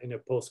in a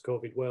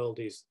post-COVID world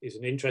is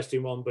an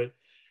interesting one, but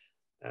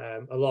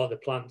a lot of the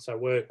plants I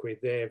work with,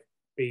 they're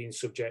being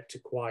subject to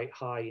quite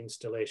high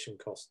installation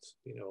costs,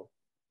 you know,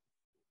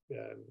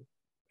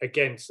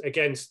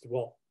 against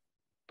what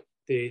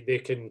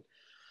they can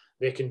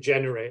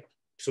generate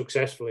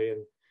successfully.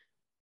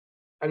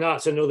 And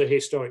that's another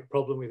historic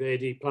problem with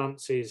AD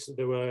plants, is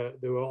there were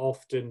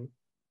often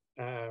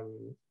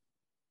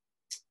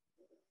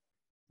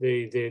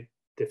the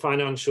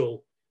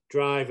financial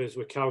drivers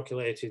were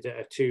calculated at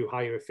a too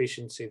higher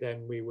efficiency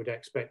than we would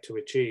expect to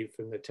achieve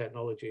from the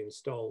technology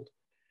installed.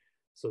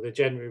 So they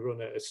generally run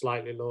at a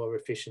slightly lower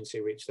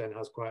efficiency, which then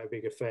has quite a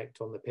big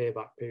effect on the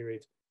payback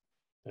period,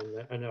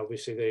 and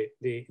obviously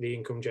the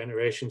income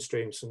generation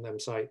streams from them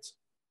sites.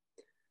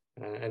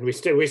 And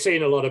we're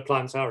seeing a lot of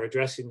plants are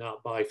addressing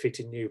that by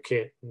fitting new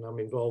kit, and I'm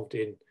involved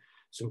in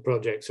some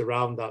projects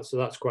around that, so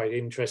that's quite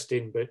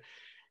interesting. But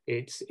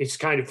it's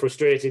kind of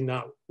frustrating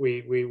that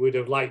we would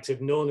have liked to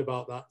have known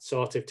about that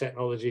sort of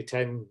technology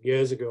 10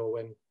 years ago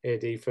when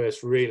AD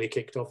first really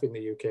kicked off in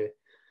the UK.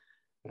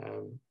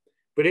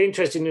 But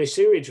interestingly,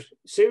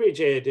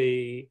 sewage AD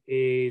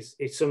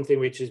is something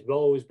which has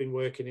always been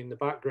working in the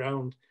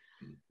background.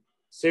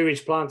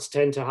 Sewage plants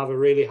tend to have a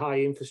really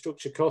high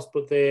infrastructure cost,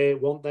 but they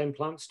want them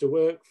plants to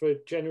work for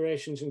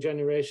generations and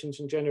generations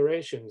and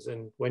generations.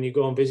 And when you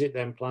go and visit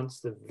them plants,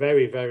 they're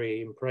very,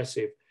 very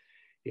impressive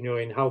you know,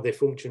 in how they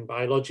function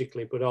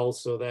biologically, but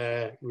also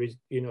their,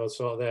 you know,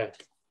 sort of their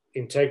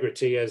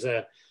integrity as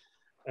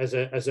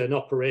an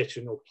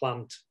operational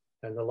plant,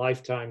 and the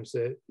lifetimes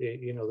that,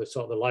 you know, the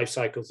sort of the life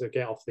cycles that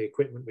get off the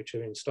equipment which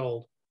are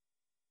installed.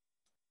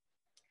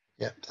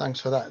 Yeah, thanks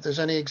for that. There's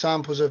any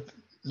examples of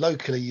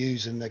locally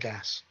using the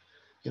gas,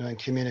 you know, in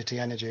community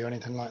energy or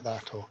anything like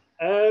that? Or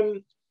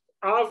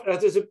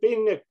there's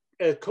been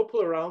a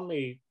couple around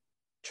me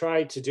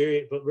tried to do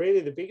it, but really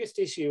the biggest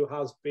issue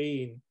has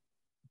been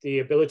the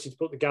ability to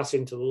put the gas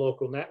into the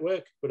local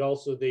network, but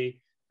also the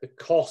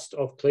cost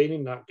of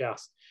cleaning that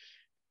gas.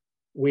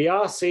 We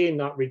are seeing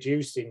that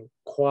reducing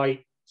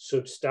quite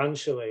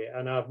substantially,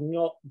 and I've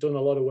not done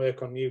a lot of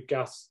work on new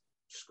gas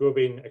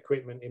scrubbing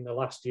equipment in the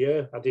last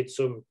year. I did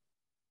some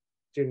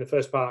during the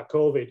first part of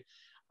COVID,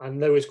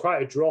 and there was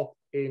quite a drop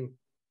in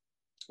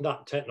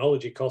that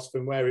technology cost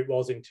from where it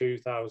was in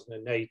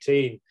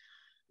 2018.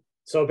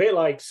 So a bit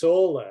like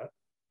solar,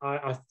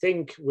 I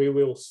think we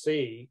will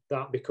see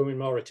that becoming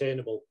more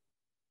attainable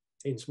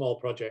in small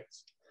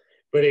projects.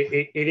 But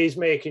it is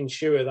making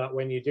sure that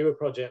when you do a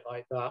project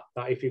like that,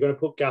 that if you're going to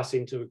put gas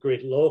into a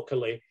grid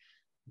locally,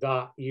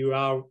 that you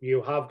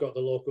have got the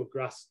local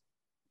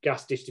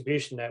gas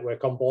distribution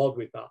network on board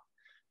with that,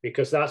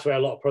 because that's where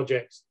a lot of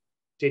projects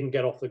didn't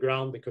get off the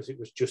ground, because it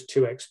was just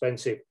too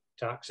expensive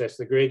to access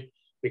the grid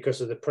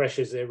because of the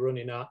pressures they're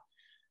running at,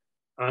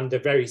 and they're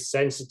very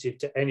sensitive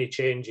to any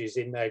changes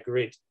in their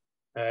grid,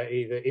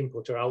 either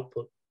input or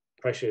output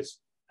pressures,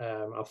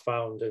 I've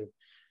found. And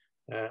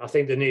I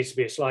think there needs to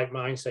be a slight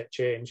mindset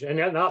change, and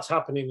that's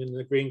happening, and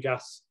the green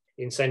gas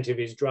incentive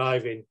is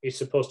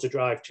supposed to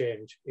drive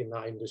change in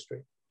that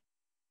industry.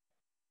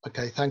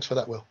 Okay, thanks for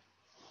that, Will.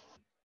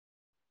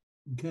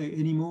 Okay,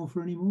 any more?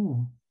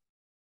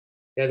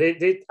 Yeah,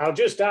 I'll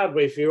just add,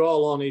 if you're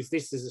all on,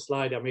 this is a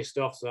slide I missed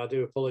off, so I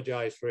do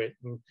apologise for it.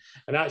 And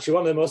actually,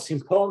 one of the most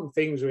important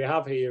things we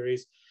have here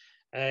is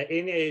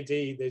in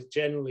AD, there's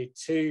generally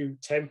two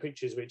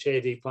temperatures which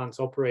AD plants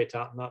operate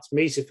at, and that's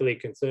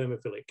mesophilic and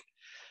thermophilic.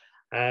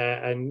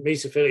 And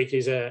mesophilic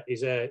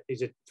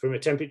is from a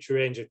temperature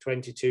range of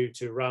 22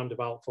 to around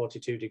about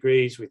 42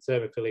 degrees, with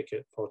thermophilic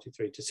at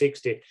 43 to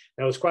 60.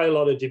 Now, there's quite a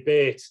lot of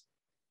debate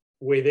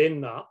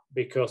within that,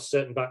 because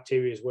certain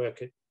bacteria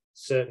work at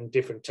certain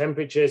different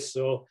temperatures.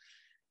 So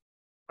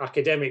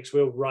academics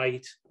will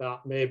write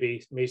that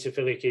maybe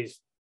mesophilic is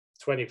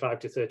 25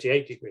 to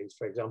 38 degrees,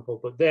 for example,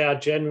 but they are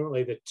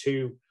generally the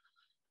two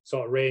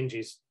sort of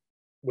ranges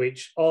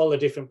which all the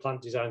different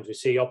plant designs we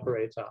see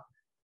operate at.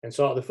 And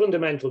so the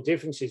fundamental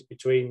differences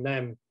between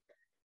them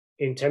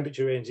in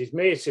temperature range is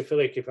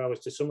mesophilic, if I was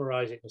to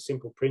summarize it in a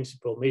simple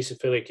principle,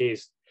 mesophilic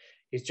is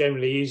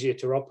generally easier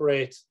to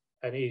operate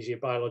and easier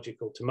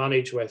biological to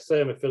manage, where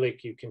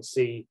thermophilic you can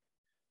see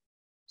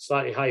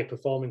slightly higher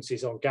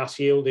performances on gas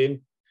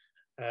yielding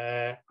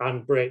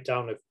and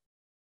breakdown of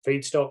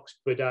feedstocks,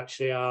 but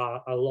actually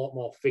are a lot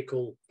more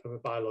fickle from a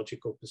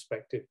biological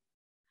perspective.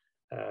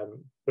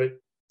 But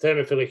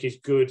thermophilic is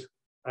good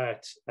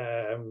at,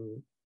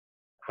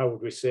 how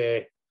would we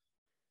say,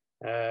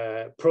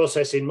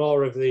 processing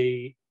more of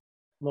the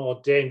more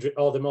dangerous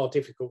or the more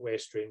difficult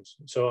waste streams.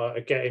 So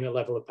getting a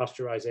level of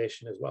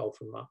pasteurization as well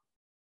from that.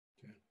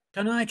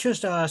 Can I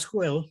just ask,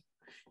 Will,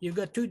 you've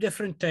got two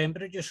different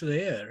temperatures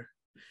there.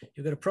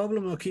 You've got a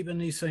problem of keeping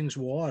these things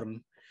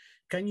warm.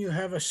 Can you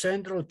have a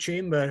central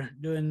chamber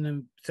doing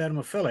the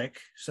thermophilic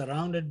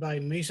surrounded by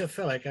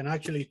mesophilic and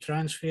actually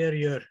transfer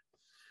your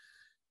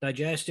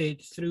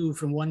digestate through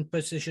from one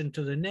position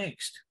to the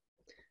next?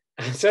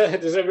 So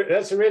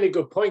that's a really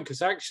good point,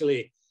 because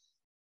actually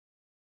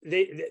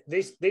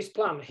this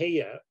plant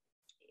here,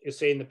 you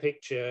see in the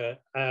picture,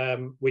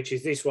 which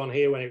is this one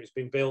here when it was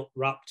been built,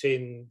 wrapped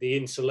in the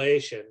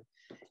insulation,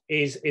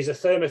 is a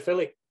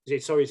thermophilic.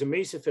 Sorry, it's a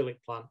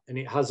mesophilic plant, and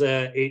it has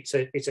it's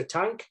a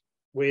tank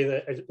with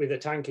a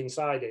tank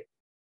inside it,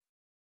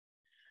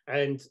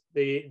 and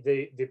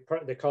they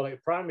call it a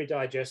primary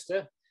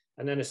digester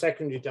and then a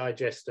secondary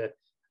digester.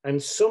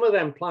 And some of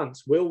them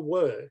plants will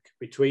work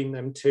between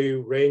them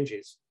two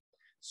ranges.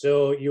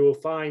 So you will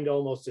find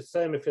almost a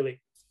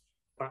thermophilic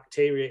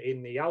bacteria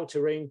in the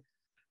outer ring,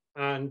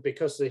 and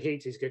because the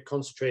heat is get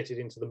concentrated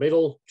into the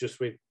middle,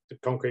 just with the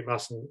concrete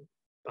mass and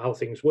how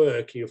things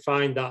work, you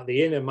find that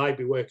the inner might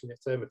be working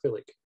at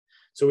thermophilic.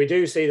 So we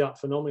do see that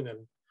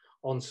phenomenon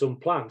on some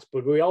plants,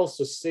 but we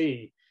also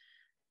see,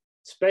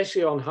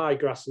 especially on high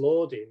grass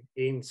loading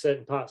in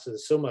certain parts of the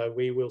summer,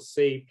 we will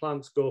see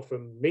plants go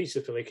from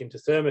mesophilic into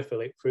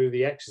thermophilic through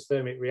the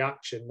exothermic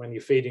reaction when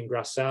you're feeding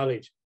grass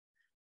silage.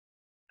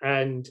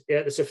 And yeah,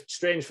 it's a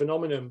strange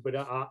phenomenon, but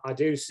I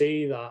do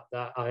see that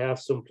I have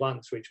some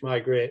plants which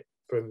migrate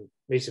from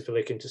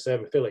mesophilic into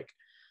thermophilic.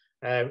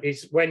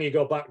 It's when you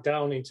go back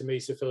down into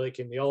mesophilic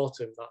in the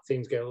autumn that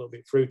things get a little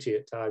bit fruity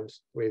at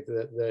times with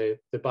the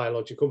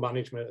biological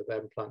management of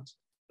them plants.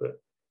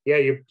 But yeah,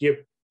 you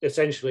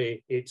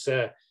essentially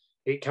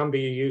it can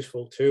be a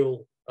useful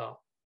tool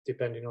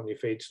depending on your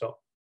feedstock.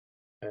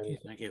 Okay,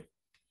 thank you.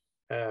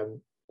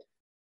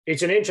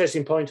 It's an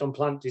interesting point on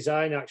plant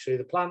design, actually.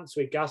 The plants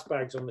with gas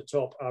bags on the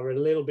top are a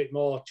little bit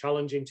more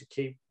challenging to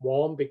keep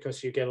warm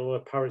because you get a lot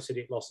of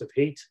parasitic loss of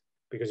heat,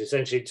 because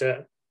essentially it's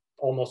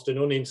almost an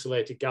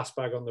uninsulated gas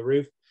bag on the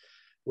roof.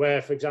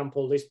 Where, for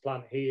example, this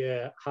plant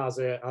here has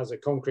a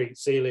concrete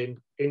ceiling,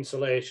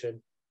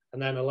 insulation,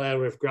 and then a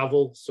layer of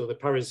gravel. So the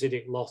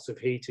parasitic loss of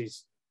heat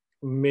is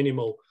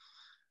minimal.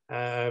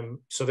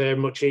 So they're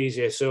much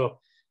easier. So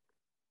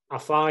I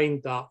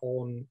find that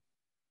on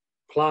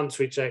plants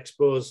which are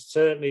exposed,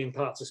 certainly in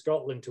parts of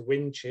Scotland, to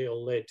wind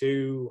chill, they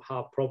do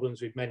have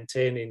problems with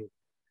maintaining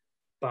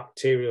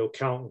bacterial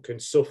count and can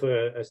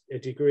suffer a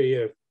degree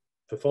of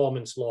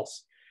performance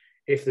loss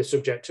if they're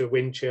subject to a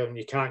wind chill and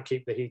you can't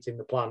keep the heat in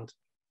the plant.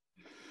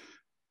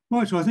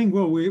 Right, so I think,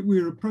 well,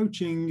 we're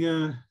approaching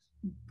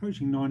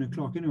 9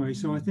 o'clock anyway,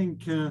 so I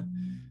think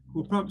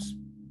we'll perhaps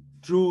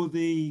draw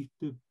the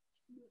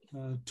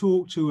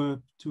talk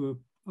to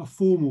a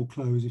formal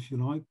close, if you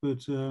like,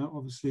 but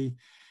obviously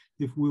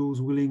if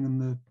Will's willing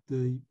and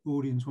the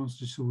audience wants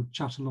to sort of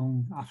chat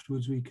along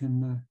afterwards, we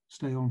can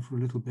stay on for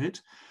a little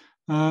bit.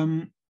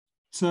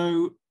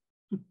 So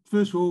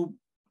first of all,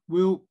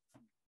 Will,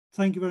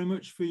 thank you very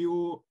much for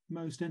your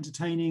most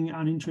entertaining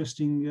and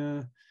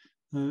interesting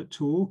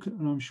talk,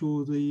 and I'm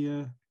sure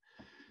the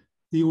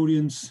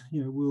audience,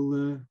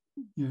 will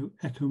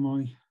echo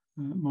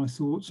my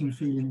thoughts and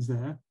feelings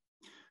there.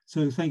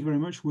 So thank you very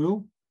much,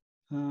 Will.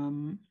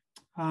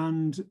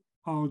 And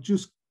I'll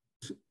just,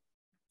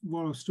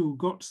 while I've still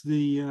got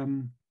the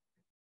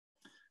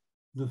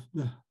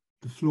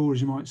floor,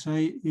 as you might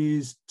say,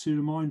 is to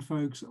remind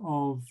folks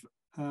of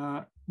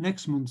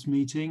next month's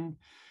meeting,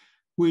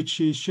 which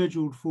is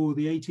scheduled for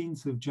the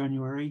 18th of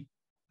January.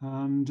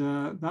 And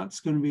that's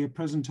going to be a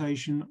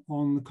presentation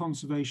on the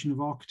conservation of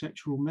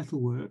architectural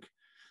metalwork.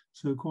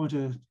 So quite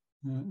a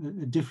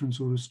different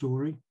sort of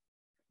story.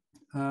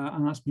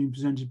 And that's been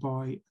presented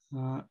by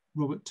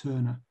Robert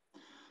Turner.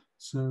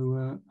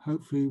 So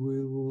hopefully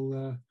we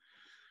will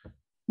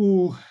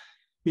all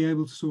be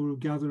able to sort of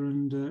gather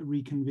and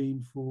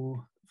reconvene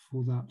for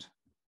that.